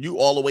 You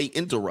all the way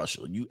into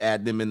Russia. You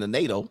add them into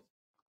NATO.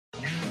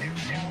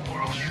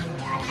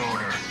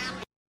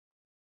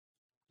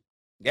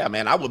 Yeah,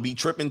 man, I would be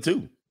tripping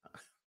too.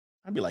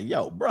 I'd be like,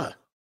 yo, bruh.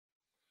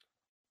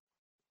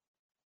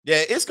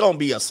 Yeah, it's going to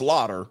be a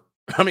slaughter.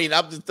 I mean,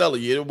 I'm just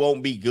telling you, it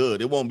won't be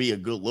good. It won't be a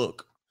good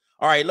look.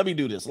 All right, let me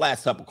do this.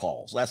 Last couple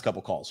calls.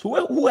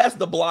 Who has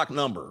the block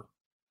number?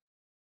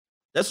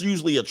 That's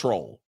usually a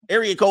troll.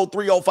 Area code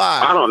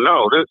 305. I don't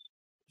know. This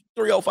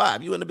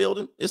 305. You in the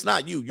building? It's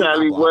not you.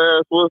 Cali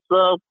West, what's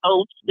up,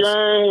 Coach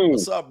James?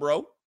 What's up,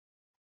 bro?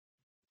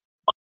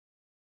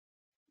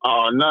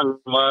 Oh, nothing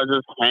much.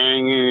 Just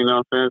hanging, you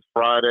know, since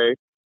Friday.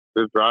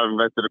 Just driving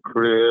back to the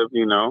crib,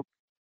 you know.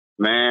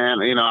 Man,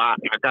 you know, I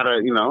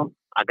gotta, you know,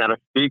 I gotta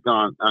speak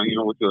on, you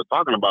know, what you were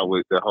talking about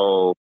with the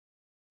whole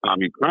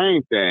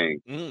Ukraine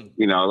thing.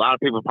 You know, a lot of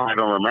people probably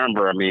don't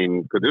remember. I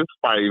mean, because this is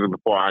probably even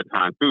before our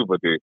time too. But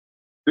this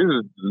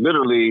is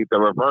literally the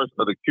reverse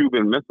of the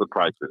Cuban Missile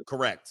Crisis.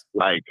 Correct.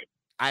 Like,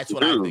 that's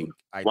what dude, I think.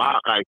 Wow,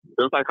 like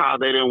just like how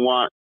they didn't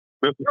want,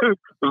 just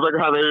like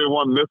how they didn't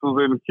want missiles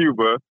in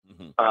Cuba.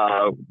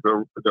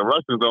 The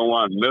Russians don't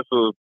want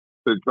missiles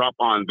to drop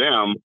on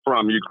them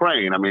from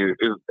Ukraine. I mean,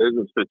 it's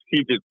a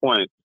strategic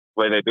point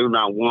where they do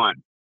not want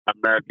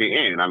America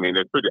in. I mean,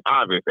 it's pretty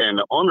obvious. And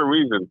the only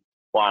reason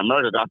why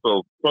America got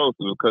so close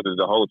is because of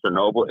the whole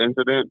Chernobyl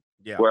incident,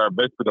 where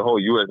basically the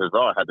whole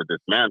USSR had to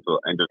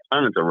dismantle and just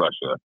turn into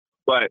Russia.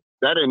 But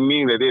that didn't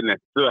mean they didn't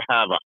still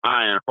have an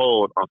iron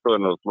hold on some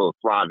of those little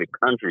Slavic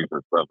countries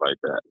and stuff like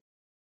that.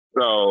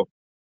 So,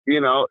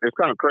 you know, it's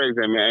kind of crazy,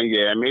 man.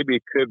 Yeah, maybe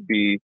it could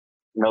be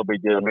no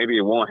big deal. Maybe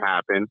it won't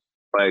happen.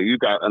 But you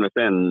got to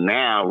understand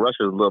now,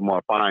 Russia's a little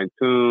more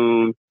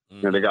fine-tuned.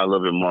 You know, they got a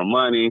little bit more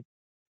money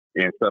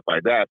and stuff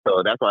like that.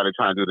 So that's why they're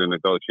trying to do the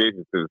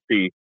negotiations to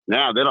see.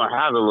 Now they don't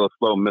have the little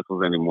slow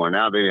missiles anymore.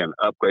 Now they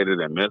upgraded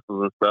their missiles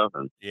and stuff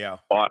and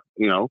bought,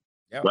 you know,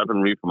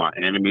 weaponry from our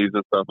enemies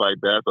and stuff like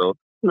that. So,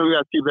 you know, we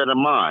got to keep that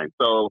in mind.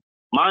 So,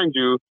 mind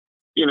you,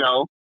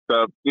 the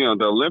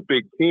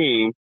Olympic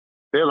team,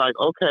 they're like,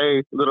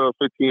 okay, little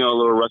 15-year-old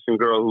little Russian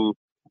girl who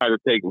had to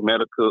take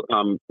medical,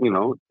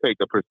 take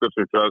a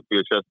prescription drug for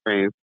your chest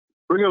pains.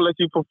 We're going to let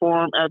you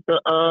perform at the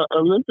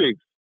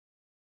Olympics.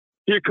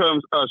 Here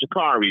comes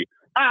Sha'Carri.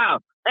 Ow,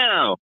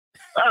 ow.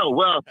 Oh,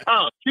 well,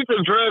 she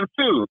took drugs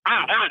too.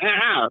 Ow, ow, ow,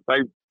 ow.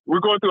 Like, we're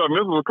going through a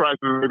missile crisis.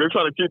 They're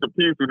trying to keep the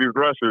peace with these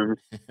Russians.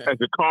 And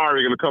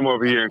Sha'Carri going to come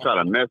over here and try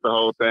to mess the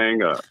whole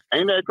thing up.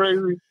 Ain't that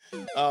crazy?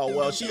 Oh,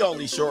 well, she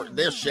only short.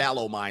 They're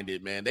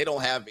shallow-minded, man. They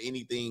don't have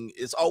anything.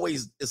 It's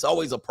always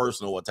a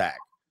personal attack.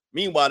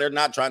 Meanwhile, they're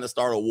not trying to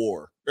start a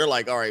war. They're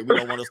like, all right, we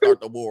don't want to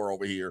start the war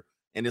over here.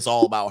 And it's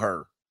all about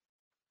her.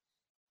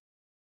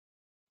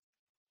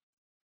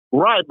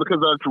 Right, because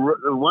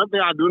one thing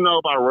I do know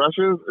about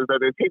Russians is that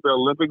they take the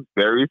Olympics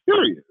very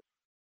serious.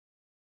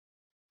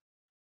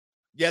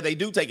 Yeah, they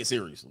do take it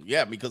seriously.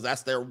 Yeah, because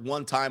that's their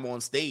one time on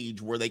stage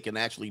where they can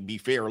actually be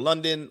fair.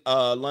 London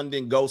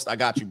Ghost, I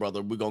got you,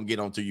 brother. We're gonna get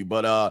onto you.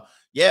 But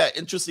yeah,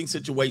 interesting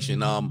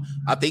situation.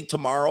 I think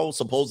tomorrow,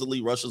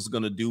 supposedly, Russia's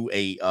gonna do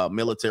a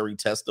military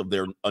test of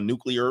their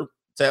nuclear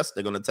test.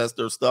 They're gonna test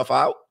their stuff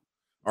out.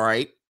 All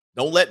right.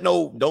 Don't let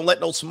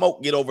no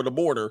smoke get over the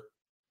border.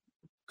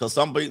 Because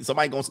somebody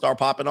gonna start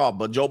popping off.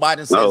 But Joe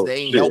Biden says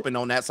they ain't helping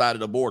on that side of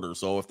the border.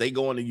 So if they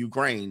go into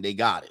Ukraine, they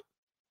got it.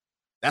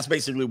 That's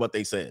basically what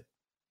they said.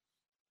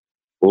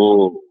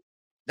 Oh,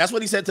 that's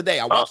what he said today.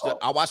 I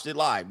watched it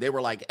live. They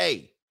were like,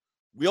 "Hey,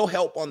 we'll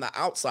help on the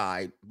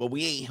outside, but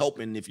we ain't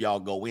helping if y'all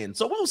go in."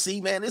 So we'll see,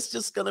 man. It's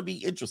just gonna be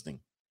interesting.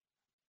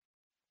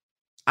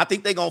 I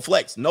think they're gonna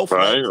flex. No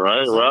flex.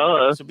 Right. So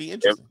well, it should be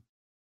interesting.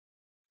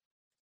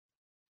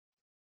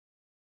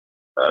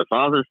 As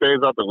long as it stays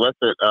off the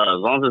western, as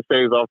long as it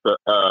stays off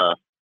the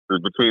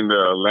between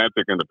the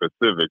Atlantic and the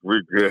Pacific,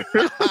 we're good.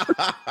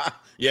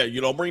 Yeah, you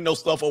don't bring no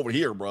stuff over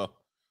here, bro.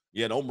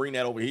 Yeah, don't bring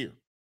that over here.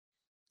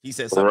 He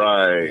said something.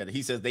 Right. Yeah,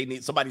 he says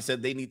somebody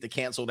said they need to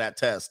cancel that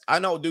test. I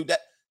know, dude.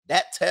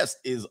 That test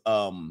is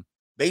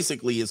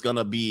basically is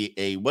gonna be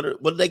a what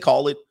do they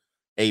call it?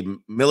 A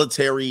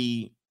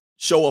military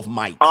show of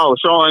might. Oh,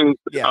 showing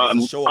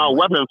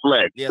weapon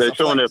flex. Yeah, they're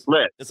showing their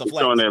flex. It's a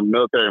flex. Showing their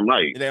military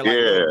might. And they're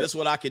like, this is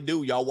what I can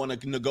do. Y'all want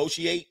to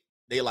negotiate?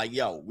 They like,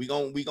 yo, we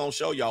gonna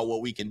show y'all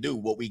what we can do,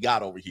 what we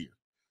got over here.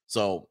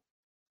 So,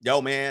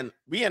 yo, man,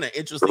 we in an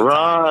interesting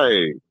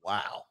time.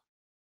 Wow.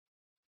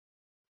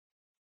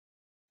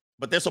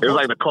 But they're supposed it's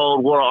like the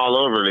Cold War all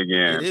over it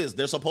again. It is.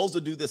 They're supposed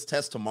to do this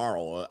test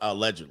tomorrow,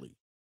 allegedly,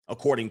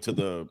 according to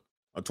the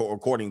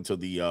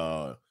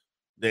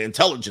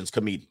intelligence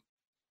committee.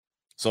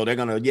 So they're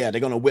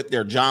gonna whip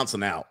their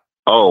Johnson out.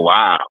 Oh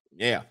wow!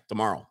 Yeah,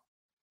 tomorrow.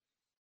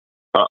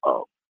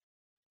 Uh-oh.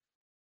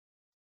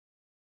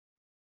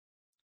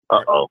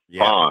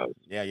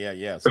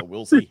 Yeah. So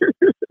we'll see.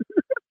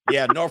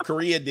 Yeah, North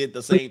Korea did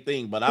the same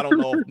thing, but I don't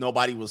know if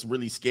nobody was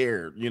really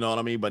scared. You know what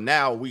I mean? But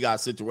now we got a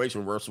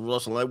situation where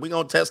Russell, like, we're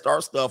gonna test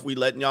our stuff. We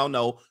letting y'all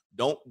know.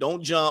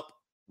 Don't jump.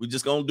 We're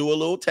just gonna do a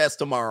little test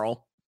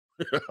tomorrow.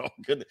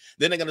 Then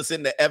they're gonna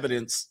send the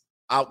evidence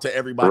out to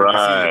everybody. Right. To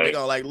see. They're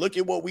gonna like, look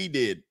at what we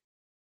did.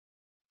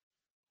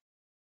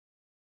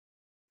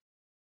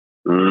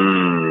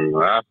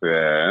 That's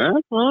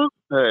it.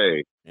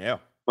 Hey. Yeah.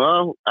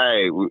 Well,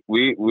 hey,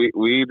 we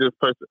just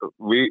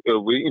we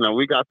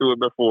got through it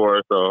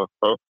before, so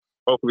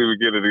hopefully we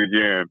get it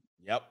again.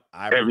 Yep.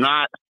 If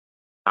not,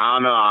 I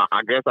don't know.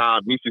 I guess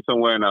I'll meet you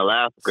somewhere in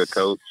Alaska,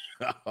 Coach.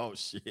 Oh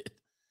shit.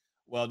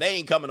 Well, they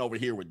ain't coming over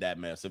here with that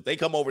mess. If they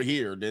come over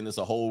here, then it's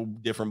a whole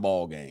different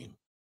ball game.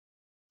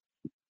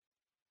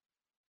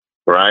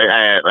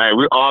 Right? Hey,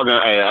 we all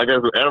gonna. Hey, I guess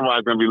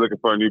everybody's gonna be looking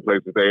for a new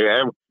place to stay.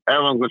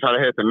 Everyone's gonna try to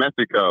head to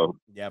Mexico.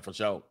 Yeah, for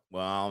sure.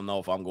 Well, I don't know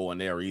if I'm going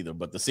there either,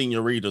 but the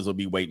senoritas will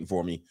be waiting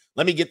for me.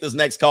 Let me get this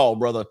next call,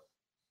 brother.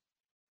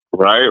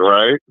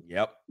 Right.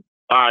 Yep.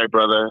 All right,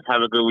 brother.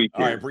 Have a good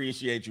weekend. All right,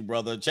 appreciate you,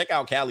 brother. Check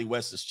out Cali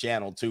West's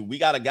channel too. We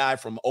got a guy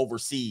from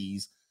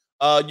overseas.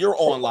 You're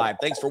on live.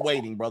 Thanks for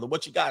waiting, brother.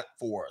 What you got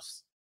for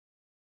us?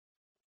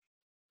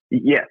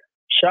 Yeah.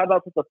 Shout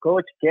out to the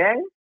coach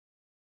gang.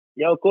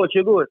 Yo, coach,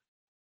 you good?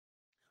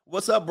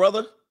 What's up,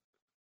 brother?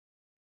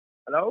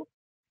 Hello?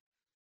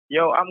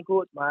 Yo, I'm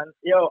good, man.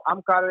 Yo,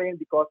 I'm calling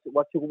because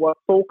what you were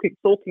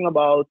talking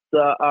about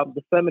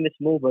the feminist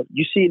movement.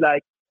 You see,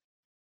 like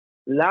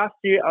last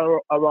year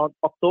around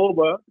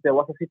October, there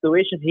was a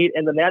situation here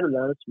in the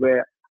Netherlands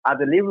where a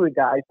delivery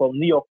guy from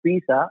New York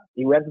Pizza,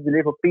 he went to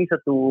deliver pizza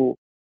to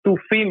two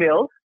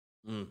females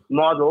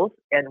models,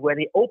 and when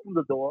he opened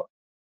the door,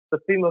 the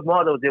female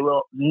models, they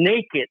were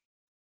naked.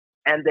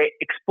 And they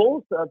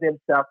exposed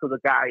themselves to the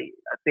guy.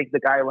 I think the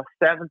guy was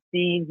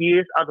 17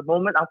 years at the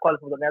moment. I'm calling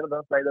from the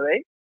Netherlands, by the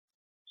way.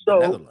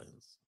 So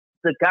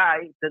the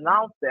guy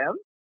denounced them.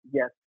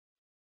 Yes.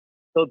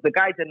 So the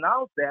guy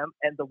denounced them,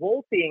 and the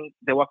whole thing,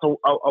 there was a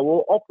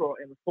whole uproar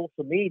in the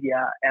social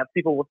media, and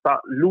people would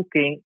start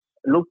looking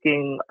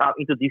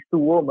into these two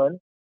women.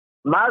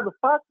 Now the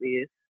fact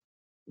is,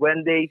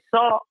 when they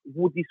saw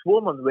who these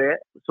women were,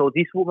 so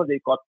these women, they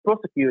got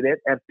prosecuted,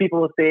 and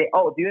people would say,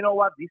 oh, do you know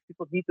what? These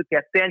people need to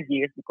get 10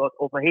 years because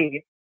over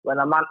here, when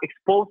a man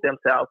exposed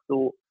themselves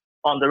to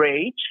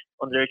underage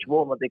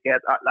women, they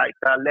get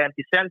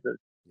lengthy sentence.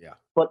 Yeah.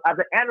 But at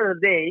the end of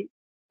the day,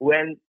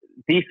 when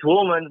these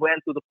women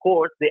went to the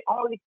court, they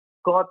only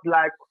got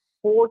like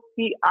 40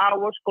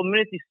 hours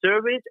community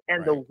service,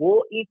 and the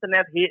whole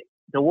internet here,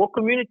 the whole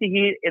community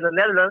here in the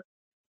Netherlands,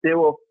 they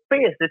were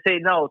pissed. They say,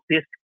 no,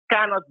 this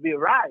cannot be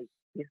right.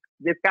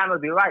 This cannot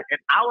be right. And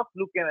I was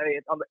looking at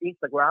it on the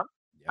Instagram.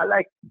 I'm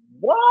like,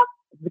 what?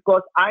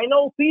 Because I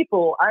know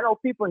people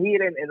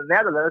here in the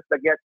Netherlands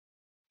that get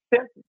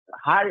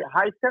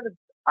high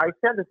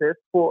sentences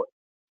for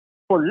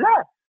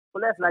less.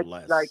 Like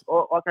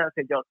what can I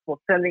say, just for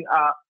sending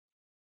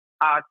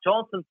a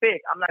Johnson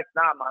pig. I'm like,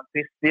 nah, man,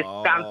 this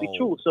can't be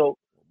true. So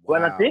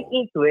when I dig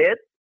into it,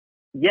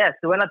 yes,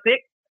 when I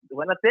dig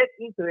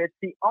into it,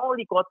 he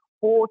only got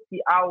 40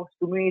 hours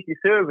community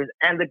service.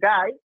 And the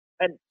guy,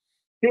 and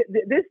this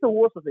is the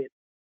worst of it.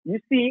 You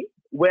see,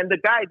 when the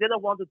guy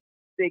didn't want to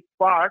take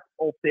part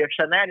of their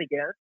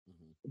shenanigans,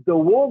 the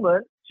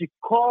woman, she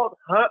called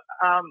her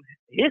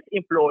his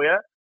employer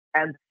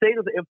and say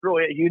to the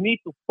employer, you need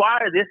to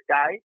fire this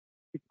guy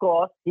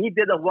because he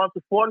didn't want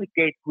to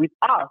fornicate with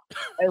us.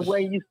 And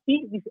when you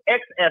see these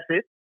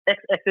ex-exes,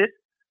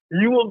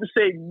 you want to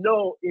say,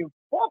 no,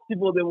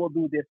 impossible they will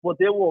do this. But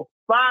they were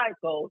fine,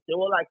 coach. They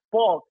were like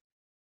pogs.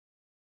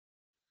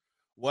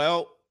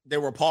 Well, they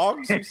were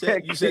pogs?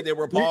 You said they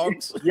were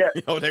pogs? Yeah.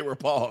 Oh, they were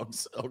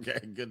pogs. Okay,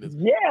 goodness.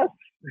 Yes.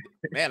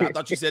 Man, I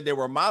thought you said they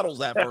were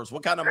models at first.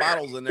 What kind of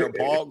models? And they're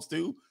pogs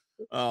too?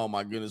 Oh,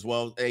 my goodness.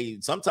 Well, hey,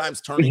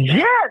 sometimes turning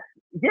down.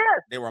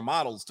 Yes. They were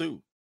models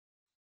too.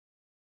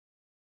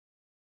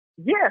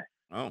 Yes.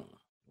 Oh,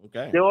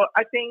 okay. They were,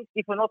 I think,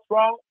 if I'm not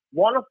wrong,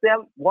 one of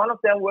them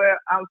were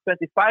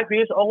 25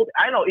 years old.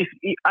 I know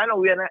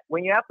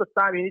when you have the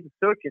time, you need to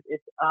search it.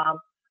 It's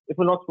if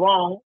I'm not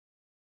wrong,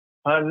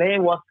 her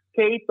name was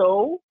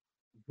Kato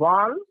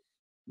Van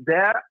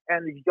Der,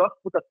 and you just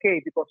put a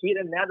K because here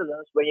in the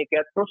Netherlands, when you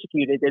get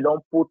prosecuted, they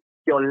don't put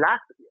your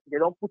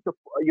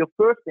your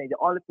first name. They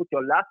only put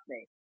your last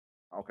name.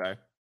 Okay.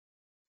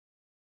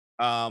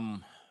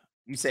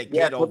 You said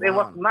Yeah, Kato but it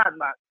was mad.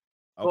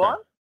 Okay. Go on.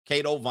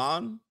 Kato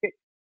Van?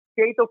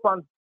 Kato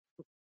Van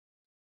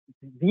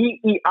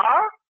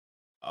VER.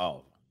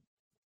 Oh.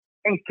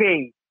 And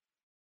K.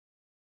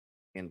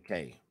 And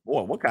K.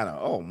 Boy, what kind of,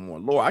 oh,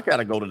 Lord, I got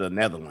to go to the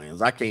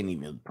Netherlands. I can't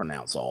even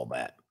pronounce all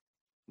that.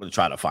 I'm going to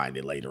try to find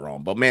it later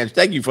on. But, man,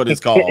 thank you for this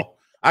call.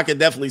 I can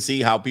definitely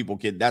see how people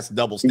can, that's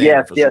double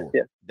standard for sure.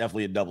 Yes.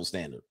 Definitely a double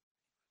standard.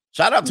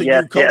 Shout out to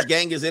you. Coach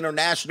Gang is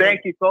international.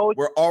 Thank you, Coach.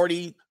 We're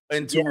already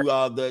into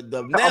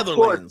the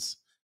Netherlands.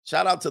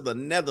 Shout out to the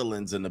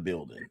Netherlands in the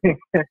building.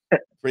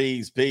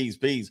 Peace.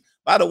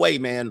 By the way,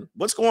 man,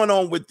 what's going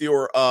on with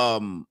your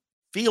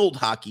field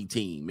hockey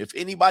team? If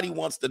anybody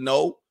wants to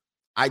know,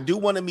 I do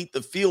want to meet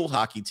the field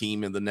hockey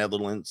team in the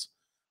Netherlands.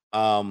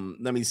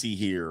 Let me see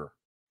here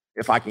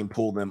if I can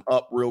pull them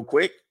up real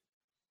quick.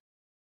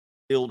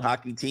 Field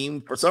hockey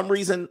team. For some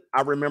reason,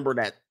 I remember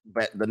that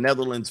the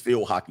Netherlands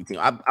field hockey team.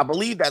 I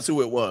believe that's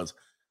who it was.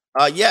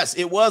 Yes,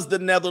 it was the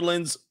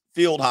Netherlands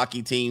field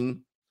hockey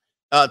team.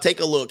 Take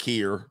a look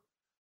here.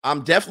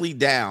 I'm definitely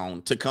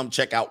down to come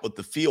check out what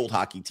the field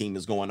hockey team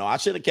is going on. I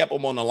should have kept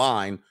him on the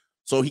line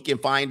so he can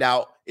find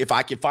out if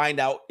I can find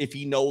out if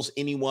he knows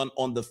anyone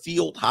on the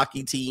field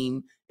hockey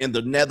team in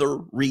the nether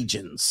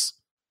regions.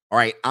 All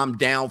right, I'm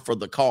down for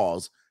the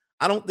cause.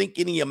 I don't think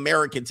any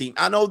American team.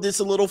 I know this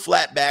is a little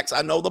flatbacks.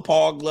 I know the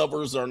Pog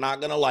lovers are not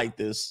going to like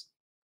this.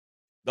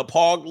 The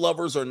Pog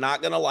lovers are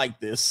not going to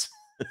like this.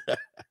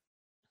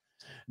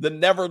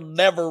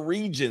 never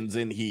regions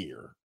in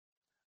here.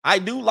 I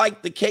do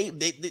like the K.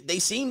 They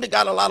seem to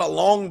got a lot of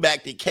long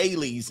back to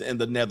Kaylee's in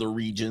the nether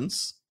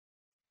regions.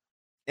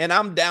 And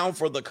I'm down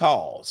for the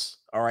cause.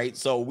 All right.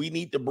 So we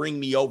need to bring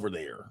me over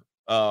there.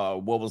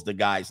 What was the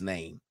guy's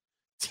name?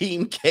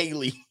 Team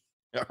Kaylee.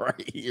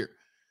 Right here.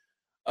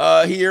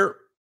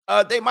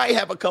 They might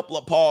have a couple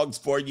of pogs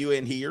for you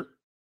in here.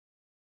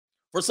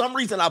 For some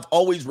reason, I've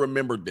always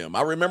remembered them.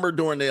 I remember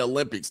during the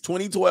Olympics,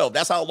 2012.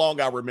 That's how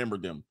long I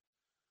remembered them.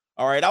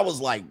 All right. I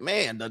was like,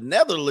 man, the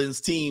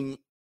Netherlands team,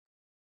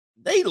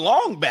 they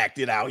long backed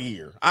it out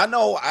here. I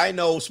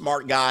know,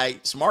 smart guy,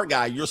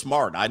 you're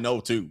smart. I know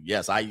too.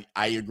 Yes, I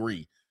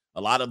agree.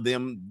 A lot of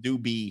them do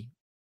be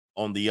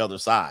on the other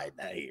side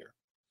here.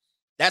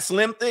 That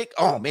slim thick,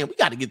 oh man, we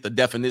got to get the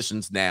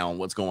definitions down.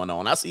 What's going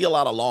on? I see a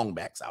lot of long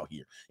backs out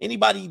here.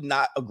 Anybody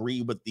not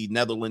agree with the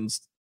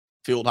Netherlands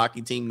field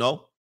hockey team?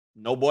 No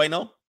boy,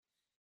 no.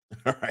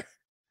 All right.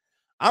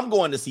 I'm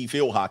going to see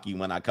field hockey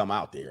when I come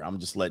out there. I'm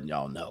just letting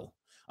y'all know.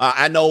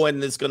 I know,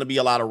 and it's going to be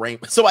a lot of rain.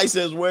 Somebody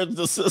says, where's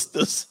the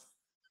sisters?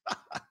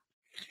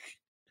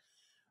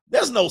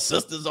 There's no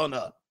sisters on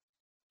the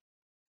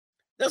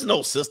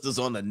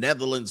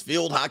Netherlands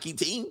field hockey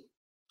team.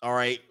 All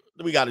right.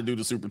 We got to do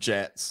the super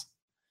chats.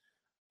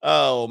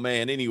 Oh,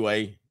 man.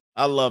 Anyway,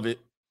 I love it.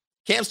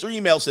 Camster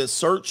email says,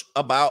 search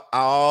about,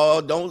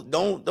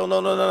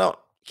 no.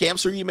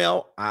 Camster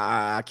email,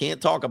 I can't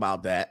talk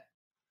about that.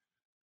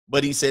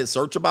 But he says,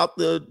 search about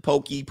the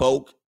pokey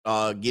poke,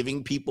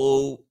 giving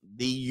people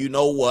the, you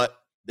know what,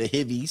 the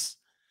hivvies,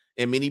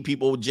 and many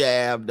people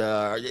jabbed.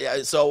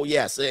 So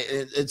yes.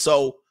 And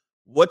so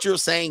what you're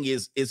saying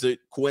is it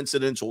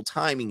coincidental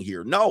timing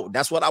here? No,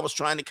 that's what I was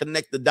trying to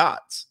connect the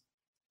dots.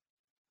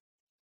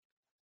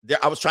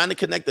 I was trying to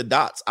connect the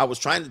dots. I was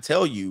trying to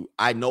tell you,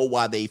 I know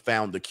why they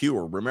found the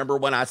cure. Remember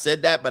when I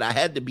said that, but I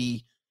had to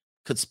be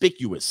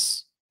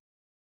conspicuous.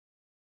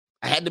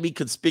 I had to be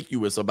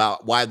conspicuous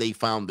about why they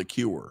found the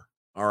cure.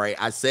 All right.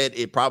 I said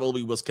it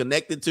probably was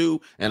connected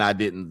to, and I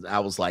didn't. I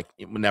was like,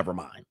 never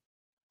mind.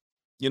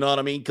 You know what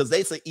I mean? Because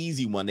that's an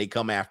easy one. They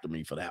come after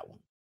me for that one.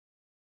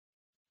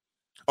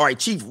 All right.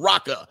 Chief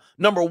Rocka,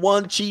 number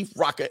one, Chief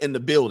Rocka in the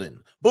building.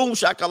 Boom,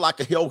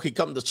 shakalaka, here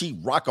come the Chief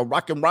Rocka,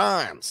 rockin'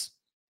 rhymes.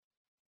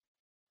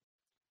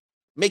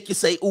 Make you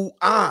say, ooh,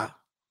 ah.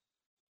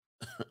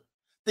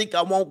 Think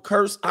I won't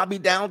curse? I'll be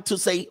down to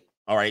say,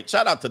 all right.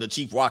 Shout out to the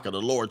Chief Rocka,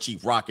 the Lord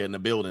Chief Rocka in the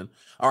building.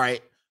 All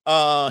right.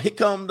 Here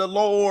come the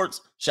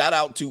Lords. Shout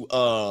out to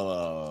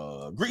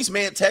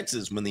Greaseman,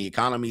 Texas. When the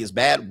economy is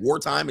bad,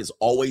 wartime is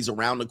always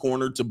around the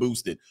corner to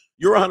boost it.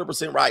 You're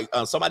 100% right.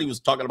 Somebody was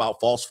talking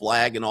about false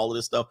flag and all of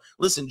this stuff.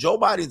 Listen, Joe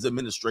Biden's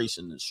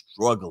administration is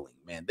struggling,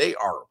 man. They've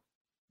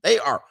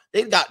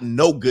got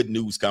no good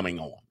news coming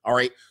on. All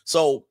right.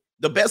 So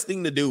the best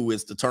thing to do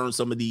is to turn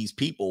some of these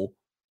people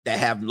that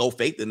have no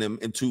faith in them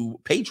into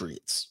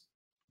patriots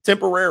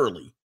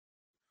temporarily.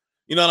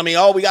 You know what I mean?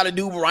 Oh, we got to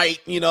do right.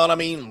 You know what I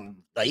mean?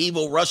 The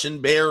evil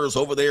Russian bear is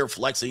over there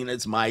flexing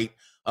its might.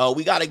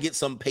 We got to get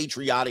some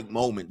patriotic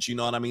moments. You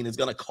know what I mean? It's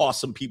going to cost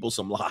some people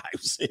some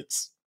lives.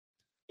 It's,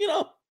 you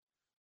know, a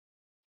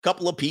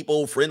couple of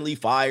people, friendly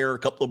fire, a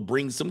couple of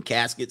bring some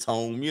caskets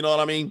home. You know what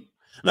I mean?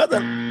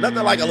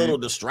 Nothing like a little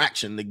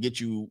distraction to get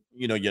you,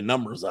 you know, your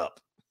numbers up.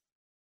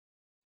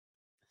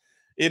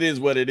 It is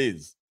what it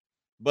is.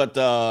 But,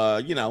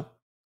 you know,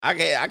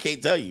 I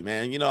can't tell you,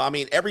 man. You know, I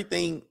mean,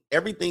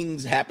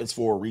 everything's happens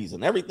for a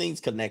reason. Everything's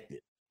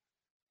connected.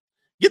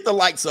 Get the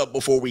likes up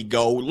before we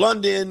go.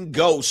 London,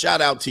 go.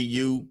 Shout out to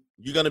you.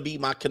 You're going to be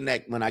my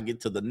connect when I get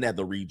to the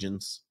nether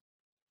regions.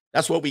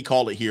 That's what we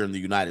call it here in the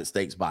United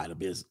States, by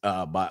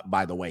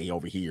the way,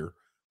 over here.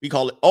 We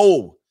call it,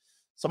 oh,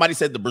 somebody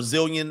said the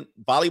Brazilian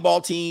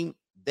volleyball team,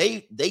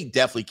 they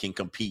definitely can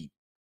compete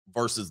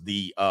versus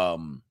the,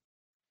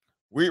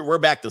 we're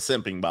back to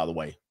simping, by the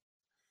way.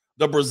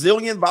 The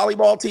Brazilian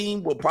volleyball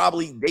team will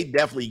they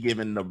definitely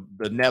given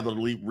the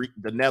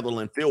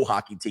Netherlands field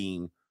hockey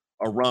team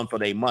a run for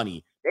their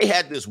money. They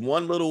had this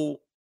one little,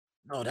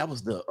 no, that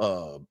was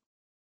the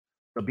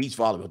beach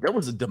volleyball. There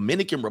was a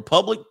Dominican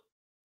Republic.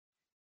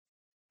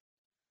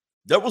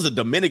 There was a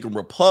Dominican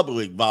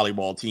Republic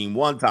volleyball team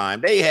one time.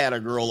 They had a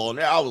girl on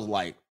there. I was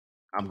like,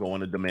 I'm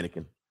going to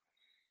Dominican.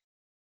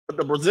 But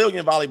the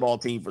Brazilian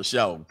volleyball team for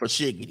sure, for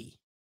shiggity.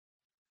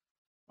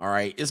 All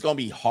right, it's going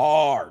to be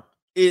hard.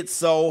 It's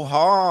so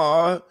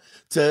hard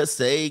to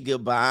say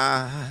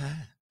goodbye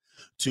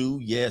to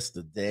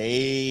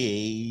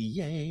yesterday.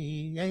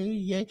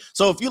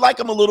 So if you like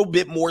them a little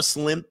bit more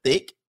slim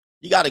thick,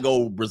 you got to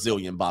go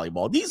Brazilian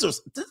volleyball.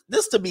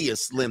 This to me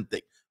is slim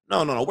thick.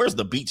 No. Where's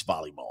the beach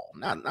volleyball?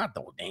 Not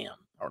the damn.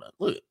 Hold on,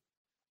 look.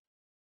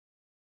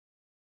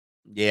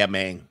 Yeah,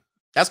 man,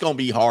 that's gonna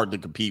be hard to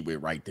compete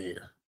with right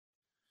there.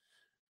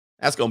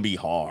 That's going to be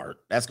hard.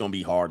 That's going to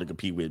be hard to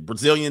compete with.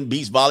 Brazilian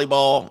beach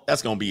volleyball,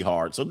 that's going to be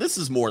hard. So this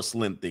is more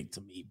slim thick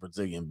to me,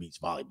 Brazilian beach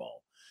volleyball.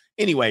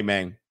 Anyway,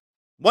 man,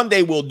 one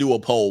day we'll do a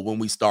poll when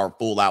we start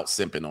full out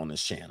simping on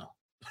this channel.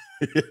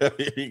 Here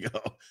you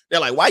go. They're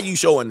like, why are you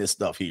showing this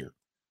stuff here?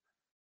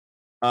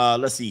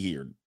 Let's see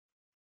here.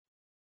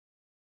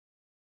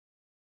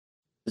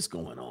 What's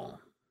going on?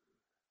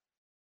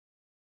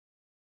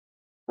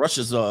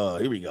 Russia's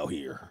here we go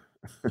here.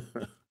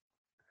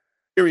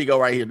 Here we go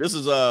right here. This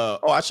is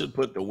I should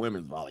put the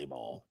women's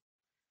volleyball.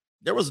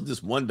 There was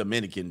this one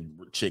Dominican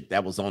chick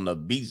that was on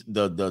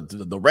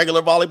the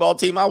regular volleyball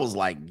team. I was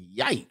like,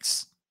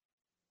 yikes.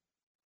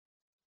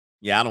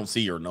 Yeah, I don't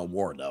see her no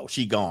more though.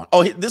 She gone.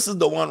 Oh, this is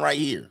the one right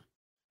here.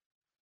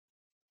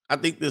 I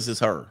think this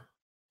is her.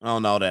 Oh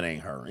no, that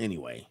ain't her.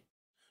 Anyway,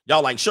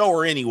 y'all like show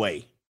her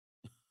anyway.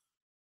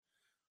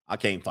 I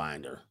can't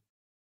find her.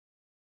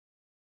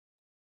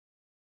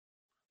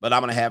 But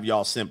I'm going to have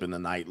y'all simping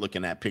tonight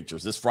looking at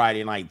pictures. This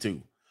Friday night,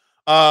 too.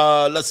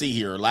 Let's see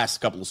here.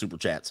 Last couple of super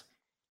chats.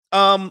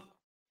 Eric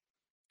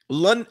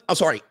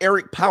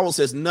Powell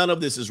says none of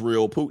this is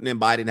real. Putin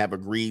and Biden have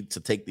agreed to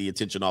take the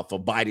attention off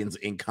of Biden's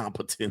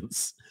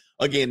incompetence.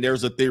 Again,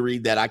 there's a theory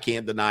that I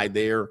can't deny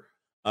there.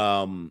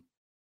 You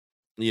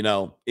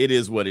know, it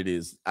is what it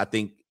is. I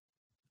think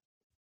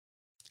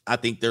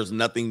there's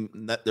nothing.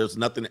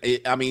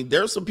 I mean,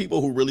 there's some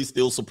people who really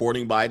still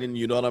supporting Biden.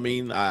 You know what I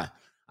mean?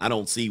 I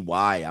don't see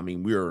why. I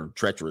mean, we're in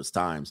treacherous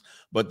times,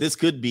 but this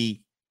could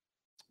be,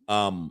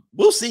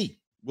 we'll see.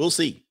 We'll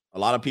see. A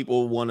lot of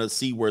people want to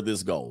see where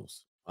this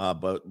goes.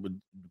 But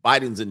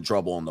Biden's in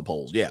trouble on the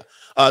polls. Yeah.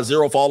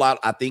 Zero Fallout.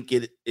 I think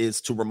it is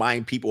to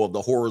remind people of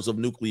the horrors of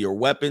nuclear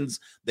weapons.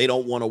 They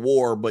don't want a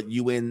war, but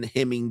UN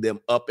hemming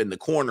them up in the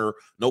corner.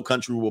 No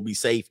country will be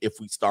safe if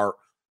we start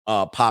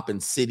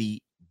popping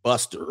city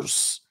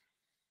busters.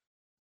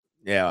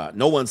 Yeah,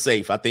 no one's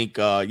safe. I think,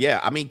 I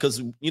mean,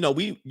 because, you know,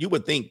 you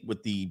would think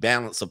with the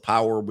balance of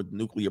power with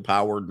nuclear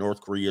power, North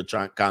Korea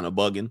kind of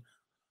bugging,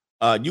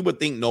 you would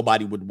think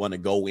nobody would want to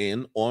go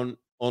in on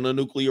a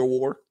nuclear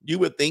war. You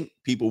would think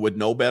people would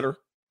know better.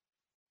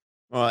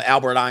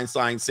 Albert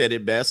Einstein said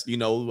it best. You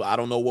know, I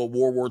don't know what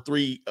World War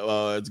III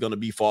is going to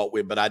be fought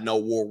with, but I know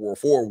World War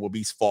IV will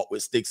be fought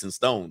with sticks and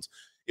stones.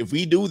 If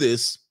we do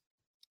this,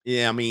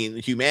 yeah, I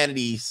mean,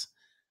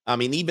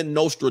 even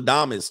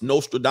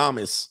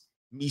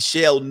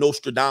Michel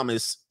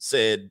Nostradamus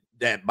said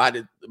that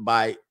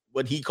by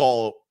what he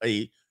called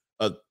the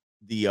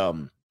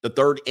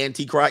third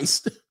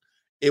Antichrist,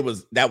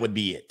 that would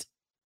be it.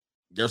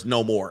 There's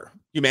no more.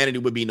 Humanity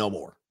would be no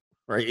more.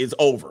 Right? It's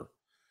over.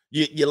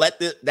 You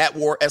let that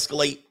war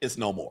escalate, it's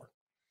no more.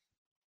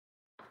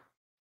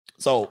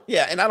 So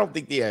yeah, and I don't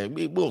think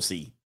we'll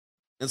see.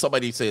 And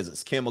somebody says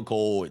it's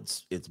chemical,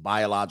 it's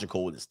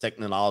biological, it's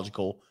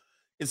technological.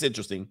 It's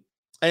interesting.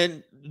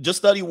 And just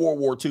study World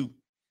War II.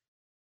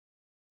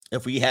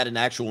 If we had an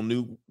actual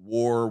new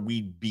war,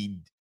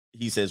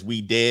 he says,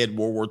 we dead.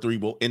 World War III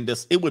will end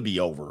us. It would be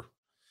over.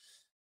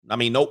 I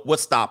mean, no,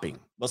 what's stopping?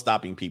 What's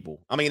stopping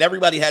people? I mean,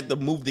 everybody had to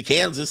move to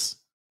Kansas.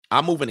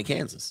 I'm moving to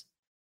Kansas.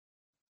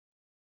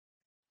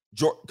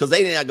 Because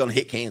they're not going to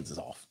hit Kansas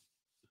off.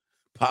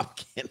 Pop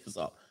Kansas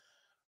off.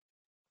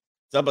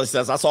 Somebody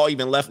says, I saw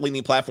even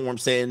left-leaning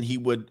platforms saying he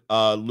would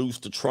lose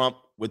to Trump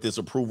with his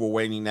approval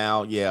rating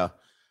now. Yeah.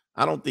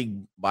 I don't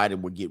think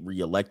Biden would get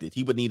reelected.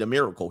 He would need a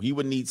miracle. He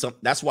would need some.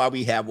 That's why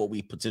we have what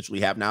we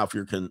potentially have now.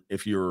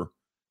 If you're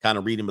kind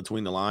of reading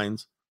between the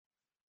lines,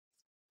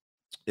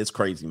 it's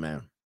crazy,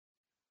 man.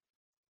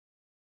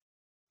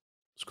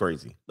 It's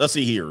crazy. Let's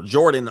see here.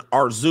 Jordan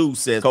Arzu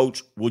says,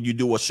 Coach, will you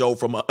do a show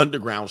from an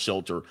underground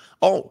shelter?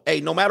 Oh,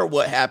 hey, no matter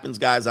what happens,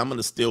 guys, I'm going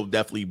to still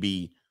definitely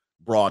be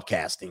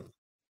broadcasting,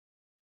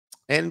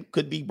 and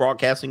could be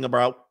broadcasting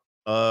about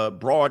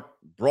broad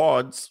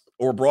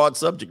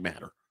subject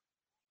matter.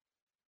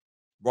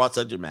 Broad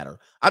subject matter.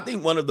 I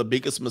think one of the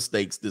biggest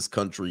mistakes this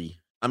country,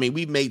 I mean,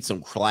 we've made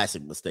some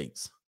classic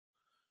mistakes,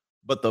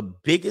 but the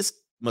biggest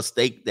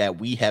mistake that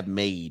we have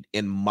made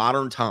in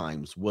modern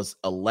times was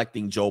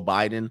electing Joe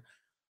Biden.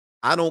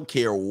 I don't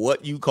care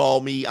what you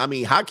call me. I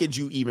mean, how could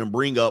you even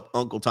bring up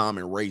Uncle Tom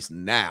and race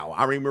now?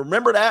 I mean,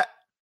 remember that?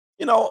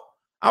 You know,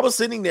 I was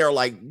sitting there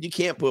like, you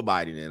can't put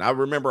Biden in. I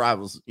remember I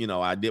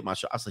did my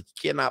show. I was like,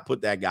 you cannot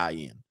put that guy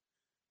in.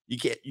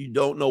 You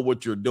don't know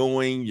what you're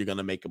doing. You're going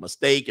to make a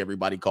mistake.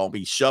 Everybody called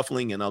me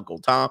shuffling and Uncle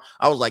Tom.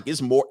 I was like,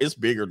 it's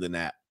bigger than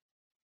that.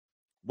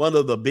 One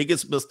of the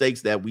biggest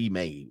mistakes that we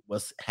made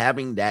was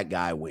having that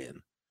guy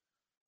win.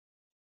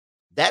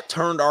 That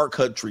turned our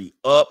country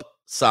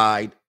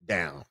upside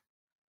down.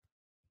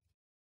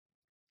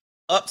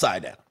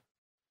 Upside down.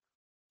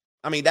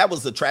 I mean, that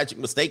was a tragic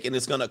mistake, and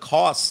it's going to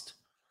cost.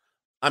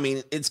 I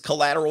mean, it's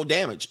collateral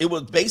damage. It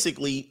was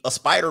basically a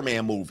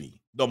Spider-Man movie.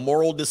 The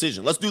moral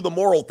decision. Let's do the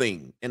moral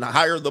thing and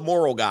hire the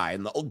moral guy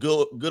and the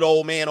good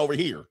old man over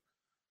here.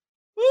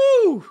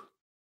 Woo!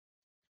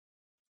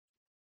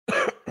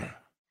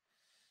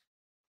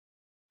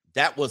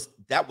 That was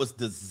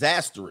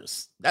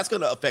disastrous. That's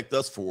going to affect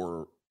us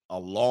for a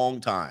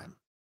long time.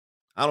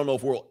 I don't know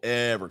if we'll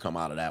ever come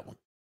out of that one.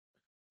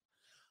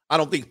 I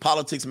don't think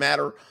politics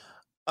matter.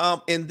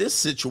 In this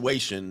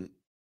situation,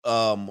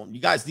 you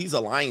guys, these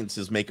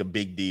alliances make a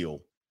big deal.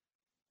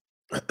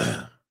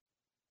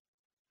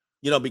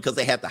 You know, because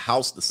they had the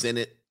House, the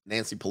Senate,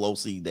 Nancy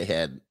Pelosi, they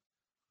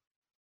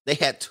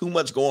had too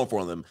much going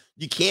for them.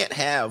 You can't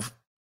have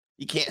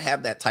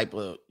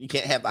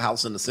the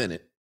House and the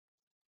Senate.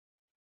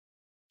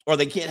 or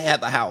they can't have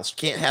the House,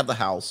 can't have the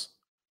House,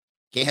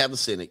 can't have the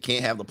Senate,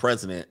 can't have the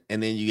president,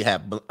 and then you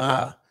have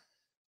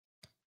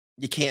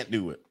you can't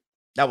do it.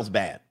 That was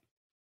bad.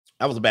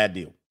 That was a bad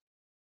deal.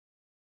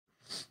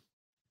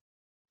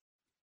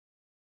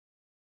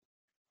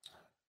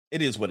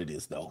 It is what it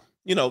is, though.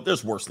 You know,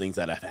 there's worse things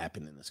that have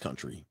happened in this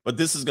country, but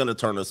this is going to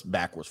turn us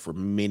backwards for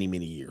many,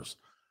 many years.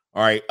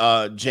 All right.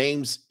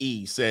 James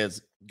E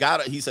says,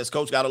 he says,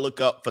 Coach, got to look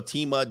up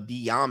Fatima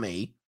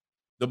Diame.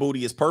 The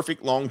booty is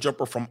perfect. Long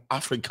jumper from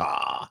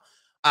Africa.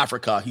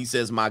 He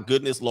says, my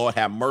goodness, Lord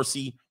have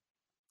mercy.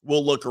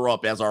 We'll look her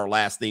up as our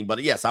last thing.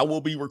 But yes, I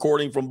will be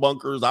recording from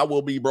bunkers. I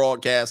will be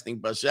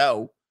broadcasting for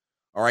show.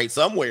 All right.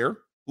 Somewhere.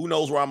 Who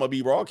knows where I'm going to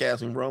be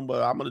broadcasting from,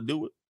 but I'm going to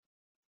do it.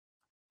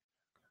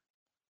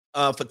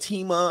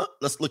 Fatima,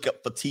 let's look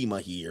up Fatima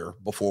here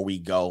before we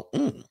go.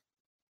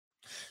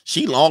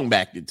 She long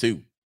backed it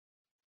too.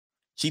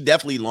 She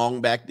definitely long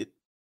backed it.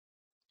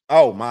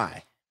 Oh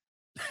my.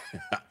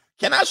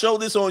 Can I show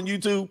this on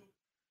YouTube?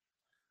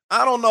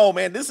 I don't know,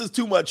 man. This is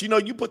too much. You know,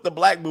 you put the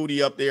black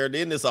booty up there,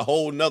 then it's a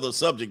whole nother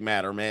subject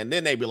matter, man.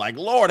 Then they be like,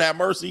 Lord have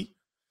mercy.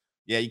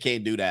 Yeah, you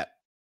can't do that.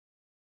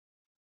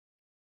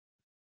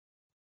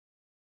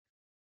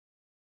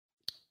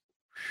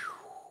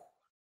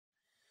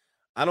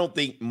 I don't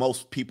think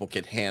most people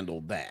can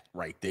handle that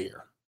right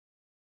there.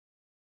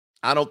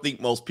 I don't think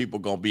most people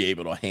gonna be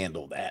able to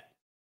handle that.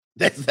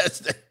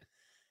 That's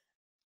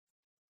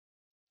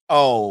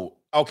Oh,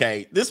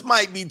 okay. This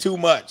might be too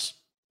much.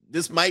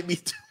 This might be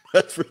too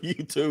much for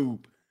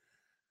YouTube.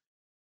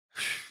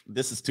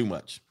 This is too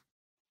much.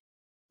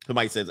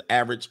 Somebody says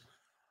average.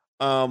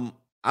 I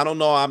don't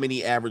know how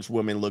many average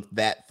women look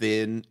that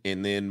thin,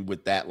 and then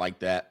with that like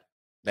that.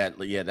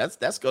 Yeah,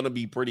 that's gonna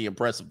be pretty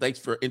impressive. Thanks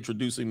for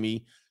introducing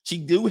me. She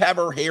do have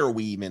her hair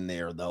weave in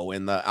there though,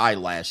 and the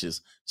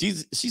eyelashes.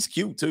 She's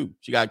cute too.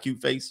 She got a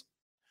cute face,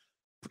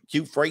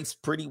 cute face,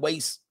 pretty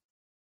waist.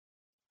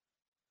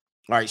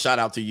 All right, shout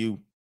out to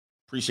you.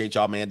 Appreciate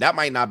y'all, man. That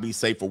might not be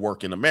safe for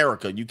work in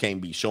America. You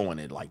can't be showing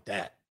it like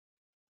that.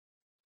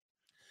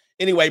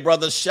 Anyway,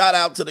 brothers, shout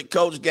out to the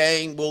Coach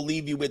gang. We'll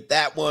leave you with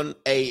that one.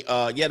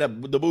 Yeah,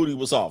 the booty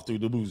was off,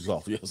 dude. The booty was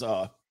off. Yes,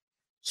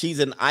 she's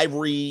an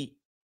Ivorian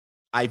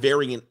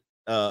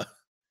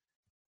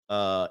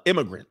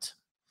immigrant.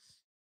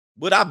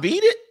 Would I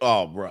beat it?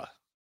 Oh, bruh.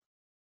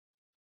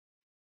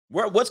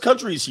 What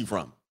country is she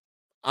from?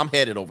 I'm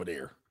headed over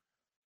there.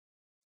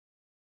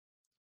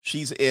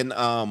 She's in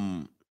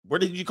where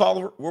did you call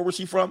her? Where was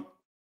she from?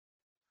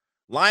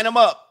 Line them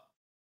up.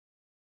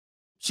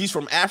 She's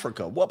from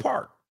Africa. What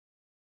part?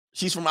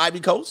 She's from Ivory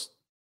Coast.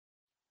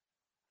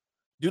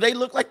 Do they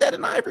look like that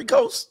in Ivory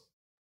Coast?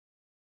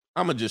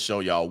 I'm gonna just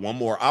show y'all one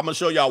more. I'm gonna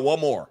show y'all one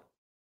more.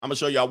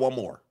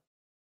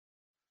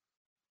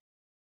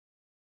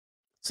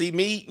 See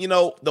me, you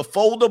know, the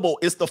foldable,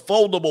 it's the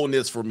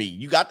foldableness for me.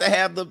 You got to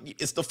have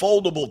it's the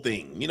foldable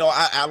thing. You know,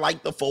 I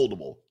like the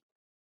foldable.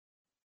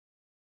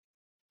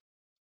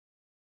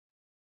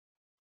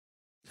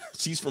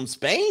 She's from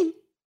Spain?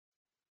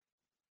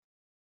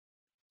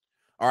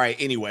 All right,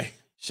 anyway,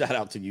 shout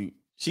out to you.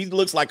 She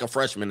looks like a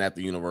freshman at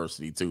the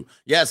university too.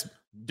 Yes,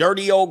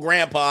 dirty old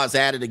grandpa's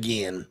at it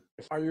again.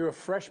 Are you a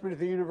freshman at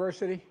the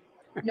university?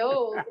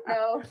 No.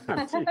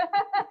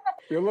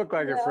 You look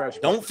like a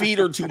freshman. Don't feed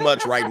her too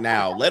much right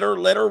now. Let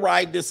her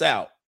ride this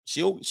out.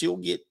 She'll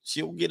get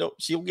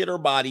her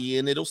body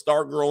in. It'll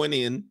start growing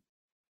in.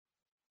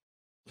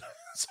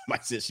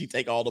 Somebody said she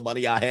take all the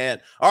money I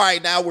had. All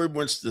right, now we're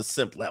to the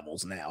simp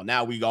levels now.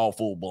 Now we all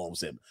full blown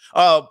simp.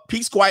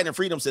 Peace, Quiet, and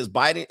Freedom says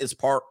Biden is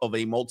part of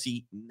a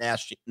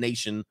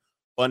multi-nation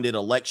funded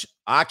election.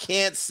 I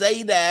can't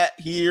say that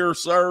here,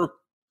 sir.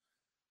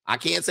 I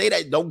can't say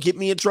that. Don't get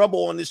me in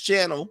trouble on this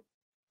channel.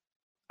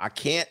 I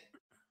can't.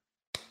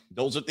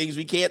 Those are things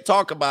we can't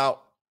talk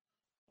about.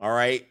 All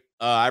right.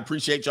 I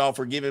appreciate y'all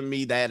for giving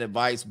me that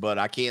advice, but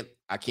I can't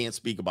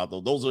speak about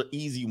those. Those are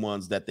easy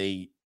ones that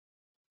they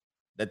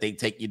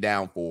take you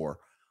down for.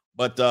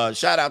 But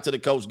shout out to the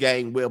Coach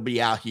gang. We'll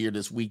be out here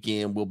this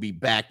weekend. We'll be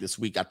back this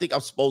week. I think I'm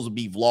supposed to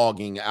be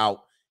vlogging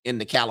out in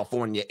the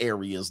California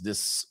areas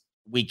this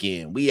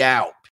weekend. We out.